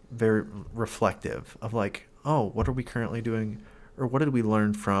very reflective of like, oh, what are we currently doing? Or what did we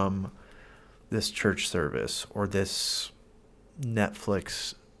learn from this church service or this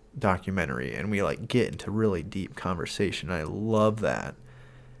Netflix documentary? And we like get into really deep conversation. I love that.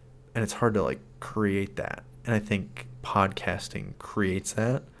 And it's hard to like create that. And I think podcasting creates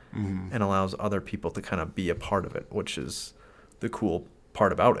that and allows other people to kind of be a part of it, which is the cool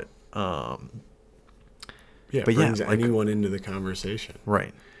part about it. Yeah, it brings anyone into the conversation.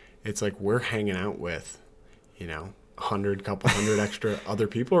 Right. It's like we're hanging out with, couple hundred extra other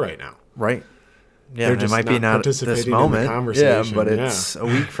people right now. Right. Yeah, it might be not this moment. Yeah, but it's a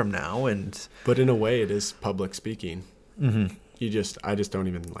week from now, but in a way, it is public speaking. Mm-hmm. I just don't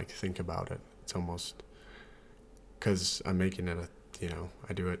even like think about it. It's almost because I'm making it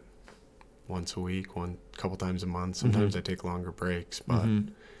I do it once a week, couple times a month. Sometimes I take longer breaks, but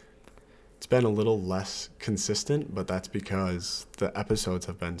it's been a little less consistent. But that's because the episodes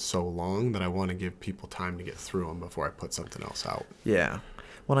have been so long that I want to give people time to get through them before I put something else out. Yeah.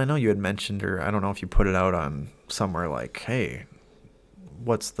 Well, I know you had mentioned, or I don't know if you put it out on somewhere like, hey,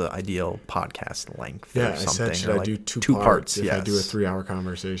 what's the ideal podcast length or something? I said, should I do two parts if I do a 3-hour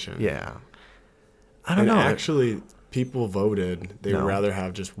conversation? Yeah. I don't know. Actually, people voted they would rather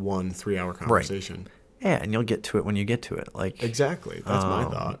have just 1 3-hour conversation. Right. Yeah, and you'll get to it when you get to it. Like exactly. That's my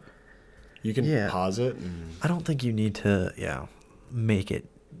thought. You can pause it. I don't think you need to, make it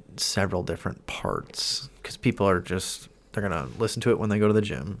several different parts because people are just... They're going to listen to it when they go to the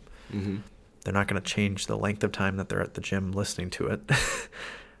gym. Mm-hmm. They're not going to change the length of time that they're at the gym listening to it.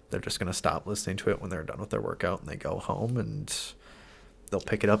 They're just going to stop listening to it when they're done with their workout and they go home and they'll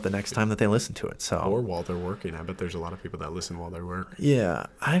pick it up the next time that they listen to it. Or while they're working. I bet there's a lot of people that listen while they work. Yeah.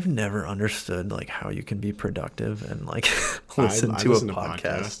 I've never understood like how you can be productive and like listen to a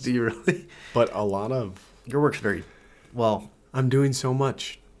podcast. Do you really? But a lot of... Your work's very... Well... I'm doing so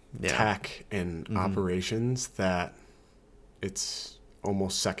much tech and operations that... It's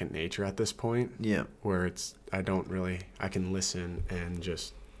almost second nature at this point. Yeah. Where I can listen and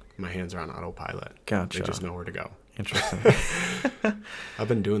just, my hands are on autopilot. Gotcha. They just know where to go. Interesting. I've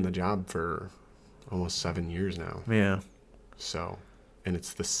been doing the job for almost 7 years now. Yeah. So, and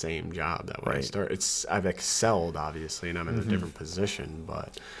it's the same job that when I start. I've excelled, obviously, and I'm in a different position,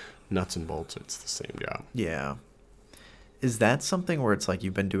 but nuts and bolts, it's the same job. Yeah. Is that something where it's like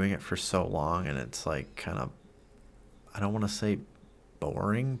you've been doing it for so long and it's like kind of, I don't want to say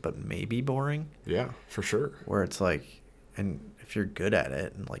boring, but maybe boring. Yeah, for sure. Where it's like, and if you're good at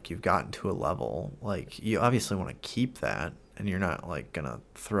it and like you've gotten to a level, like you obviously want to keep that and you're not like going to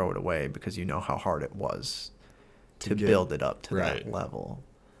throw it away because you know how hard it was to build it up to that level.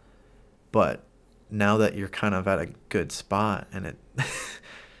 But now that you're kind of at a good spot and it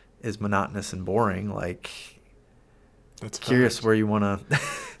is monotonous and boring, like that's curious where you want to.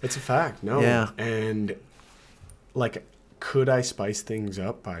 It's a fact. No. Yeah. And like, could I spice things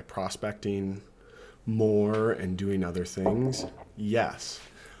up by prospecting more and doing other things, yes.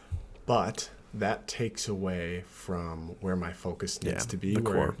 But that takes away from where my focus needs to be,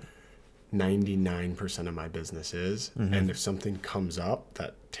 where 99% of my business is. Mm-hmm. And if something comes up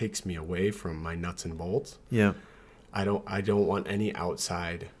that takes me away from my nuts and bolts, I don't want any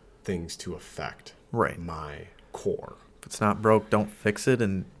outside things to affect my core. If it's not broke, don't fix it.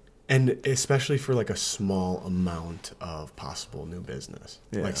 And especially for like a small amount of possible new business,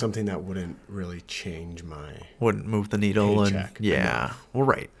 like something that wouldn't really change wouldn't move the needle paycheck. And well,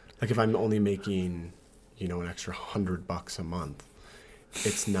 right. Like if I'm only making, an extra $100 a month,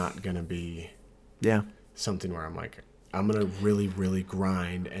 it's not going to be something where I'm like, I'm going to really, really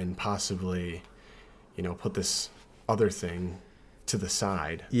grind and possibly, put this other thing to the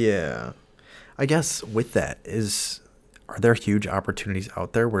side. Yeah. I guess with that are there huge opportunities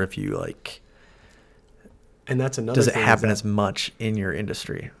out there where if you and that's another does it happen as much in your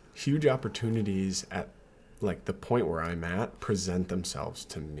industry? Huge opportunities at like the point where I'm at present themselves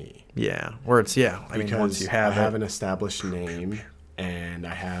to me. Yeah. Where it's, because once you I have an established name and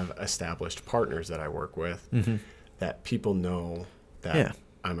I have established partners that I work with that people know that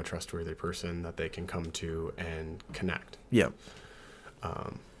I'm a trustworthy person that they can come to and connect. Yep.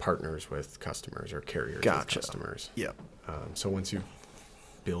 Partners with customers or carriers with customers. Yep. So once you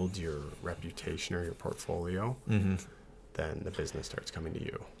build your reputation or your portfolio, then the business starts coming to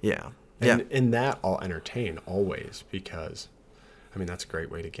you. Yeah. And that I'll entertain always because, that's a great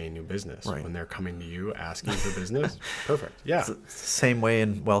way to gain new business. Right. When they're coming to you asking for business, perfect. Yeah. It's the same way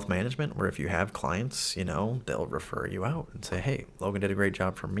in wealth management where if you have clients, they'll refer you out and say, hey, Logan did a great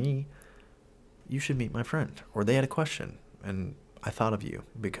job for me. You should meet my friend. Or they had a question and I thought of you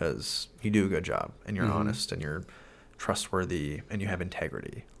because you do a good job and you're honest and you're trustworthy and you have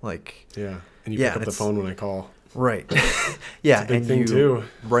integrity. And you pick up the phone when I call. Right. It's a big thing too.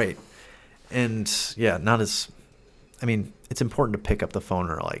 Right. And it's important to pick up the phone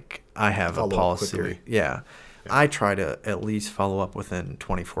or I have a policy. I try to at least follow up within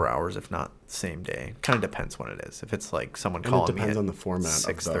 24 hours, if not the same day. Kind of depends when it is. If it's like someone calling me at on the format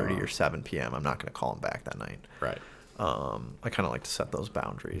 6:30 or 7 p.m., I'm not going to call them back that night. Right. I kind of like to set those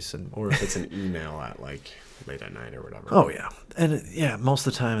boundaries. Or if it's an email at late at night or whatever. Oh, yeah. And most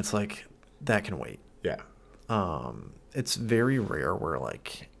of the time it's that can wait. Yeah. It's very rare where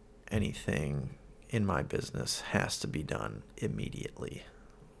anything in my business has to be done immediately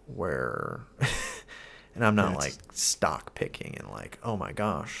where and I'm not stock picking and oh my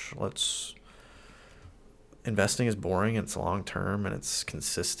gosh, investing is boring, it's long term and it's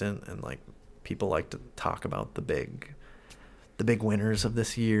consistent and people like to talk about the big winners of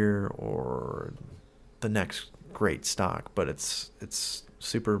this year or the next great stock, but it's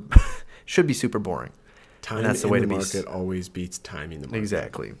super should be super boring. Time and that's the way the market always beats timing the market.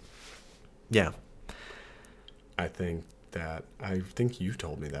 Exactly. Yeah. I think you've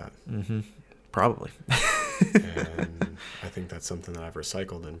told me that. Mm-hmm. Probably. And I think that's something that I've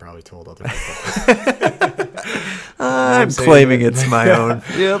recycled and probably told other people. I'm claiming it's my own.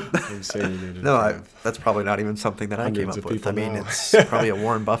 Yep. I'm saying that's probably not even something that I came up with. It's probably a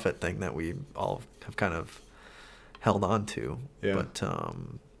Warren Buffett thing that we all have kind of held on to. Yeah. But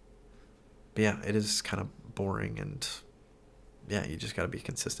it is kind of boring and you just got to be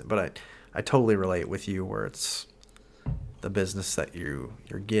consistent. But I totally relate with you where it's the business that you're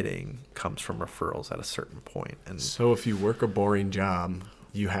getting comes from referrals at a certain point. And so if you work a boring job,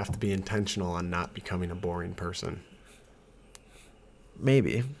 you have to be intentional on not becoming a boring person.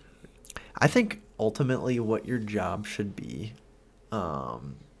 Maybe. I think ultimately what your job should be, I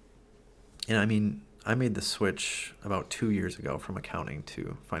made the switch about 2 years ago from accounting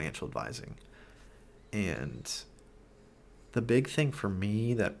to financial advising. And the big thing for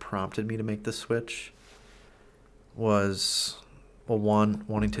me that prompted me to make the switch was,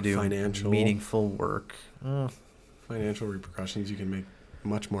 wanting to do meaningful work. Financial repercussions. You can make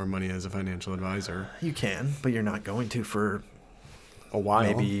much more money as a financial advisor. You can, but you're not going to for a while.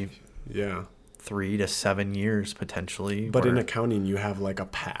 Maybe 3 to 7 years potentially. But in accounting, you have a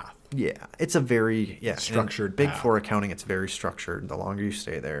path. Yeah, it's a very structured Big path. Four accounting, it's very structured. The longer you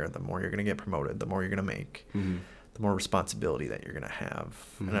stay there, the more you're going to get promoted, the more you're going to make, the more responsibility that you're going to have.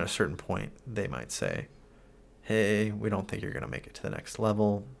 And at a certain point, they might say, hey, we don't think you're going to make it to the next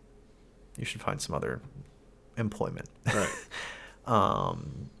level. You should find some other employment. Right.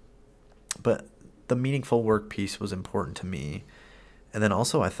 But the meaningful work piece was important to me. And then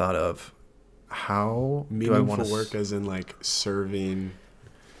also I thought of how meaningful do I want to work as in serving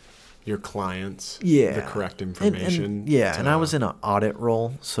your clients the correct information. And I was in an audit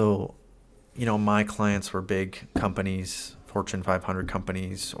role. So, my clients were big companies, Fortune 500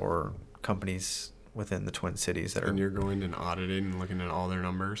 companies or companies within the Twin Cities that are. And you're going and auditing and looking at all their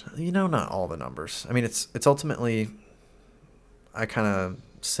numbers? Not all the numbers. I mean, it's ultimately, I kind of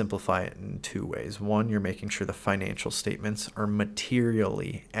simplify it in two ways. One, you're making sure the financial statements are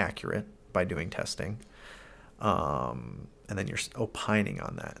materially accurate by doing testing. And then you're opining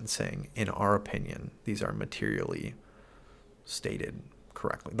on that and saying, in our opinion, these are materially stated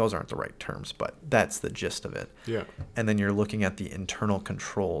correctly. Those aren't the right terms, but that's the gist of it. Yeah. And then you're looking at the internal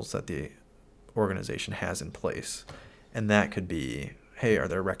controls that the organization has in place. And that could be, hey, are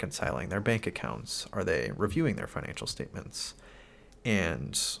they reconciling their bank accounts? Are they reviewing their financial statements?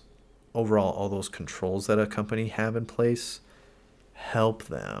 And overall, all those controls that a company have in place help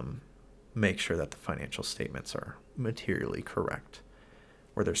them make sure that the financial statements are materially correct,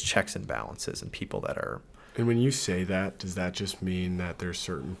 where there's checks and balances and people that are. And when you say that, does that just mean that there's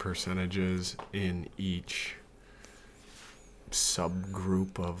certain percentages in each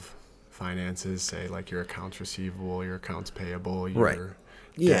subgroup of finances, say like your accounts receivable, your accounts payable, your right.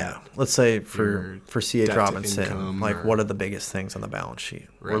 Yeah. Let's say for C.H. Robinson, like what are the biggest things on the balance sheet?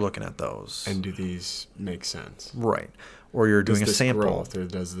 Right. We're looking at those. And do these make sense? Right. Or you're doing a sample. Growth or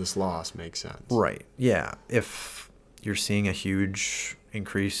does this loss make sense? Right. Yeah. If you're seeing a huge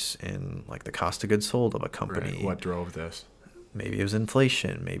increase in like the cost of goods sold of a company. Right. What drove this? Maybe it was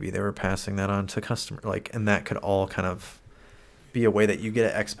inflation. Maybe they were passing that on to customers. And that could all kind of be a way that you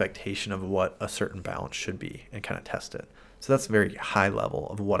get an expectation of what a certain balance should be and kind of test it. So that's very high level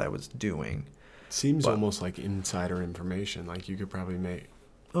of what I was doing. Seems almost like insider information. Like you could probably make.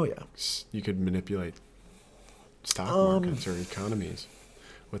 Oh yeah. You could manipulate stock markets or economies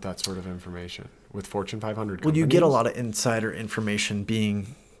with that sort of information. With Fortune 500 companies. Well, you get a lot of insider information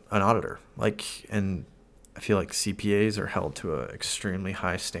being an auditor. And I feel like CPAs are held to an extremely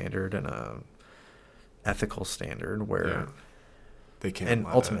high standard and a ethical standard where they can't. And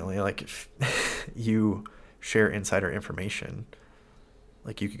ultimately, like if you share insider information,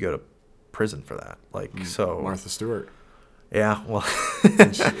 like you could go to prison for that. So Martha Stewart. Yeah, well,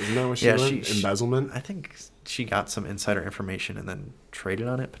 isn't that what she learned? Embezzlement. I think she got some insider information and then traded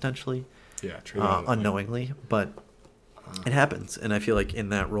on it potentially. Yeah, traded on it unknowingly, but it happens. And I feel like in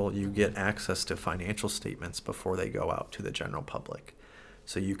that role, you get access to financial statements before they go out to the general public,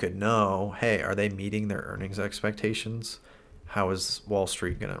 so you could know, hey, are they meeting their earnings expectations? How is Wall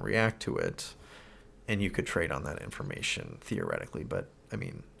Street going to react to it? And you could trade on that information theoretically, but I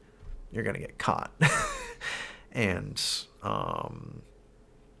mean, you're going to get caught. And so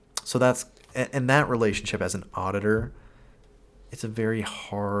that's, and that relationship as an auditor, it's a very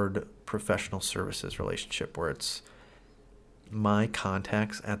hard professional services relationship where it's my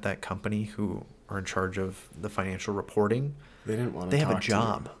contacts at that company who are in charge of the financial reporting. They didn't want to. They have a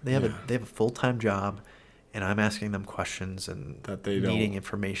job. They have a full-time job, and I'm asking them questions and that they needing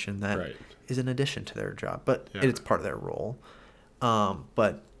information that is in addition to their job, but it's part of their role.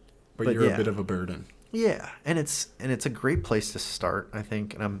 But you're a bit of a burden. Yeah, and it's a great place to start, I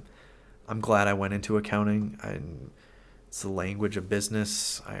think, and I'm glad I went into accounting. It's the language of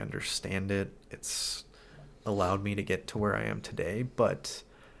business. I understand it. It's allowed me to get to where I am today. But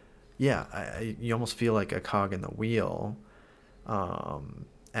yeah, you almost feel like a cog in the wheel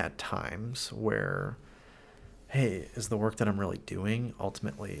at times where, hey, is the work that I'm really doing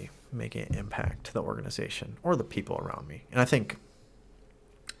ultimately making an impact to the organization or the people around me? And I think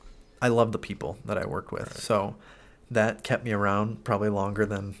I love the people that I work with. Right. So that kept me around probably longer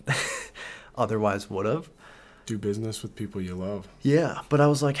than otherwise would have. Do business with people you love. Yeah, but I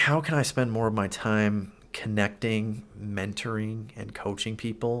was like, how can I spend more of my time connecting, mentoring, and coaching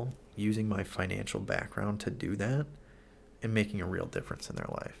people, using my financial background to do that and making a real difference in their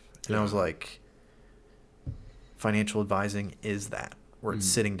life? And I was like, financial advising is that, where it's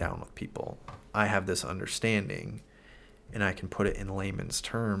sitting down with people. I have this understanding, and I can put it in layman's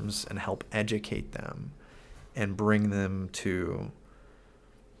terms and help educate them and bring them to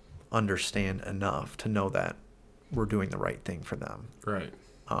understand enough to know that we're doing the right thing for them. Right.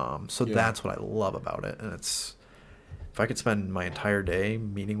 So that's what I love about it. And it's, if I could spend my entire day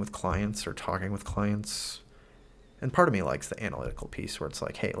meeting with clients or talking with clients, and part of me likes the analytical piece where it's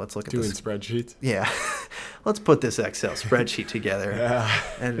like, hey, let's look at doing spreadsheets. Yeah. Let's put this Excel spreadsheet together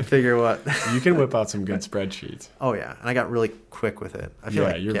and figure what. You can whip out some good spreadsheets. Oh, yeah. And I got really quick with it. I feel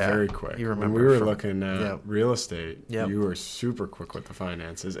like you're very quick. You remember when we were looking at real estate, you were super quick with the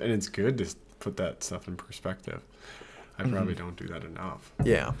finances. And it's good to put that stuff in perspective. I probably don't do that enough.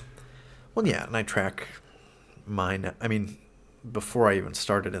 Yeah. Well, yeah. And I track mine. I mean, before I even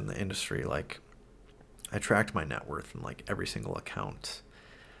started in the industry, like, I tracked my net worth in like every single account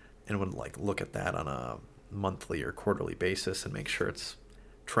and would like look at that on a monthly or quarterly basis and make sure it's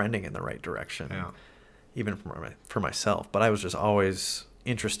trending in the right direction, Yeah. even for myself. But I was just always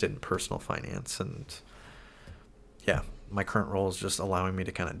interested in personal finance, and yeah, my current role is just allowing me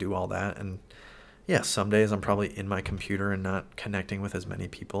to kind of do all that. And yeah, some days I'm probably in my computer and not connecting with as many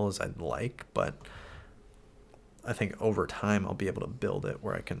people as I'd like, but I think over time I'll be able to build it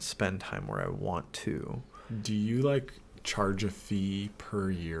where I can spend time where I want to. Do you like charge a fee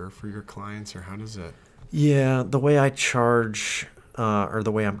per year for your clients, or how does it? Yeah, the way I charge or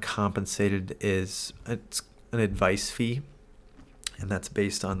the way I'm compensated is it's an advice fee, and that's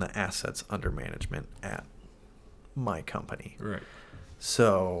based on the assets under management at my company. Right.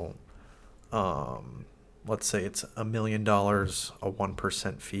 So let's say it's $1 million, a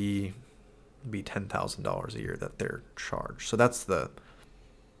 1% fee would be $10,000 a year that they're charged. So that's the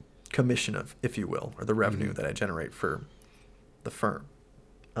commission of, if you will, or the revenue that I generate for the firm.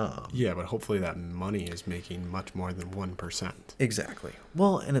 Yeah, but hopefully that money is making much more than 1%. Exactly.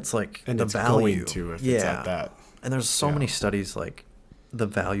 Well, and it's like And the it's value. going to if it's at that. And there's so many studies like the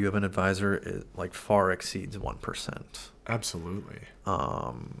value of an advisor is like far exceeds 1%. Absolutely.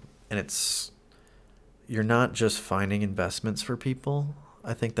 And it's, you're not just finding investments for people.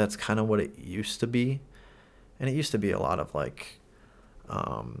 I think that's kind of what it used to be. And it used to be a lot of like,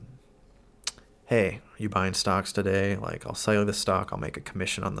 hey, you buying stocks today? Like, I'll sell you the stock. I'll make a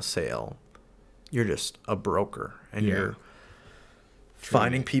commission on the sale. You're just a broker, and you're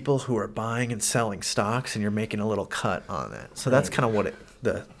finding people who are buying and selling stocks, and you're making a little cut on it. So that's kind of what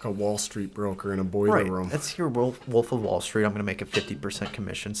like a Wall Street broker in a boiler room. That's your Wolf of Wall Street. I'm going to make a 50%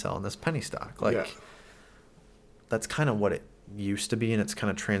 commission selling this penny stock. Like, that's kind of what it used to be, and it's kind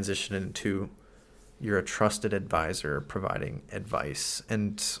of transitioned into you're a trusted advisor providing advice,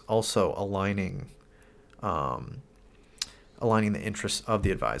 and also aligning the interests of the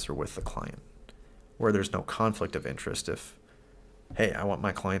advisor with the client, where there's no conflict of interest. If, hey, I want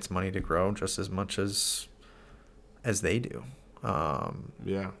my client's money to grow just as much as they do.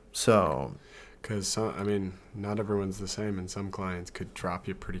 So, because I mean, not everyone's the same, and some clients could drop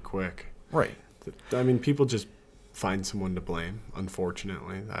you pretty quick. Right. I mean, people just find someone to blame.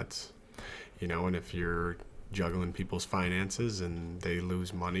 Unfortunately, that's. And if you're juggling people's finances and they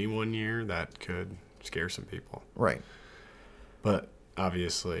lose money one year, that could scare some people. Right. But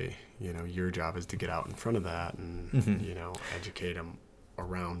obviously, your job is to get out in front of that and, educate them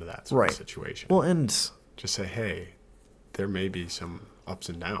around that sort of situation. Well, and just say, hey, there may be some ups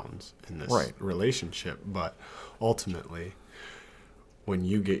and downs in this relationship, but ultimately, when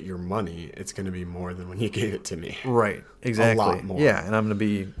you get your money, it's going to be more than when you gave it to me. Right. Exactly. A lot more. Yeah, and I'm going to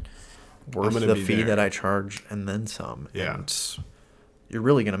be worth the fee there. that I charge and then some. Yeah. And you're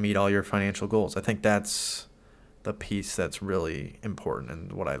really going to meet all your financial goals. I think that's the piece that's really important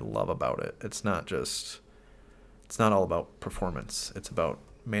and what I love about it. It's not all about performance. It's about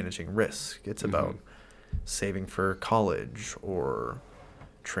managing risk. It's about saving for college or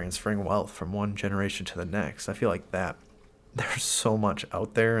transferring wealth from one generation to the next. I feel like that there's so much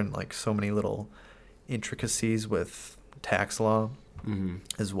out there, and like so many little intricacies with tax law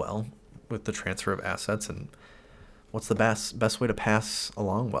as well, with the transfer of assets, and what's the best way to pass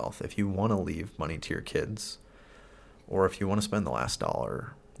along wealth if you want to leave money to your kids, or if you want to spend the last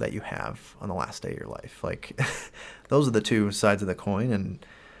dollar that you have on the last day of your life. Like, those are the two sides of the coin, and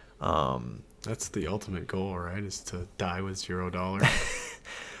that's the ultimate goal, right? Is to die with $0.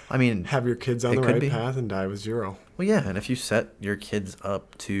 I mean, have your kids on the right path and die with zero. Well, yeah, and if you set your kids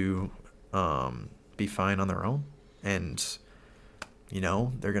up to be fine on their own, and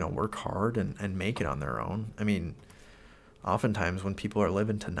they're going to work hard and make it on their own. I mean, oftentimes when people are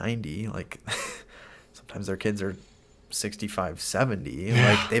living to 90, like sometimes their kids are 65, 70,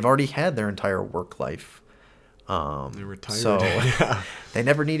 like they've already had their entire work life. They retired. So they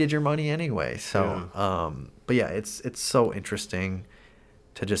never needed your money anyway. So, but yeah, it's so interesting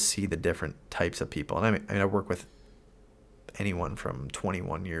to just see the different types of people. And I mean, I work with anyone from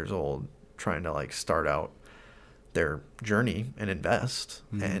 21 years old trying to like start out their journey and invest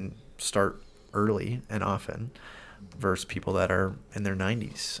and start early and often, versus people that are in their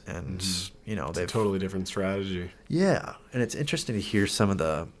 90s and it's they've a totally different strategy. Yeah, and it's interesting to hear some of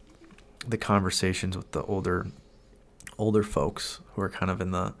the conversations with the older folks who are kind of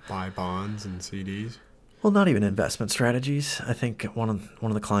in the buy bonds and CDs. Well, not even investment strategies. I think one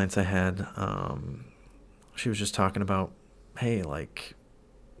of the clients I had, she was just talking about, hey, like,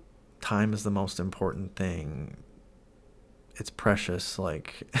 time is the most important thing. It's precious,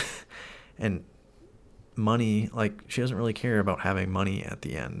 like, and money, like, she doesn't really care about having money at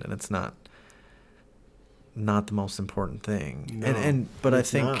the end, and it's not the most important thing. No, but I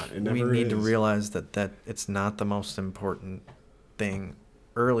think we need to realize that it's not the most important thing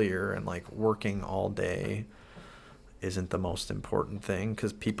earlier, and like working all day isn't the most important thing,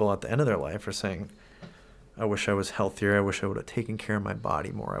 because people at the end of their life are saying, I wish I was healthier. I wish I would have taken care of my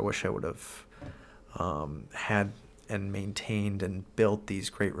body more. I wish I would have had and maintained and built these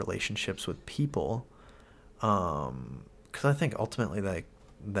great relationships with people. Because I think ultimately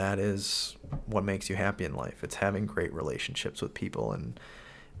that is what makes you happy in life. It's having great relationships with people and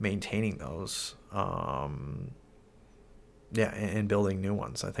maintaining those. And building new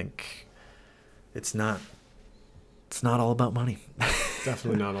ones. I think it's not all about money.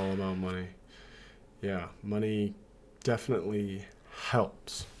 Definitely not all about money. Yeah, money definitely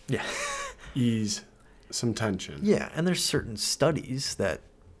helps. Yeah. Ease some tension. Yeah, and there's certain studies that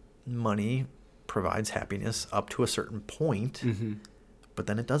money provides happiness up to a certain point, but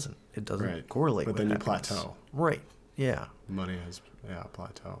then it doesn't. It doesn't correlate with happiness. But then you plateau. Right, yeah. Money has,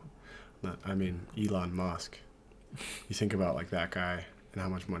 plateau. I mean, Elon Musk. You think about like that guy and how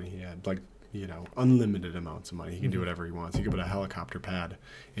much money he had. Like, unlimited amounts of money. He can do whatever he wants. He can put a helicopter pad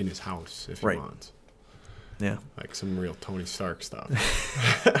in his house if he wants. Yeah. Like some real Tony Stark stuff.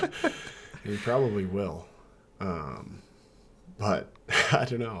 He probably will. But I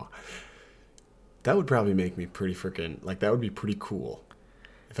don't know. That would probably make me pretty freaking, like, that would be pretty cool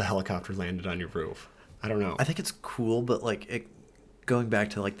if a helicopter landed on your roof. I don't know. I think it's cool, but like going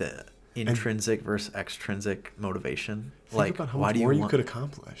back to like the intrinsic versus extrinsic motivation. Think like, about how why much do you more you could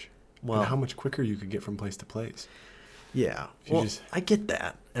accomplish. Well, and how much quicker you could get from place to place. Yeah. Well, I get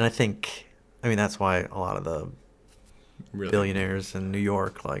that. And I think, that's why a lot of the billionaires in New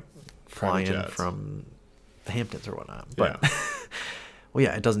York, like, fly in from the Hamptons or whatnot. But, well,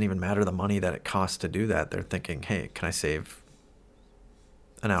 yeah, it doesn't even matter the money that it costs to do that. They're thinking, hey, can I save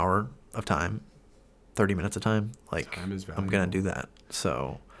an hour of time, 30 minutes of time? Like, time is valuable. I'm going to do that.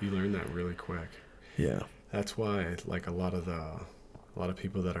 So you learn that really quick. Yeah. That's why, like, a lot of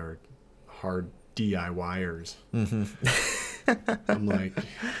people that are hard DIYers, I'm like,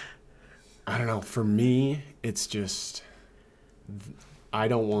 I don't know. For me, it's just, I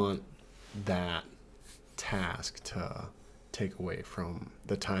don't want that task to take away from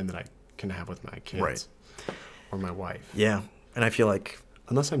the time that I can have with my kids or my wife. Yeah. And I feel like,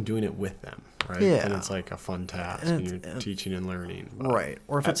 unless I'm doing it with them, right? Yeah. And it's like a fun task and you're teaching and learning. Right.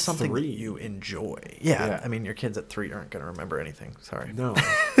 Or if it's something that you enjoy. Yeah. I mean, your kids at 3 aren't going to remember anything. Sorry. No.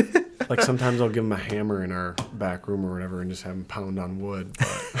 Like, sometimes I'll give them a hammer in our back room or whatever and just have them pound on wood.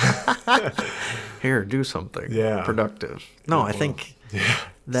 But here, do something productive. No, I think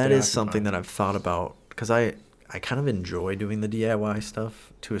that is something that I've thought about, because I kind of enjoy doing the DIY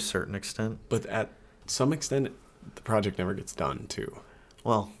stuff to a certain extent. But at some extent, the project never gets done, too.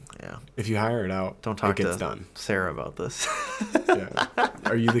 Well, yeah. If you hire it out, don't talk it gets to done. Sarah about this. Yeah.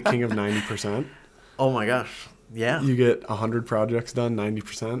 Are you the king of 90%? Oh my gosh. Yeah. You get 100 projects done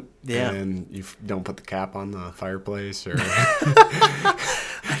 90%. Yeah. And you don't put the cap on the fireplace, or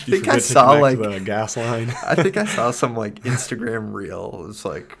I think I saw like the gas line. I think I saw some like Instagram reel. It's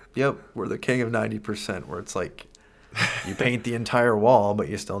like, yep, we're the king of 90%, where it's like you paint the entire wall, but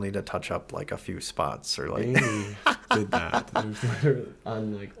you still need to touch up like a few spots, or like did that.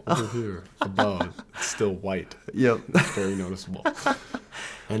 I'm like over here above, it's still white. Yep. It's very noticeable.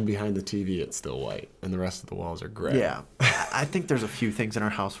 And behind the TV, it's still white, and the rest of the walls are gray. Yeah. I think there's a few things in our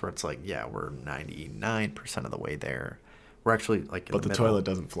house where it's like, yeah, we're 99% of the way there. We're actually like in but the middle. toilet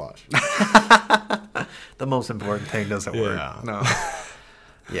doesn't flush. The most important thing doesn't work. No.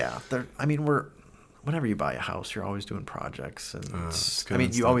 Yeah. Whenever you buy a house, you're always doing projects,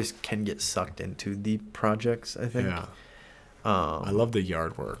 and you always can get sucked into the projects, I think. Yeah. I love the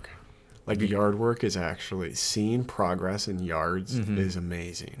yard work. Like, yard work is actually, seeing progress in yards is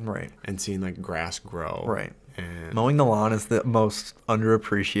amazing. Right. And seeing, like, grass grow. Right. And mowing the lawn is the most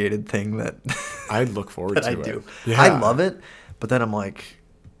underappreciated thing that I look forward to. I it. do. Yeah. I love it, but then I'm like,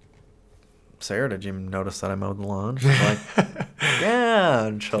 Sarah, did you notice that I mowed the lawn? She's like, yeah,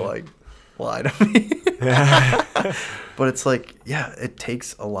 and she'll like lie to me. But it's like, yeah, it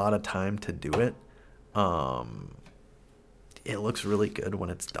takes a lot of time to do it. It looks really good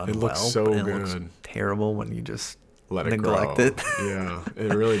when it's done well. It looks so good. It looks terrible when you just let it neglect grow. it. Yeah,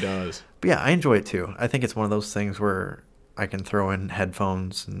 it really does. But yeah, I enjoy it too. I think it's one of those things where I can throw in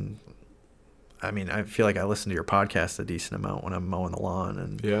headphones, and I feel like I listen to your podcast a decent amount when I'm mowing the lawn,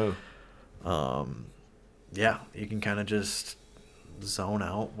 and you can kind of just zone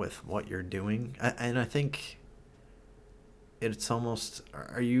out with what you're doing. And I think it's almost,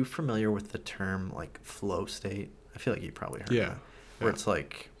 are you familiar with the term like flow state? I feel like you probably heard it. Where it's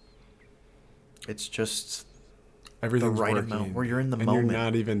like, it's just Everything's the right working, amount where you're in the and moment. You're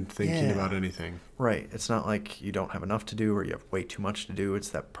not even thinking about anything. Right. It's not like you don't have enough to do or you have way too much to do. It's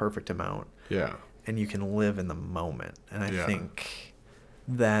that perfect amount. Yeah. And you can live in the moment. And I think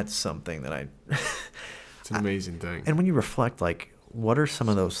that's something that it's an amazing thing. And when you reflect, like, what are some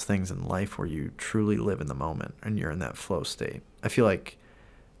of those things in life where you truly live in the moment and you're in that flow state? I feel like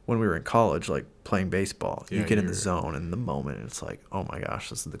when we were in college, like playing baseball, you get in the zone in the moment. And it's like, oh my gosh,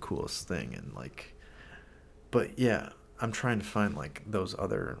 this is the coolest thing. And like, but yeah, I'm trying to find like those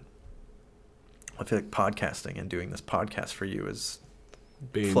other, I feel like podcasting and doing this podcast for you is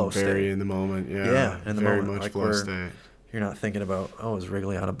being flow very state. in the moment. Yeah. In the very moment. much Like flow state. You're not thinking about, oh, is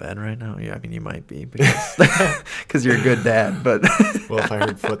Wrigley out of bed right now? Yeah, I mean, you might be because you're a good dad. But well, if I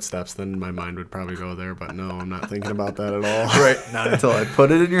heard footsteps, then my mind would probably go there. But no, I'm not thinking about that at all. Right. Not until I put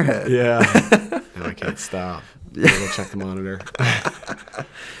it in your head. Yeah. And I can't stop. Go check the monitor. But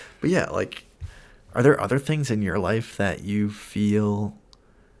yeah, like, are there other things in your life that you feel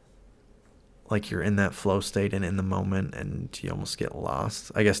like you're in that flow state and in the moment and you almost get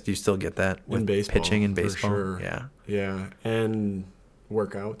lost? I guess, do you still get that with pitching in baseball? For sure. Yeah. Yeah. And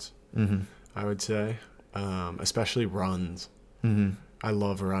workouts, Mm-hmm. I would say, especially runs. Mm-hmm. I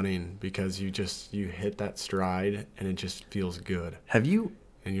love running because you hit that stride and it just feels good. Have you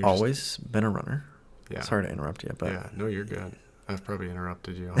always been a runner? Yeah. Sorry to interrupt you, but yeah, no, you're good. I've probably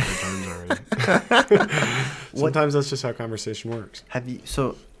interrupted you 100 times already. Sometimes that's just how conversation works. Have you?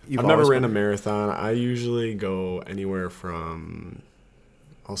 So I've never ran a marathon. I usually go anywhere from,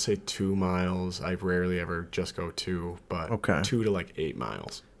 I'll say 2 miles. I rarely ever just go 2, but 2 to like 8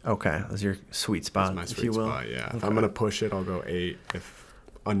 miles. Okay, that's your sweet spot. That's my sweet spot. Yeah. Okay. If I'm gonna push it, I'll go 8. If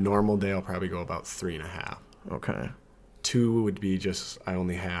a normal day, I'll probably go about 3.5. Okay. 2 would be just I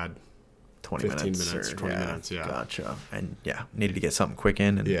only had 20 15 minutes, 20 minutes. Yeah. Gotcha. And yeah, needed to get something quick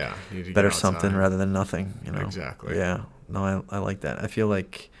in. And needed to better get something rather than nothing. You know. Exactly. Yeah. No, I like that. I feel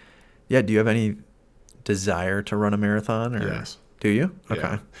like, yeah. Do you have any desire to run a marathon? Or yes. Do you? Yeah.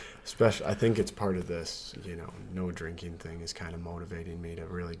 Okay. Especially, I think it's part of this, no drinking thing is kind of motivating me to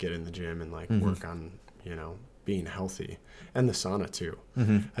really get in the gym and like work on, being healthy, and the sauna too.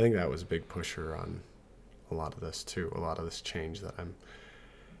 Mm-hmm. I think that was a big pusher on a lot of this too, a lot of this change that I'm,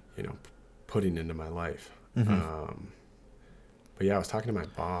 putting into my life. Mm-hmm. But yeah, I was talking to my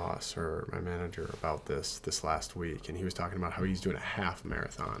boss or my manager about this last week, and he was talking about how he's doing a half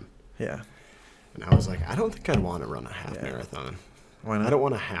marathon. Yeah. And I was like, I don't think I'd want to run a half marathon. Why not? I don't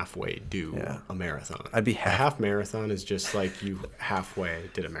want to halfway do a marathon. I'd be a half marathon is just like you halfway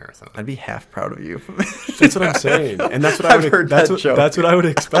did a marathon. I'd be half proud of you. That's what I'm saying, and that's what that's what I would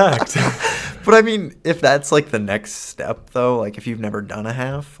expect. But I mean, if that's like the next step, though, like if you've never done a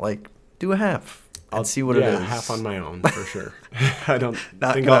half, like do a half. I'll see what it is. Yeah, half on my own for sure. I don't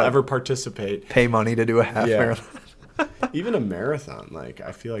think I'll ever participate. Pay money to do a half marathon. Even a marathon, like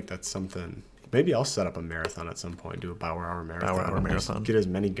I feel like that's something. Maybe I'll set up a marathon at some point, do a hour marathon. Get as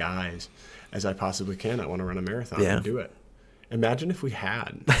many guys as I possibly can that want to run a marathon and do it. Imagine if we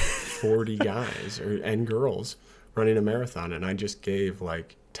had 40 guys and girls running a marathon, and I just gave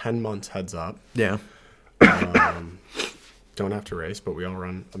like 10 months heads up. Yeah. Don't have to race, but we all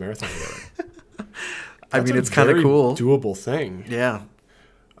run a marathon together. I mean, it's kind of cool. Doable thing. Yeah.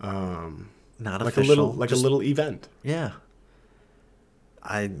 Not like official. A little event. Yeah.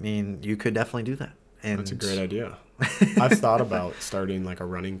 I mean, you could definitely do that. And that's a great idea. I've thought about starting like a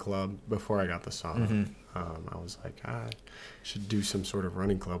running club before I got the sauna. Mm-hmm. I was like, I should do some sort of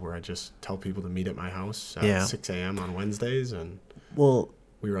running club where I just tell people to meet at my house at 6 a.m. on Wednesdays, and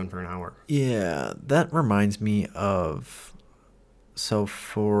we run for an hour. Yeah, that reminds me of, so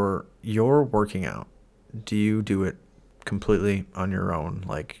for your working out, do you do it completely on your own?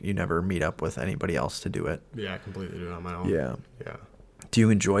 Like you never meet up with anybody else to do it? Yeah, I completely do it on my own. Yeah. Yeah. Do you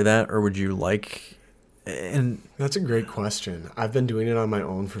enjoy that, or would you like? And that's a great question. I've been doing it on my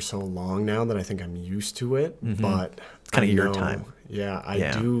own for so long now that I think I'm used to it. Mm-hmm. But it's kind of your time. Yeah,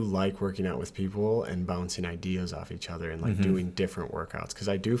 I do like working out with people and bouncing ideas off each other and like doing different workouts, because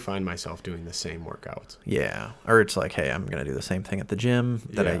I do find myself doing the same workouts. Yeah, or it's like, hey, I'm gonna do the same thing at the gym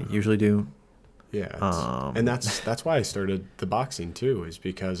that I usually do. Yeah, and that's why I started the boxing too, is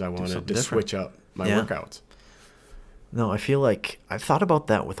because I wanted to switch up my workouts. No, I feel like I've thought about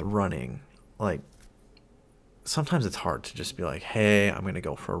that with running. Like, sometimes it's hard to just be like, hey, I'm going to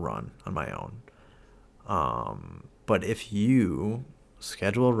go for a run on my own. But if you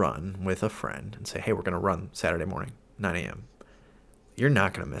schedule a run with a friend and say, hey, we're going to run Saturday morning, 9 a.m., you're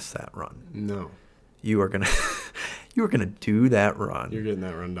not going to miss that run. No. You are going to do that run. You're getting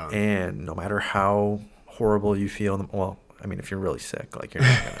that run done. And no matter how horrible you feel, well, I mean, if you're really sick, like you're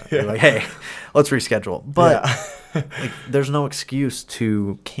not gonna you're like, hey, let's reschedule. But like, there's no excuse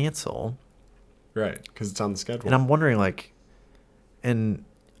to cancel. Right, because it's on the schedule. And I'm wondering, like, and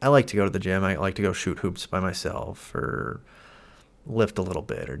I like to go to the gym. I like to go shoot hoops by myself or lift a little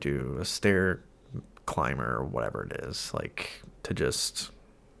bit or do a stair climber or whatever it is, like to just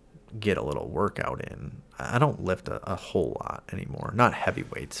get a little workout in. I don't lift a whole lot anymore. Not heavy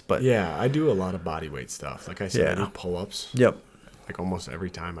weights, but yeah, I do a lot of body weight stuff. Like I said, I do pull-ups. Yep. Like almost every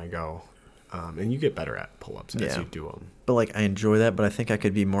time I go. And you get better at pull-ups as you do them. But like I enjoy that, but I think I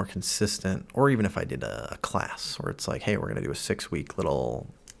could be more consistent. Or even if I did a class where it's like, hey, we're gonna do a 6-week little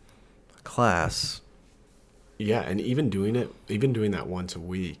class. Yeah, and even doing that once a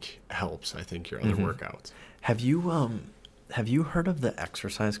week helps. I think your other workouts. Have you heard of the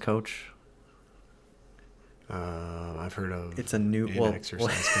exercise coach? I've heard of. It's a new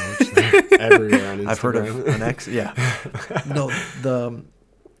exercise coach. They're everywhere on Instagram. I've heard of an yeah. No,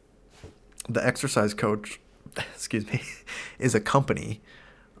 the exercise coach, excuse me, is a company.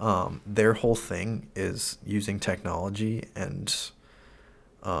 Their whole thing is using technology and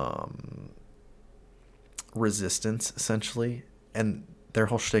resistance, essentially. And their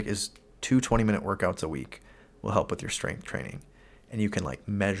whole shtick is 2 20-minute workouts a week will help with your strength training. And you can like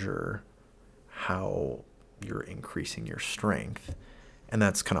measure how you're increasing your strength. And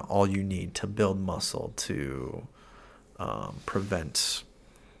that's kind of all you need to build muscle to prevent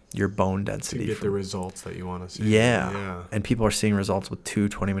your bone density. To get the results that you want to see. Yeah. And people are seeing results with 2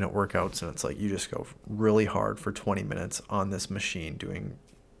 20-minute workouts. And it's like you just go really hard for 20 minutes on this machine doing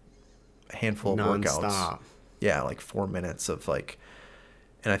a handful of workouts. Yeah, like 4 minutes of like,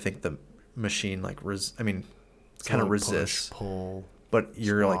 and I think the machine like, kind of resists. Push, pull, but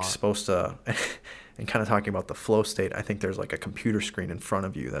you're squat. Like supposed to, and kind of talking about the flow state, I think there's like a computer screen in front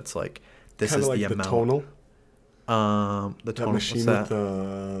of you that's like, this kinda is like the the amount. Tonal? The tonal machine with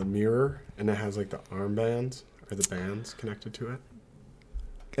the mirror, and it has like the armbands or the bands connected to it.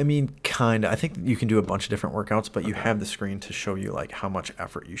 I mean, kind of. I think you can do a bunch of different workouts, but you have the screen to show you like how much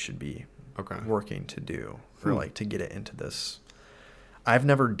effort you should be working to do or like to get it into this. I've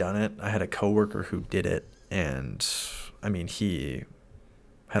never done it. I had a coworker who did it, and I mean, he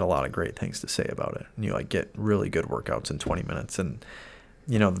had a lot of great things to say about it. And you like get really good workouts in 20 minutes, and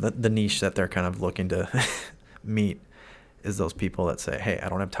you know the niche that they're kind of looking to meet is those people that say, hey, I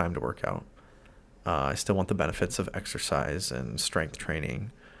don't have time to work out. I still want the benefits of exercise and strength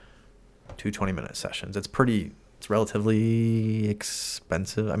training. 2 20-minute sessions. It's relatively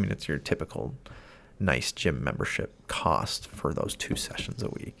expensive. I mean, it's your typical nice gym membership cost for those 2 sessions a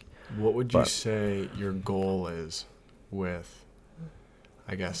week. What would you say your goal is with,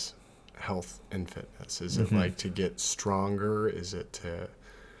 I guess, health and fitness? Is it like to get stronger? Is it to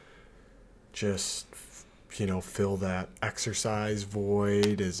just, fill that exercise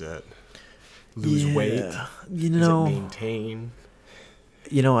void? Is it lose weight? Is it maintain?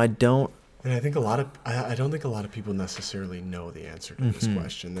 I don't. And I think I don't think a lot of people necessarily know the answer to this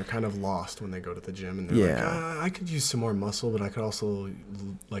question. They're kind of lost when they go to the gym, and they're like, I could use some more muscle, but I could also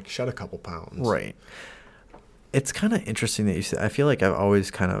like shed a couple pounds. Right. It's kind of interesting that you say. I feel like I've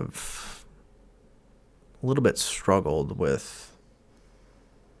always kind of a little bit struggled with,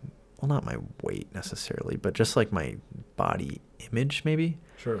 well, not my weight necessarily, but just like my body image, maybe.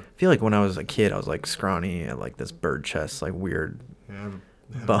 Sure. I feel like when I was a kid, I was like scrawny, and like this bird chest, like weird. Yeah,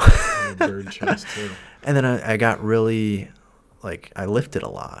 I have a bird chest too. And then I got really, like, I lifted a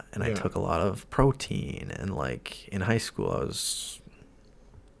lot, and I took a lot of protein, and like in high school I was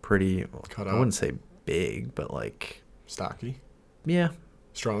pretty, cut I out. wouldn't say big, but like Stocky. Yeah.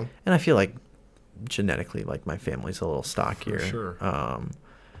 Strong. And I feel like genetically, like my family's a little stockier. For sure.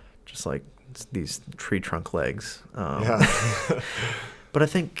 Just like these tree trunk legs. Yeah. But I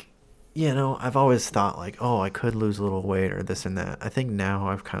think, I've always thought like, oh, I could lose a little weight or this and that. I think now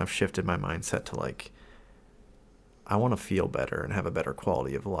I've kind of shifted my mindset to like, I want to feel better and have a better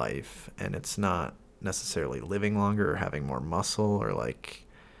quality of life. And it's not necessarily living longer or having more muscle or like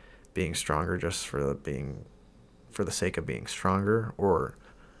being stronger just for the sake of being stronger or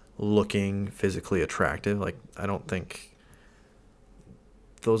looking physically attractive. Like, I don't think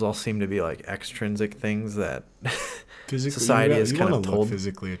those all seem to be like extrinsic things that society has kind of told. Look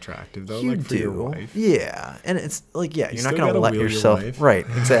physically attractive though, you like for do. your wife. Yeah, and it's like, you're not still going to let wheel yourself. your life. Right,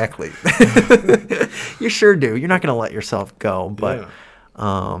 exactly. You sure do. You're not going to let yourself go, but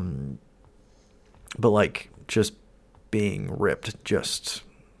but like just being ripped, just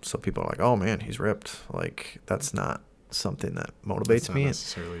so people are like, oh man, he's ripped. Like, that's not something that motivates me. Not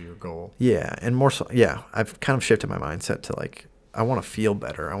necessarily your goal. Yeah, and more so, I've kind of shifted my mindset to like, I want to feel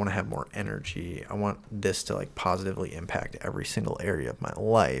better. I want to have more energy. I want this to like positively impact every single area of my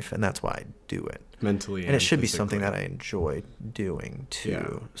life, and that's why I do it. Mentally and it should physically. Be something that I enjoy doing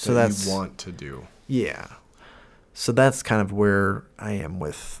too. Yeah, so that's you want to do. Yeah. So that's kind of where I am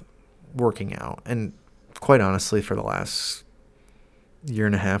with working out. And quite honestly, for the last year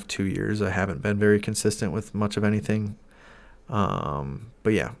and a half, 2 years, I haven't been very consistent with much of anything.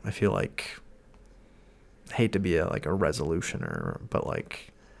 But yeah, I feel like I hate to be a resolutioner, but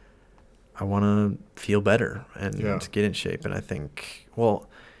like I want to feel better and get in shape. And I think, well,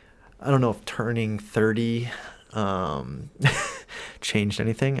 I don't know if turning 30 changed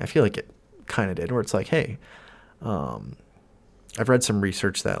anything. I feel like it kind of did, where it's like, hey, I've read some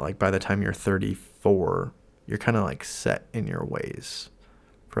research that like by the time you're 34, you're kind of like set in your ways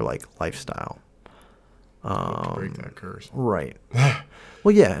for like lifestyle. Break that curse. Right.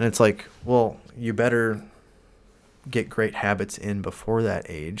 Well, yeah. And it's like, well, you better get great habits in before that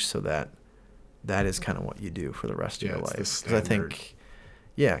age so that is kind of what you do for the rest of your life. Because I think,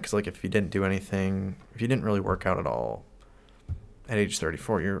 because like if you didn't do anything, if you didn't really work out at all at age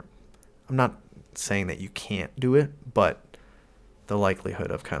 34, I'm not saying that you can't do it, but the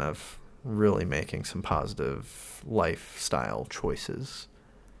likelihood of kind of really making some positive lifestyle choices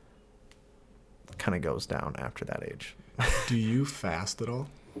kind of goes down after that age. Do you fast at all?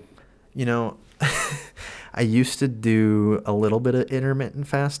 You know, I used to do a little bit of intermittent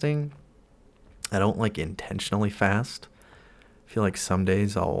fasting. I don't like intentionally fast. I feel like some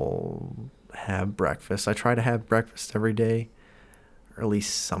days I'll have breakfast. I try to have breakfast every day, or at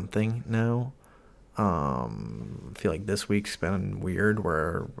least something now. I feel like this week's been weird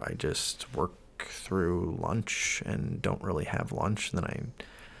where I just work through lunch and don't really have lunch. And then I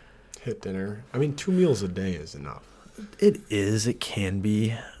hit dinner. I mean, 2 meals a day is enough. It is. It can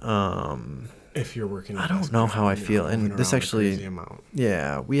be. If you're working, I don't know how I feel. And this actually,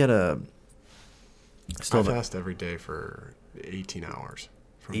 yeah, we had I fast every day for 18 hours.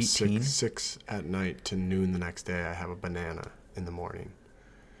 From 18? 6 at night to noon the next day. I have a banana in the morning.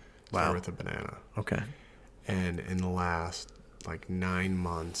 Wow. Start with a banana. Okay. And in the last 9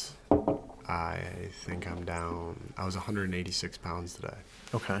 months, I think I'm down. I was 186 pounds today.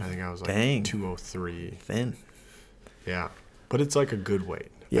 Okay. I think I was like Dang. 203. Thin. Yeah. But it's like a good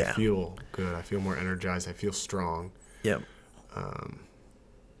weight. Yeah. I feel good. I feel more energized. I feel strong. Yep.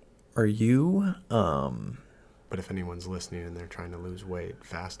 Are you But if anyone's listening and they're trying to lose weight,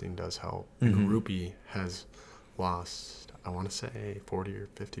 fasting does help. Mm-hmm. And Rupi has lost, I want to say 40 or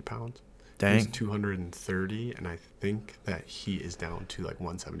 50 pounds. Dang. He's 230, and I think that he is down to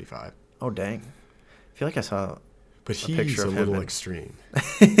 175. Oh, dang. I feel like I saw But he's a little extreme.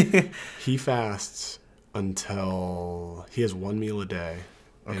 He fasts until he has 1 meal a day,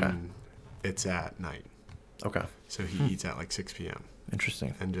 and it's at night. Okay. So he eats at 6 p.m.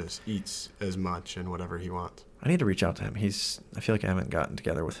 Interesting. And just eats as much and whatever he wants. I need to reach out to him. I feel like I haven't gotten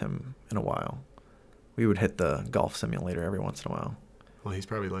together with him in a while. We would hit the golf simulator every once in a while. Well, he's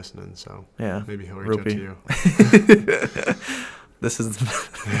probably listening, so yeah, maybe he'll reach out to you. This is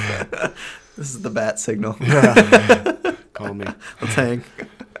the bat signal. Yeah. Call me. Let's hang.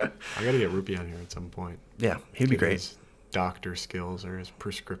 I got to get Rupi on here at some point. Yeah, he'd be great. His doctor skills or his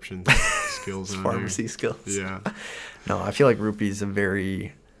prescription skills. His pharmacy skills. Yeah. No, I feel like Rupi's a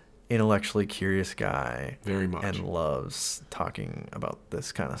very intellectually curious guy. Very much. And loves talking about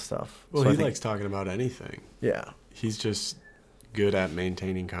this kind of stuff. Well, he likes talking about anything. Yeah. He's just good at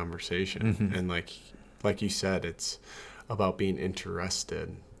maintaining conversation. Mm-hmm. And like you said, it's about being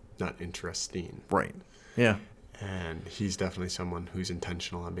interested, not interesting. Right. Yeah. And he's definitely someone who's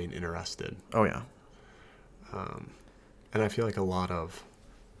intentional on being interested. Oh, yeah. And I feel like a lot of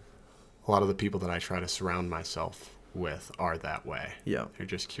the people that I try to surround myself with are that way. Yeah. They're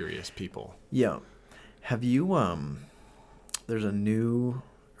just curious people. Yeah. Have you, there's a new,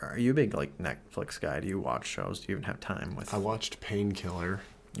 are you a big Netflix guy? Do you watch shows? Do you even have time with? I watched Painkiller.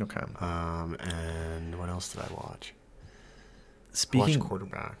 Okay. And what else did I watch? I watched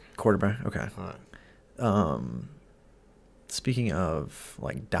Quarterback. Okay. Speaking of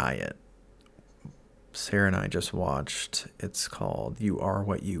diet, Sarah and I just watched, it's called You Are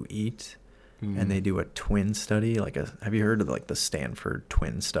What You Eat. Mm. And they do a twin study. Have you heard of the Stanford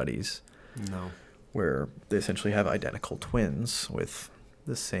twin studies? No. Where they essentially have identical twins with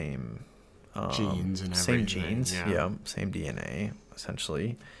the same genes and same everything. Genes, yeah, same DNA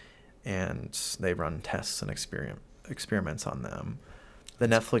essentially, and they run tests and experiments on them. The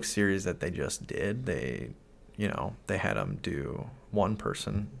Netflix series that they just did, they had them do, one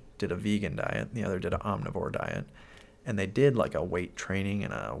person did a vegan diet, the other did an omnivore diet, and they did a weight training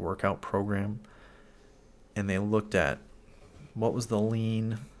and a workout program, and they looked at what was the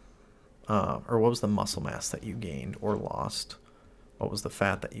lean, or what was the muscle mass that you gained or lost? What was the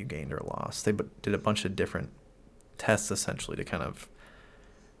fat that you gained or lost? They did a bunch of different tests essentially to kind of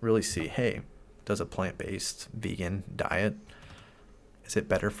really see, hey, does a plant-based vegan diet, is it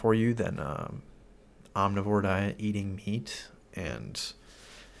better for you than omnivore diet, eating meat? And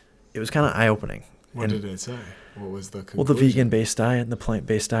it was kind of eye-opening. What did it say? What was the conclusion? Well, the vegan-based diet and the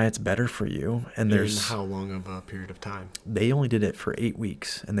plant-based diet's beter for you. And there's how long of a period of time? They only did it for 8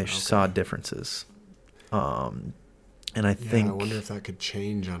 weeks, and they saw differences. And I think... I wonder if that could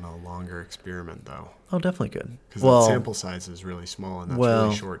change on a longer experiment, though. Oh, definitely could. Because the sample size is really small, and that's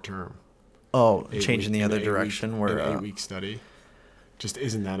really short term. Oh, changing the other direction where... An 8-week study just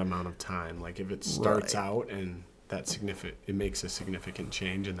isn't that amount of time. Like, if it starts out and it makes a significant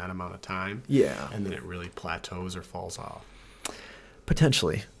change in that amount of time, and then it really plateaus or falls off.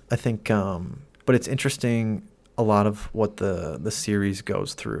 Potentially. I think... but it's interesting, a lot of what the series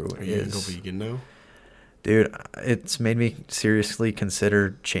goes through Are you going to go vegan now? Dude, it's made me seriously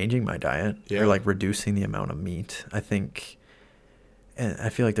consider changing my diet or like reducing the amount of meat. I think, and I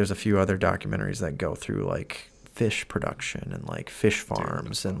feel like there's a few other documentaries that go through like fish production and like fish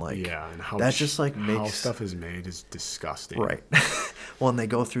farms and like and how that just like makes how stuff is made is disgusting. Right. Well, and they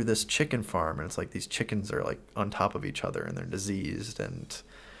go through this chicken farm and it's like these chickens are like on top of each other and they're diseased and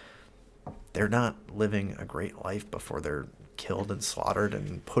they're not living a great life before they're killed and slaughtered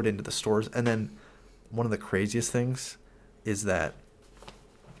and put into the stores. And then one of the craziest things is that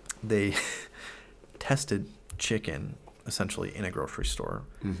they tested chicken essentially in a grocery store,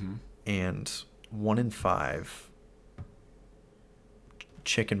 and 1 in 5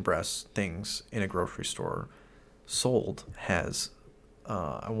 chicken breast things in a grocery store sold has,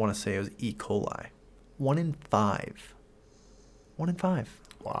 I want to say it was E. coli. 1 in 5. 1 in 5.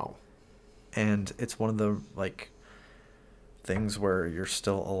 Wow. And it's one of the like things where you're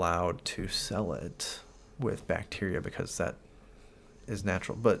still allowed to sell it with bacteria because that is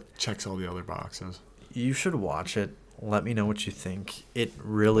natural, but checks all the other boxes. You should watch it. Let me know what you think. It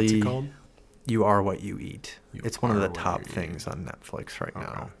really... What's it called? You Are What You Eat. It's one of the top things on Netflix right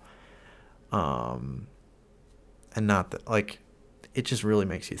now. And not that, like, it just really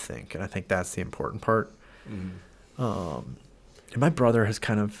makes you think, and I think that's the important part. And my brother has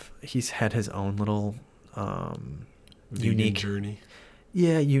he's had his own little unique journey.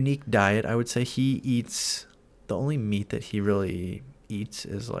 Yeah, unique diet. I would say he eats, the only meat that he really eats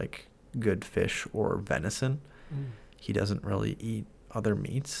is like good fish or venison. He doesn't really eat other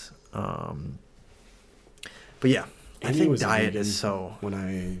meats. But yeah, I think diet is so.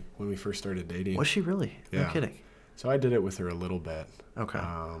 When we first started dating. Was she really? Yeah. No kidding. So I did it with her a little bit. Okay.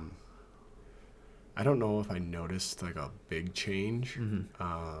 I don't know if I noticed like a big change.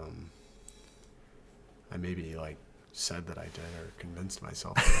 I maybe like said that I did or convinced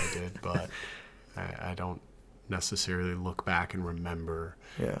myself that I did, but I don't necessarily look back and remember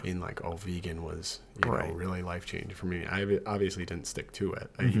being like, oh, vegan was you know, really life-changing for me. I obviously didn't stick to it.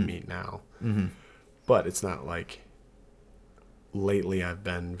 I eat meat now. But it's not like lately I've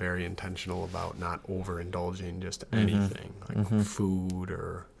been very intentional about not overindulging just anything, like food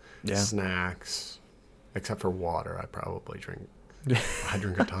or snacks, except for water. I probably drink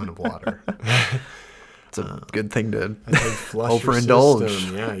a ton of water. It's a good thing to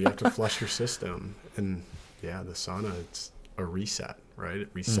overindulge. Yeah, you have to flush your system. And yeah, the sauna, it's a reset, right?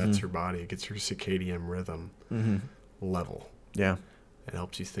 It resets your body. It gets your circadian rhythm level. Yeah. It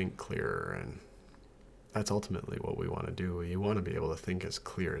helps you think clearer. And that's ultimately what we want to do. You want to be able to think as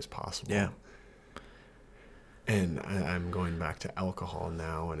clear as possible. Yeah. And I'm going back to alcohol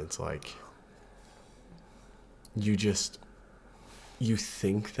now, and it's like you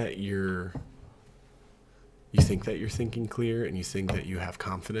think that you're thinking clear, and you think that you have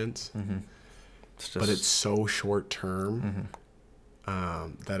confidence, but it's so short term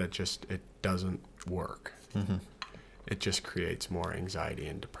that it doesn't work. It just creates more anxiety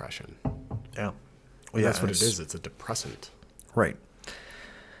and depression. Yeah. Well, that's what it is. It's a depressant. Right.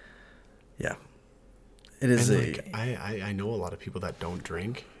 Yeah. It is I know a lot of people that don't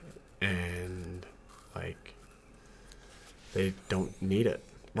drink, and like they don't need it.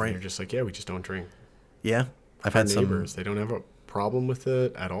 Right. And they're just like, yeah, we just don't drink. Yeah. I've had neighbors. They don't have a problem with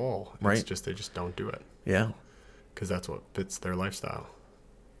it at all. Right. It's just they just don't do it. Yeah. Because that's what fits their lifestyle.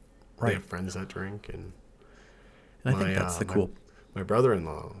 Right. They have friends that drink, and I think that's the cool. My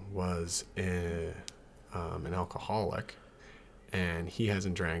brother-in-law was an alcoholic, and he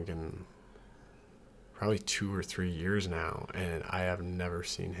hasn't drank in probably 2 or 3 years now, and I have never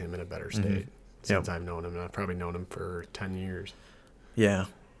seen him in a better state since I've known him, and I've probably known him for 10 years. Yeah.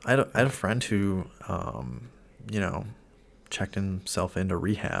 I had a friend who, checked himself into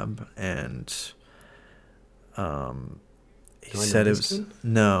rehab, and he said it was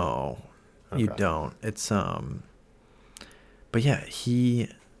no, okay. You don't. It's but yeah, he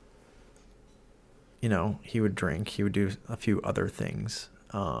would drink, he would do a few other things,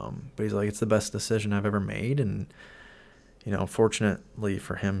 but he's like, it's the best decision I've ever made, and fortunately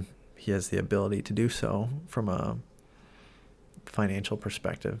for him, he has the ability to do so from a financial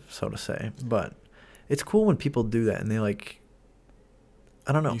perspective, so to say. But it's cool when people do that, and they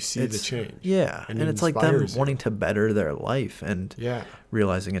I don't know. You see the change. Yeah, and it's like them wanting to better their life and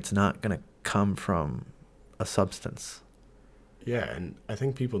realizing it's not going to come from a substance. Yeah, and I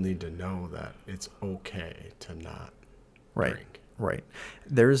think people need to know that it's okay to not drink. Right.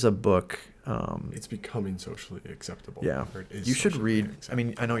 There's a book. It's becoming socially acceptable. Yeah. You should read. Acceptable. I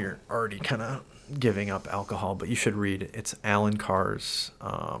mean, I know you're already kind of giving up alcohol, but you should read. It's Alan Carr's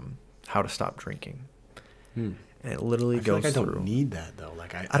How to Stop Drinking. And it literally goes through. I don't need that though.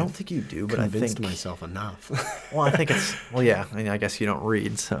 I don't think you do, but I convinced myself enough. Well, I think it's yeah. I mean, I guess you don't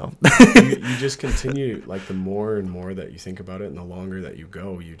read, so you just continue. The more and more that you think about it, and the longer that you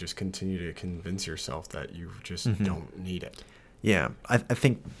go, you just continue to convince yourself that you just don't need it. Yeah, I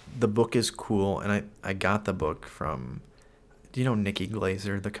think the book is cool, and I got the book from. Do you know Nikki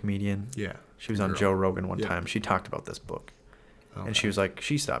Glaser, the comedian? Yeah, she was on Joe Rogan one time. She talked about this book, and she was like,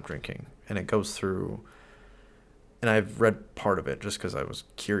 she stopped drinking, and it goes through. And I've read part of it just because I was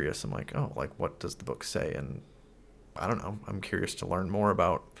curious. I'm like, oh, what does the book say? And I don't know. I'm curious to learn more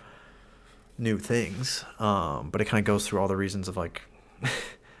about new things. But it kind of goes through all the reasons of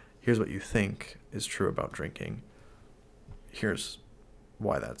here's what you think is true about drinking. Here's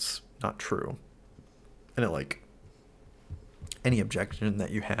why that's not true. And it any objection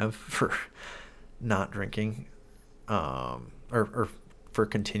that you have for not drinking, or for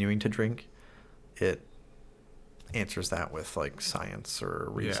continuing to drink, it answers that with science or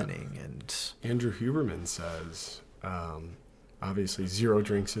reasoning. And Andrew Huberman says obviously 0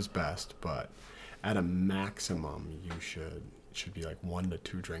 drinks is best, but at a maximum you should be 1 to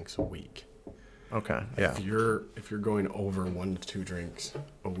 2 drinks a week. Okay. Yeah. If you're going over 1 to 2 drinks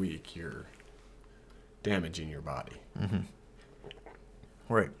a week, you're damaging your body.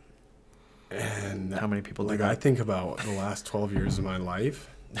 Right. And how many people do that? I think about the last 12 years of my life.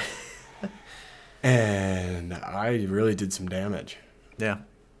 And I really did some damage. Yeah.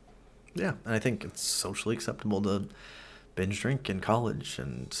 Yeah. And I think it's socially acceptable to binge drink in college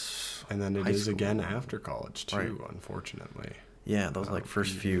and then it is again after college too, unfortunately. Yeah, those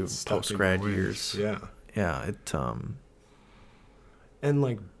first few post-grad years. Yeah. Yeah, it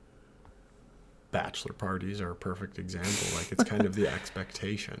and bachelor parties are a perfect example. It's kind of the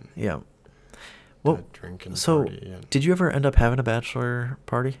expectation. Yeah. Well, drink and so party. Did you ever end up having a bachelor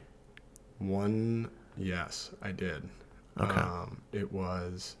party? Yes, I did. Okay.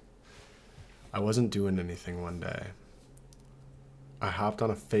 I wasn't doing anything one day. I hopped on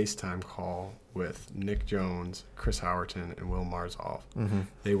a FaceTime call with Nick Jones, Chris Howerton, and Will Marzoff.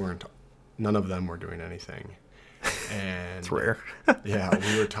 None of them were doing anything. And it's rare. Yeah,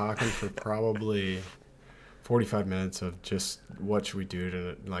 we were talking for probably 45 minutes of just what should we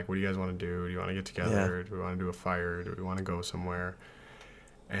do what do you guys want to do? Do you want to get together? Yeah. Do we want to do a fire? Do we want to go somewhere?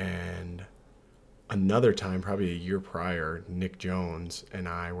 And another time, probably a year prior, Nick Jones and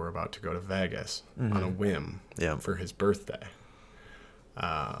I were about to go to Vegas on a whim for his birthday.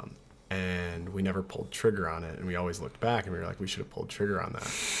 And we never pulled trigger on it. And we always looked back and we were like, we should have pulled trigger on that.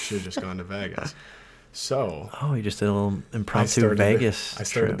 Should have just gone to Vegas. So. Oh, you just did a little impromptu Vegas. I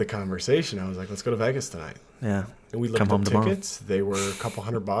started the conversation. I was like, let's go to Vegas tonight. Yeah. And we looked up tickets. They were a couple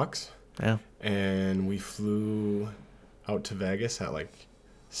 $100. Yeah. And we flew out to Vegas at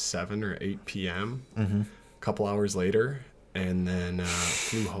 7 or 8 p.m. A couple hours later, and then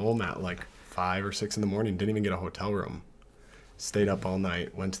flew home at 5 or 6 in the morning. Didn't even get a hotel room. Stayed up all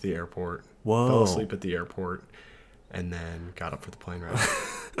night. Went to the airport. Whoa. Fell asleep at the airport, and then got up for the plane ride.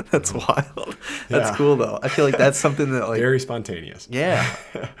 That's wild. That's cool though. I feel that's something that very spontaneous. Yeah.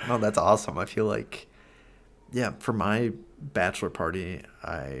 No, that's awesome. I feel for my bachelor party,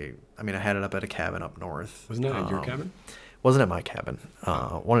 I had it up at a cabin up north. Wasn't that at your cabin? Wasn't at my cabin.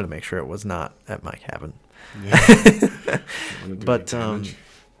 Wanted to make sure it was not at my cabin. Yeah. But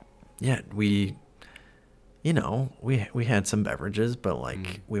yeah, we had some beverages, but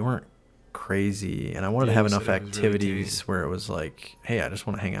we weren't crazy, and I wanted to have enough activities where it was hey, I just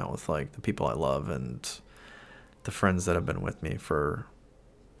want to hang out with the people I love and the friends that have been with me for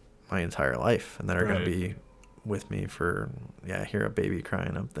my entire life and that are going to be with me for I hear a baby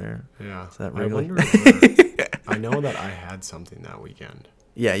crying up there. Yeah. Is that really? I know that I had something that weekend.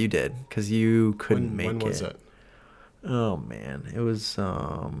 Yeah, you did, because you couldn't make it. When was it? Oh man, it was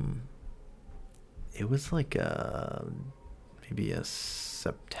like maybe a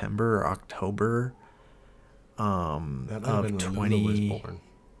September or October That might have been when 20 Lula was born.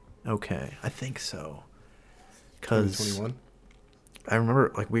 Okay, I think so. Cuz 2021? I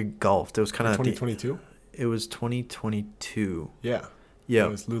remember like we golfed. It was kind of 2022? It was 2022. Yeah.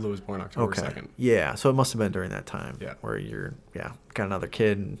 Yeah. Lula was born October 2nd. Yeah, so it must have been during that time. Yeah. Where you're got another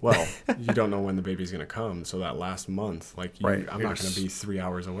kid. Well, you don't know when the baby's going to come, so that last month, like, right. I'm not going to be 3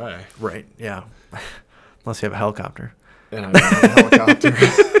 hours away. Right, yeah. Unless you have a helicopter. And I have a helicopter.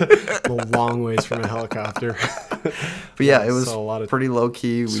 A long ways from a helicopter. But yeah, it was a lot of pretty low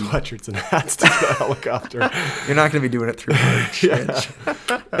key. Sweatshirts and hats to the helicopter. You're not going to be doing it through merch.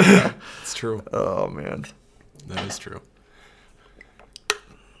 Yeah. It's true. Oh, man. That is true.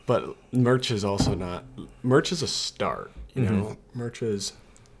 But merch is also not... Merch is a start, you know? Merch is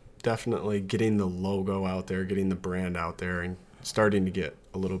definitely getting the logo out there, getting the brand out there, and starting to get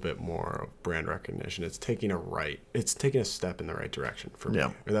a little bit more brand recognition. It's taking a step in the right direction for me.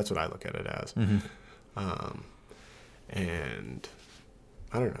 Or that's what I look at it as. And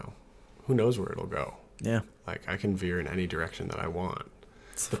I don't know. Who knows where it'll go? Yeah. Like, I can veer in any direction that I want.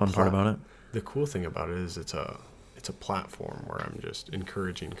 It's the fun part about it. The cool thing about it is it's a platform where I'm just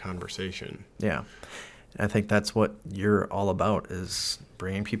encouraging conversation. Yeah. I think that's what you're all about, is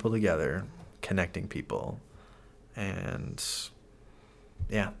bringing people together, connecting people, and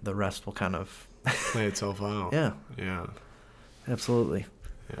the rest will kind of play itself out. Yeah. Absolutely.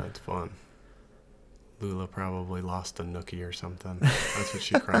 Yeah, it's fun. Lula probably lost a nookie or something. That's what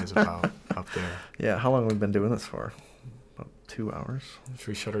she cries about up there. Yeah, how long have we been doing this for? About 2 hours. Should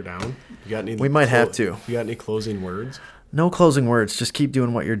we shut her down? We might have to. You got any closing words? No closing words. Just keep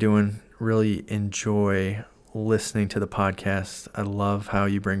doing what you're doing. Really enjoy listening to the podcast. I love how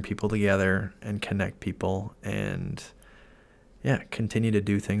you bring people together and connect people, and continue to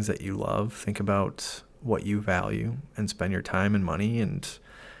do things that you love. Think about what you value and spend your time and money and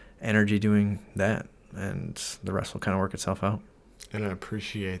energy doing that, and the rest will kind of work itself out. And I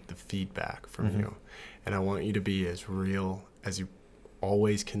appreciate the feedback from you, and I want you to be as real as you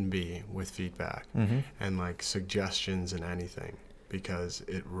always can be with feedback and like suggestions and anything, because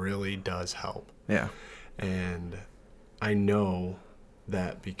it really does help. Yeah. And I know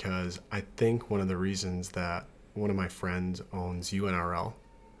that because I think one of the reasons that one of my friends owns UNRL,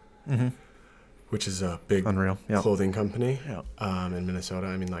 which is a big clothing company in Minnesota.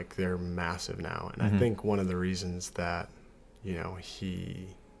 I mean, like, they're massive now. And I think one of the reasons that, you know, he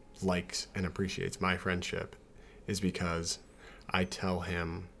likes and appreciates my friendship is because I tell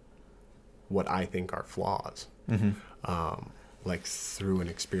him what I think are flaws, like through an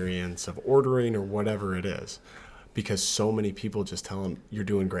experience of ordering or whatever it is. Because so many people just tell him, you're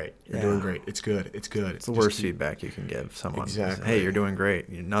doing great. You're doing great. It's good. It's good. It's the worst feedback you can give someone. Exactly. Hey, you're doing great.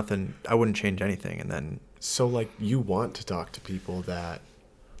 Nothing. I wouldn't change anything. And then. So, like, you want to talk to people that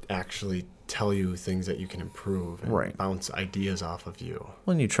actually tell you things that you can improve and bounce ideas off of you.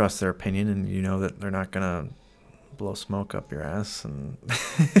 Well, and you trust their opinion, and you know that they're not going to blow smoke up your ass. And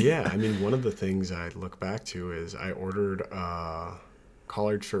yeah. I mean, one of the things I look back to is I ordered a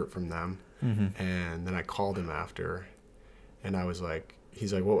collared shirt from them. And then I called him after, and I was like,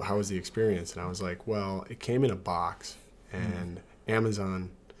 he's like, well, how was the experience? And I was like, well, it came in a box, and Amazon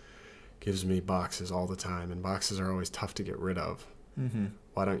gives me boxes all the time, and boxes are always tough to get rid of.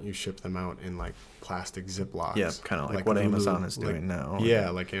 Why don't you ship them out in like plastic Ziplocs? Yeah, kind of like what Amazon is doing now. Yeah,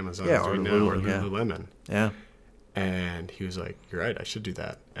 like Amazon is doing now, or Lululemon. Yeah. And he was like, you're right, I should do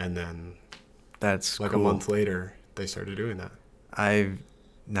that. And then that's like cool. A month later, they started doing that.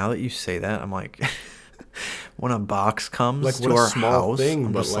 Now that you say that, I'm like, when a box comes like, to our house, thing,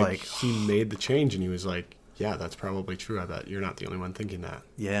 I'm but just like he made the change, and he was like, yeah, that's probably true. I bet you're not the only one thinking that.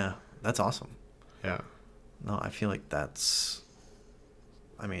 Yeah, that's awesome. Yeah. No, I feel like that's,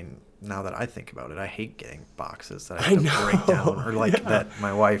 I mean, now that I think about it, I hate getting boxes that I have to break down, or like that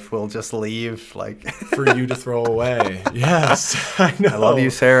my wife will just leave, like for you to throw away. Yes, I know. I love you,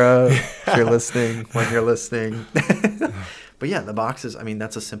 Sarah, if you're listening, when you're listening. But yeah, the boxes, I mean,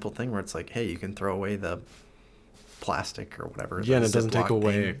 that's a simple thing where it's like, hey, you can throw away the plastic or whatever. Yeah, and it doesn't take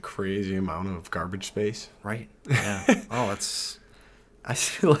away a crazy amount of garbage space. Right. Yeah. I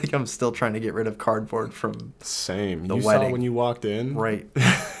feel like I'm still trying to get rid of cardboard from the wedding. Saw when you walked in? Right.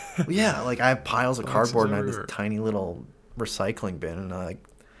 Yeah, like I have piles of cardboard, and I have this tiny little recycling bin, and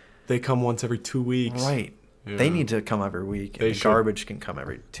they come once every 2 weeks. Right. Yeah. They need to come every week. And the garbage can come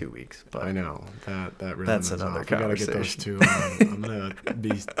every 2 weeks. But I know that really that's another conversation. We gotta get those two. I'm gonna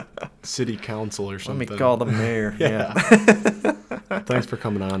be city council or something. Let me call the mayor. Yeah. Thanks for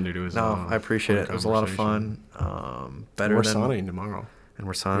coming on, dude. It was I appreciate it. It was a lot of fun. We're sauning tomorrow. And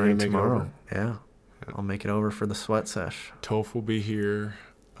we're sauning tomorrow. Yeah. I'll make it over for the sweat sesh. Toph will be here.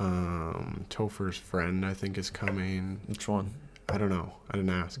 Topher's friend, I think, is coming. Which one? I don't know. I didn't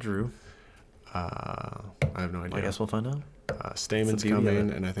ask. Drew? I have no idea. I guess we'll find out. Stamen's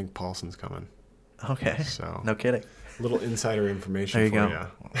coming, and I think Paulson's coming. Okay. So no kidding. Little insider information there you for go.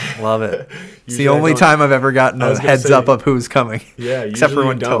 You. Love it. It's the only time I've ever gotten a heads up of who's coming. Yeah, except for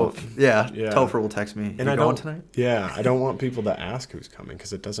when Toph. Yeah, Topher will text me. And you going tonight? Yeah, I don't want people to ask who's coming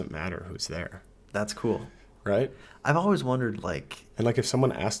because it doesn't matter who's there. That's cool. Right? I've always wondered, like... And, like, if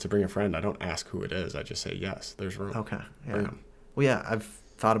someone asks to bring a friend, I don't ask who it is. I just say, yes, there's room. Okay. Yeah. Bring them. Well, yeah, I've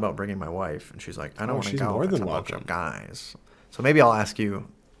thought about bringing my wife, and she's like, I don't want to go. More than a bunch of guys. So maybe I'll ask you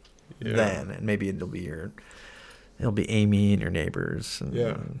then, and maybe it'll be Amy and your neighbors.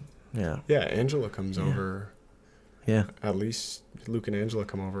 And, yeah. Angela comes over. Yeah. At least Luke and Angela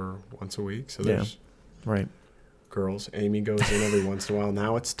come over once a week. So there's right. girls. Amy goes in every once in a while.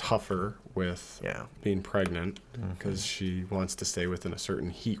 Now it's tougher with being pregnant because she wants to stay within a certain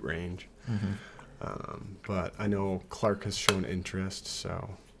heat range. Mm-hmm. But I know Clark has shown interest,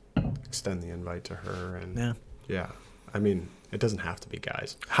 so extend the invite to her. And yeah. I mean, it doesn't have to be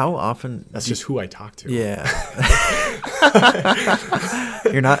guys. How often? That's just who I talk to. Yeah.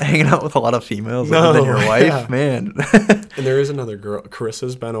 You're not hanging out with a lot of females other than your wife, man. And there is another girl.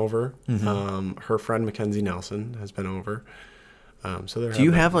 Carissa's been over. Mm-hmm. Her friend Mackenzie Nelson has been over. So do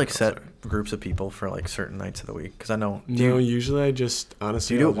you have like set groups of people for like certain nights of the week? Because I know. Usually I just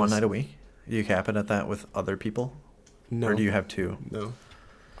honestly. Do you do it one night a week? Do you cap it at that with other people? No. Or do you have two? No.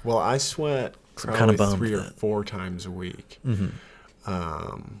 Well, I sweat probably 3 or 4 times a week. Mm-hmm.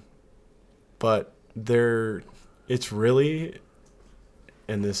 But it's really,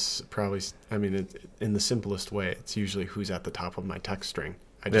 and this probably, I mean, in the simplest way, it's usually who's at the top of my text string.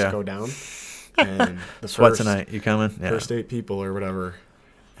 I just go down, and the sweat tonight, you coming? First 8 people or whatever.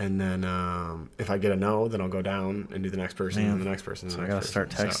 And then if I get a no, then I'll go down and do the next person and the next person. So I gotta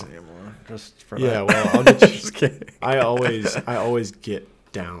start texting you more just for that. Yeah, well, I'll get you. Just kidding. I always get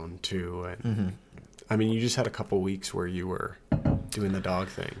down to it. Mm-hmm. I mean, you just had a couple weeks where you were doing the dog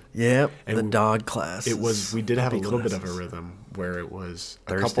thing. Yep, and the dog class. We did have a little bit of a rhythm where it was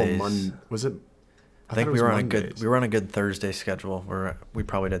Thursdays. A couple was it? I think we were on a good Thursday schedule where we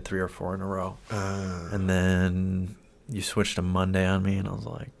probably did 3 or 4 in a row. And then you switched to Monday on me, and I was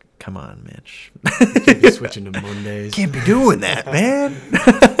like, "Come on, Mitch, you can't be switching to Mondays. Can't be doing that, man."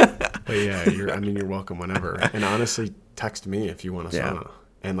 But yeah, you're welcome whenever. And honestly, text me if you want a sauna.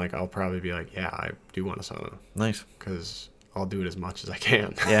 And like I'll probably be like, yeah, I do want a sauna. Nice. Because I'll do it as much as I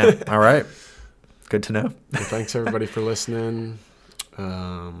can. Yeah. All right. Good to know. Well, thanks everybody for listening.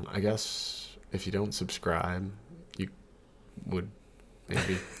 I guess if you don't subscribe, you would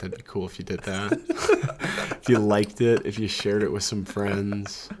maybe that'd be cool if you did that. If you liked it, if you shared it with some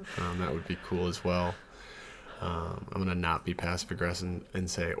friends, that would be cool as well. I'm going to not be passive aggressive and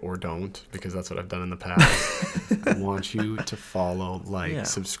say or don't because that's what I've done in the past. I want you to follow,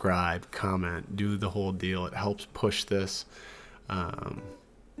 subscribe, comment, do the whole deal. It helps push this. But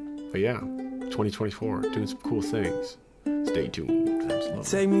yeah, 2024, doing some cool things. Stay tuned. Absolutely.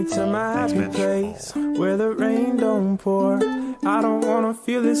 Take me to my happy place where the rain don't pour. I don't wanna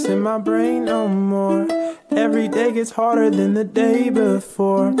feel this in my brain no more. Every day gets harder than the day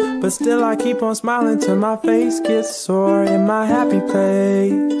before, but still I keep on smiling till my face gets sore. In my happy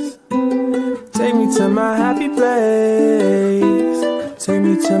place, take me to my happy place. Take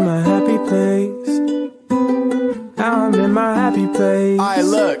me to my happy place. Now I'm in my happy place. Alright,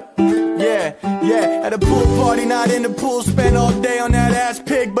 look. Yeah, at a pool party, not in the pool, spend all day on that ass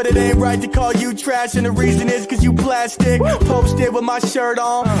pic, but it ain't right to call you trash, and the reason is cause you plastic. Posted with my shirt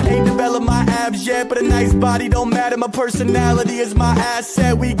on, ain't developed my abs yet, but a nice body don't matter, my personality is my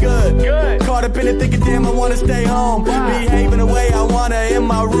asset, we good. Caught up in it thinking, damn, I wanna stay home, behaving the way I wanna in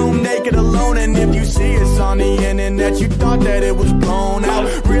my room, naked alone, and if you see us on the internet, you thought that it was blown out,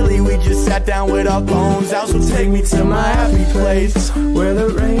 really we just sat down with our phones out, so take me to my happy place, where the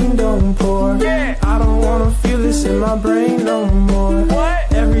rain don't pour. I don't wanna feel this in my brain no more.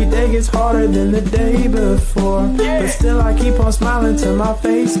 Every day gets harder than the day before, but still I keep on smiling till my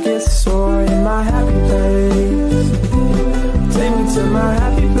face gets sore. In my happy place, take me to my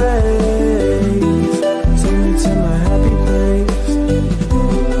happy place. Take me to my happy place.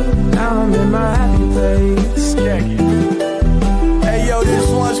 Now I'm in my happy place. Hey yo, this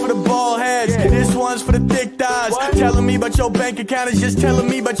one's for the bald heads, this one's for the thick thighs. Tell telling me, but your bank account is just telling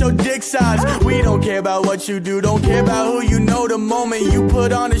me about your dick size. We don't care about what you do, don't care about who you know. The moment you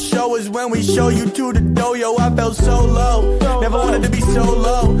put on a show is when we show you to the dojo. I felt so low, never wanted to be so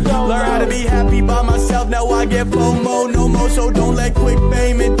low. Learn how to be happy by myself, now I get FOMO. No more, so don't let quick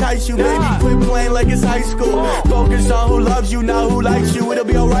fame entice you, baby. Quit playing like it's high school. Focus on who loves you, not who likes you. It'll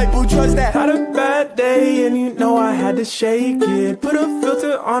be alright, boo, trust that. Had a bad day and you know I had to shake it. Put a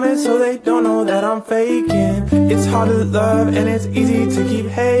filter on it so they don't know that I'm faking. It's hard to love and it's easy to keep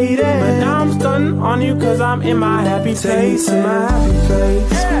hating, but now I'm stunting on you cause I'm in my happy place. In my happy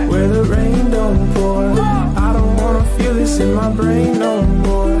place, where the rain don't pour. I don't wanna feel this in my brain no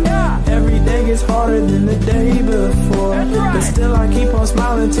more. Every day gets harder than the day before, but still I keep on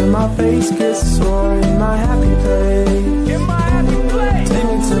smiling till my face gets